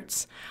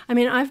experts? I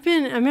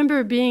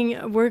remember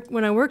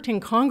when I worked in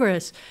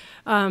Congress,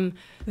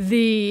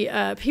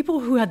 the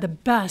people who had the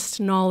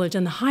best knowledge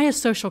and the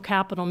highest social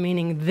capital,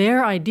 meaning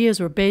their ideas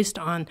were based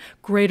on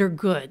greater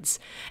goods,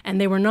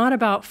 and they were not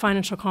about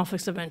financial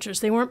conflicts of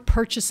interest. They weren't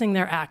purchasing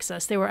their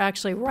access. They were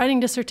actually writing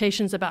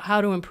dissertations about how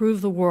to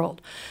improve the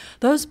world.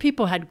 Those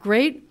people had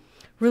great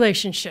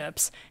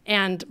relationships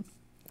and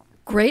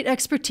great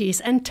expertise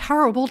and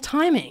terrible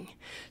timing.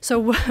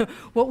 So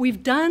what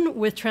we've done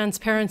with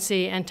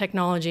transparency and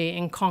technology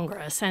in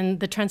Congress, and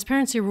the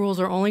transparency rules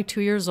are only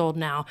 2 years old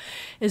now,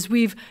 is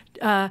we've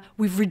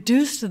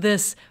reduced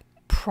this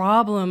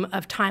problem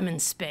of time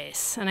and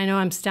space. And I know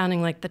I'm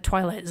sounding like the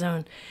Twilight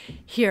Zone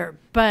here,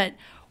 but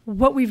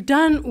what we've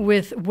done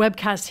with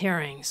webcast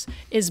hearings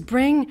is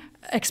bring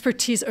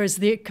expertise, or is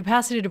the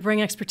capacity to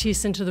bring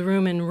expertise into the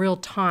room in real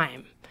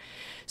time.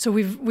 So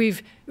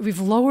we've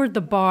lowered the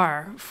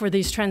bar for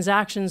these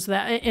transactions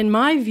that, in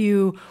my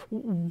view,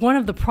 one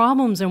of the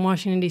problems in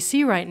Washington,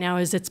 D.C. right now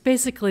is it's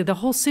basically the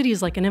whole city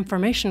is like an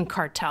information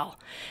cartel.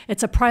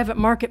 It's a private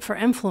market for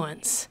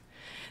influence.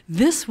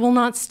 This will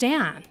not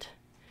stand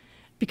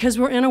because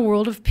we're in a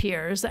world of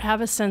peers that have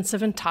a sense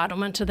of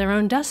entitlement to their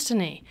own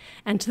destiny.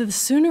 And the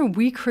sooner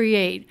we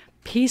create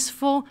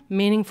peaceful,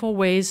 meaningful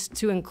ways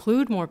to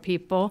include more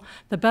people,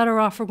 the better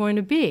off we're going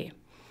to be.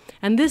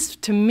 And this,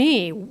 to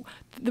me,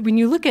 when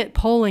you look at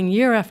polling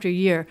year after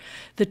year,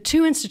 the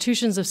two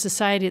institutions of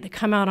society that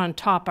come out on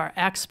top are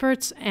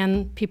experts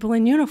and people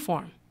in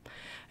uniform.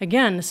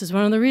 Again, this is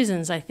one of the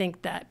reasons I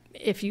think that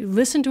if you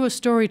listen to a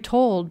story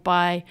told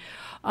by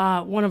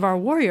one of our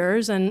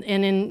warriors, and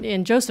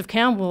in Joseph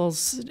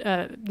Campbell's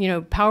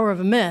Power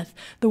of a Myth,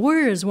 the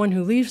warrior is one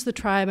who leaves the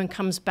tribe and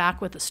comes back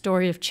with a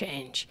story of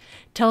change,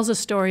 tells a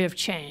story of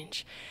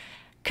change.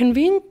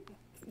 Convene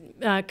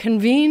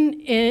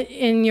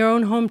in your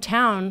own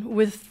hometown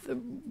with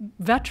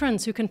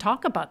veterans who can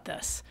talk about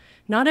this.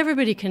 Not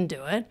everybody can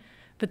do it,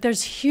 but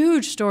there's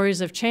huge stories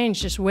of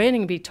change just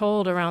waiting to be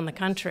told around the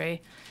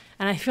country.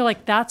 And I feel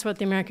like that's what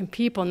the American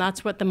people, and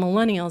that's what the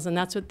millennials, and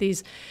that's what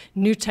these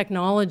new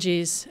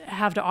technologies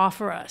have to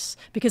offer us.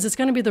 Because it's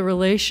going to be the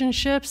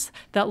relationships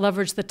that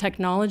leverage the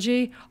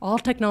technology. All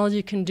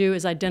technology can do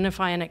is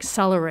identify and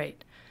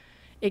accelerate.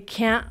 It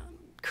can't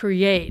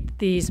create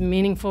these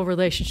meaningful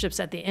relationships.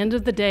 At the end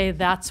of the day,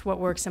 that's what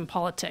works in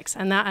politics.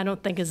 And that I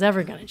don't think is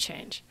ever going to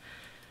change.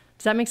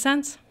 Does that make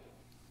sense?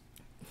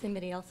 Does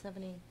anybody else have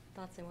any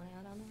thoughts they want to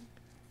add on that?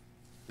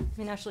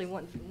 Actually,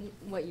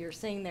 what you're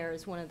saying there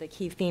is one of the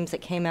key themes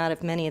that came out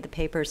of many of the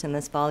papers in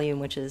this volume,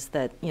 which is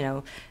that,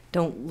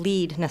 don't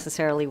lead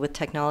necessarily with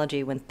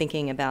technology when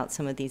thinking about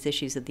some of these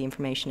issues of the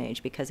information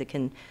age, because it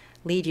can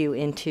lead you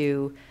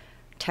into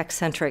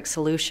tech-centric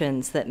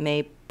solutions that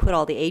may put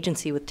all the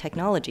agency with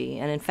technology.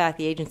 And in fact,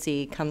 the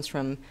agency comes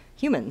from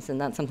humans, and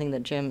that's something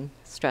that Jim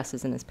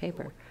stresses in his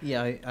paper.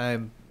 Yeah,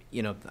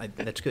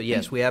 that's good.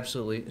 Yes, we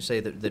absolutely say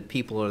that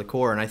people are the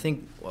core. And I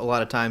think a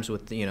lot of times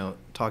with,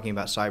 talking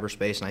about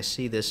cyberspace, and I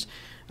see this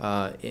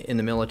in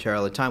the military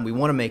all the time, we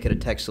want to make it a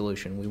tech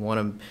solution. We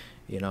want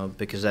to,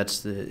 because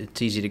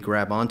it's easy to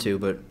grab onto.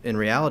 But in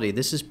reality,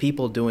 this is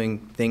people doing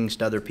things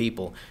to other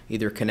people,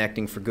 either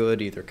connecting for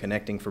good, either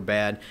connecting for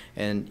bad.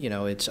 And,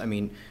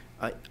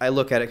 I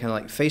look at it kind of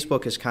like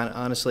Facebook is kind of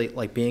honestly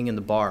like being in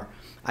the bar.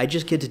 I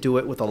just get to do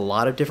it with a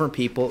lot of different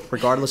people,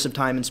 regardless of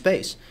time and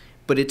space.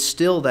 But it's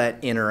still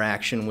that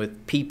interaction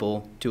with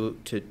people to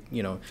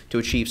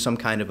achieve some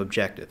kind of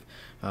objective,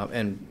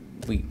 and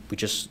we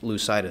just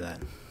lose sight of that.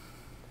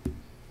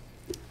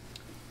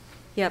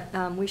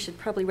 Yep, we should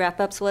probably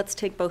wrap up. So let's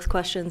take both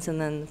questions, and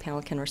then the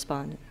panel can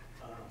respond.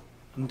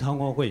 I'm Tang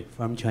Hui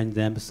from Chinese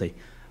Embassy.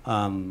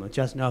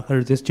 Just now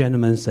heard this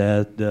gentleman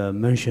said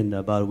mentioned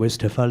about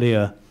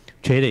Westphalia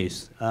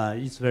treaties.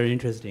 It's very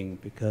interesting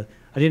because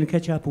I didn't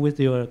catch up with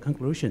your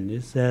conclusion.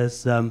 It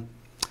says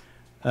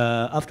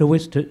after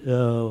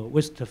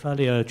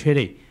Westphalia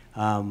Treaty,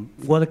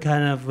 what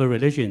kind of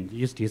religion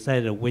is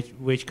decided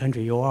which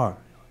country you are,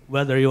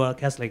 whether you are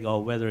Catholic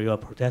or whether you are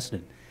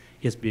Protestant,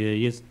 is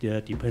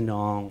depend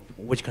on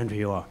which country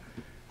you are.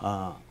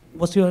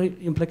 What's your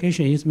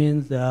implication? It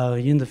means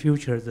in the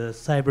future, the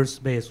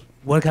cyberspace,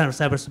 what kind of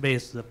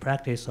cyberspace, the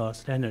practice or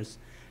standards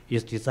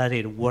is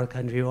decided what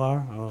country you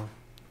are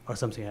or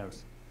something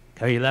else.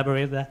 Can you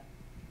elaborate that?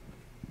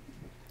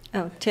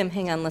 Oh, Tim,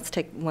 hang on. Let's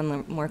take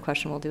one more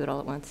question. We'll do it all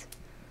at once.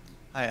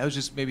 Hi, I was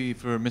just maybe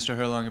for Mr.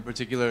 Herlong in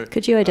particular.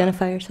 Could you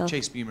identify yourself?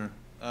 Chase Beamer.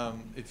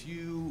 If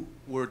you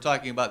were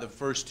talking about the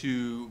first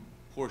two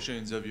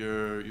portions of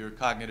your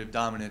cognitive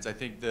dominance, I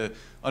think the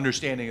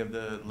understanding of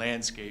the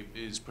landscape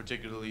is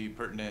particularly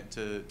pertinent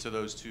to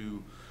those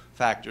two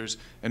factors.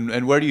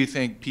 And where do you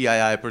think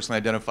PII, personally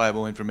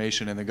identifiable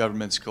information, and the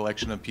government's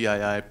collection of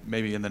PII,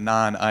 maybe in the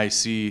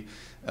non-IC,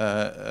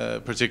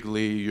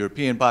 particularly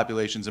European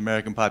populations,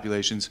 American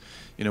populations,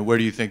 where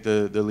do you think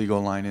the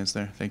legal line is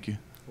there? Thank you.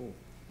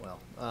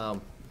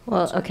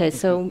 Well, okay,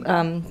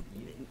 so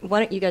why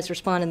don't you guys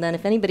respond, and then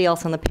if anybody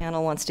else on the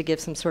panel wants to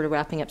give some sort of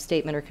wrapping up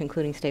statement or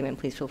concluding statement,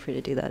 please feel free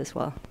to do that as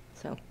well.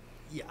 So.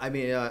 Yeah, I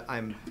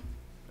mean,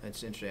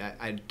 it's interesting.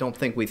 I don't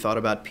think we thought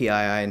about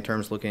PII in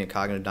terms of looking at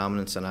cognitive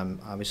dominance, and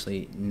I'm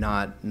obviously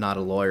not a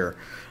lawyer.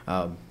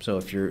 So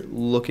if you're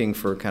looking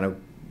for kind of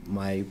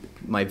my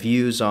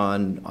views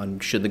on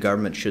should the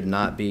government should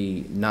not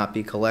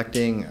be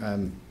collecting,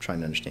 I'm trying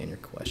to understand your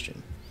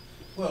question.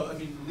 Well, I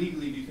mean,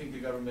 legally, do you think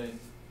the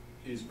government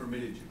is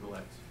permitted to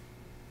collect?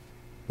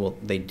 Well,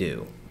 they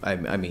do. I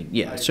mean,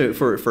 yeah, so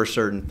for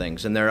certain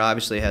things. And there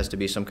obviously has to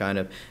be some kind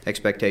of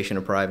expectation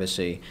of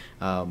privacy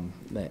and,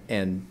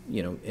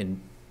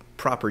 and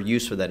proper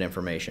use for that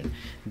information.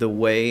 The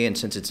way, and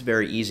since it's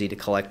very easy to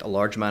collect a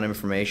large amount of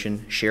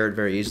information, share it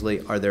very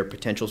easily, are there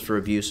potentials for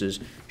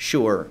abuses?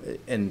 Sure,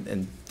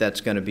 and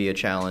that's going to be a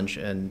challenge.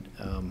 And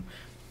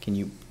can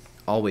you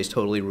always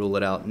totally rule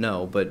it out?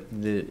 No, but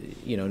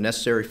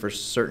necessary for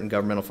certain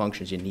governmental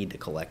functions, you need to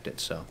collect it.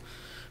 So.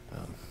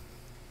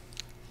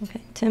 Okay,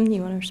 Tim,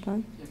 you want to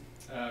respond?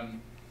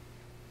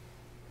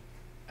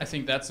 I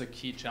think that's a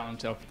key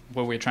challenge of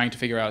what we're trying to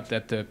figure out,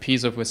 that the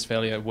Peace of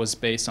Westphalia was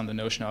based on the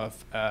notion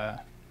of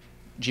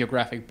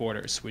geographic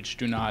borders, which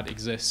do not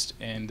exist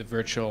in the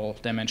virtual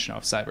dimension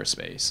of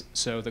cyberspace.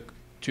 So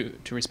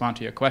to respond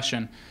to your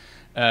question,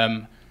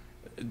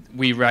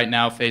 we right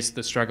now face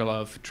the struggle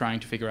of trying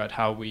to figure out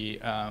how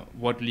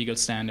what legal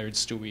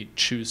standards do we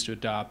choose to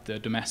adopt, the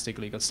domestic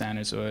legal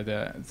standards or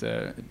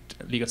the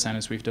legal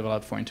standards we've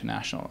developed for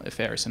international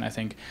affairs. And I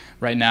think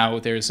right now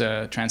there's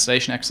a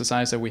translation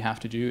exercise that we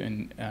have to do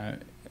in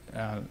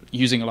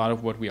using a lot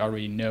of what we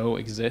already know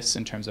exists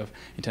in terms of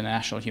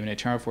international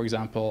humanitarian, for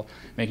example,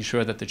 making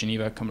sure that the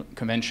Geneva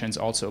Conventions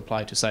also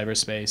apply to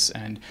cyberspace.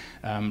 And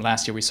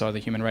last year we saw the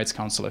Human Rights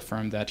Council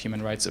affirm that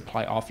human rights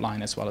apply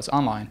offline as well as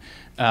online.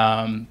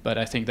 But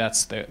I think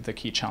that's the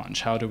key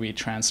challenge. How do we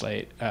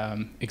translate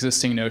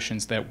existing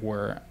notions that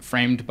were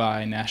framed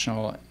by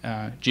national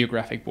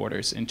geographic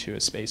borders into a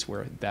space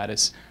where that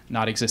is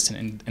not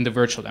existent in the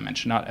virtual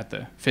dimension, not at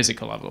the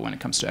physical level when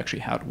it comes to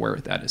actually where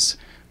that is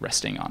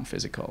resting on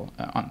physical,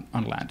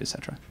 on land,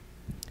 etc.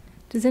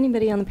 Does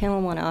anybody on the panel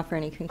want to offer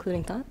any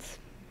concluding thoughts?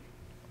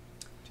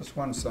 Just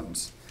one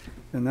sentence,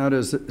 and that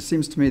is, it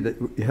seems to me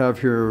that what you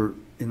have here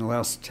in the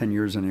last 10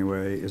 years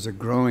anyway is a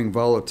growing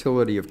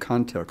volatility of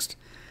context.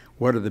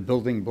 What are the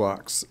building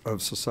blocks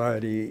of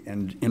society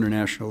and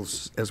international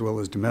as well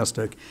as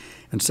domestic?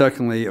 And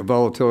secondly, a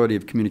volatility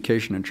of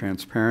communication and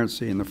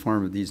transparency in the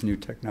form of these new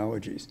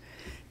technologies.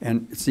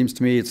 And it seems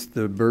to me it's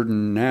the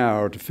burden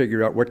now to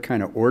figure out what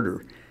kind of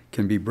order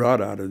can be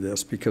brought out of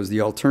this, because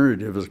the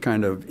alternative is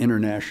kind of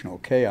international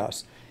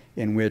chaos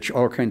in which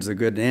all kinds of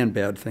good and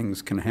bad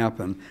things can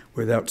happen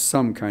without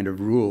some kind of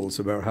rules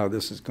about how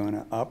this is going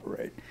to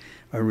operate.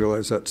 I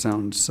realize that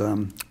sounds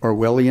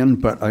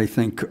Orwellian, but I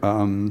think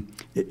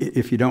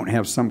if you don't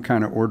have some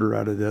kind of order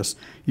out of this,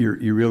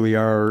 you really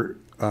are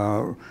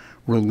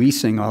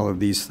releasing all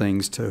of these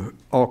things to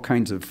all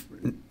kinds of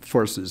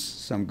forces,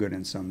 some good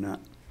and some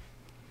not.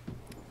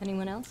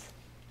 Anyone else?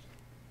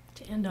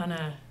 To end on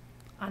a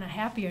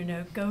happier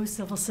note, go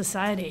civil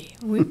society.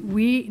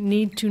 We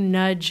need to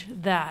nudge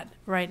that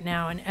right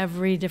now in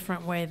every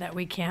different way that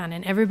we can.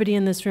 And everybody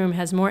in this room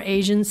has more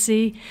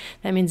agency,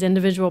 that means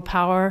individual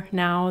power,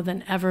 now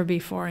than ever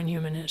before in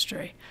human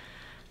history.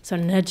 So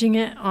nudging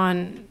it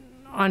on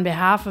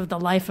behalf of the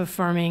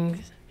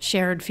life-affirming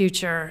shared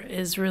future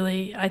is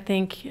really, I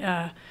think,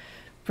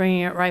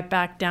 bringing it right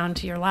back down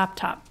to your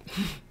laptop.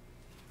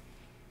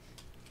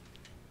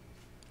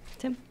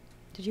 Tim,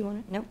 did you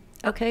want to? No?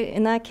 Okay,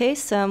 in that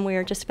case, we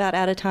are just about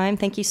out of time.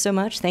 Thank you so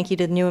much. Thank you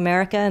to New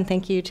America, and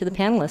thank you to the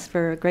panelists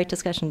for a great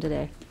discussion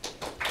today.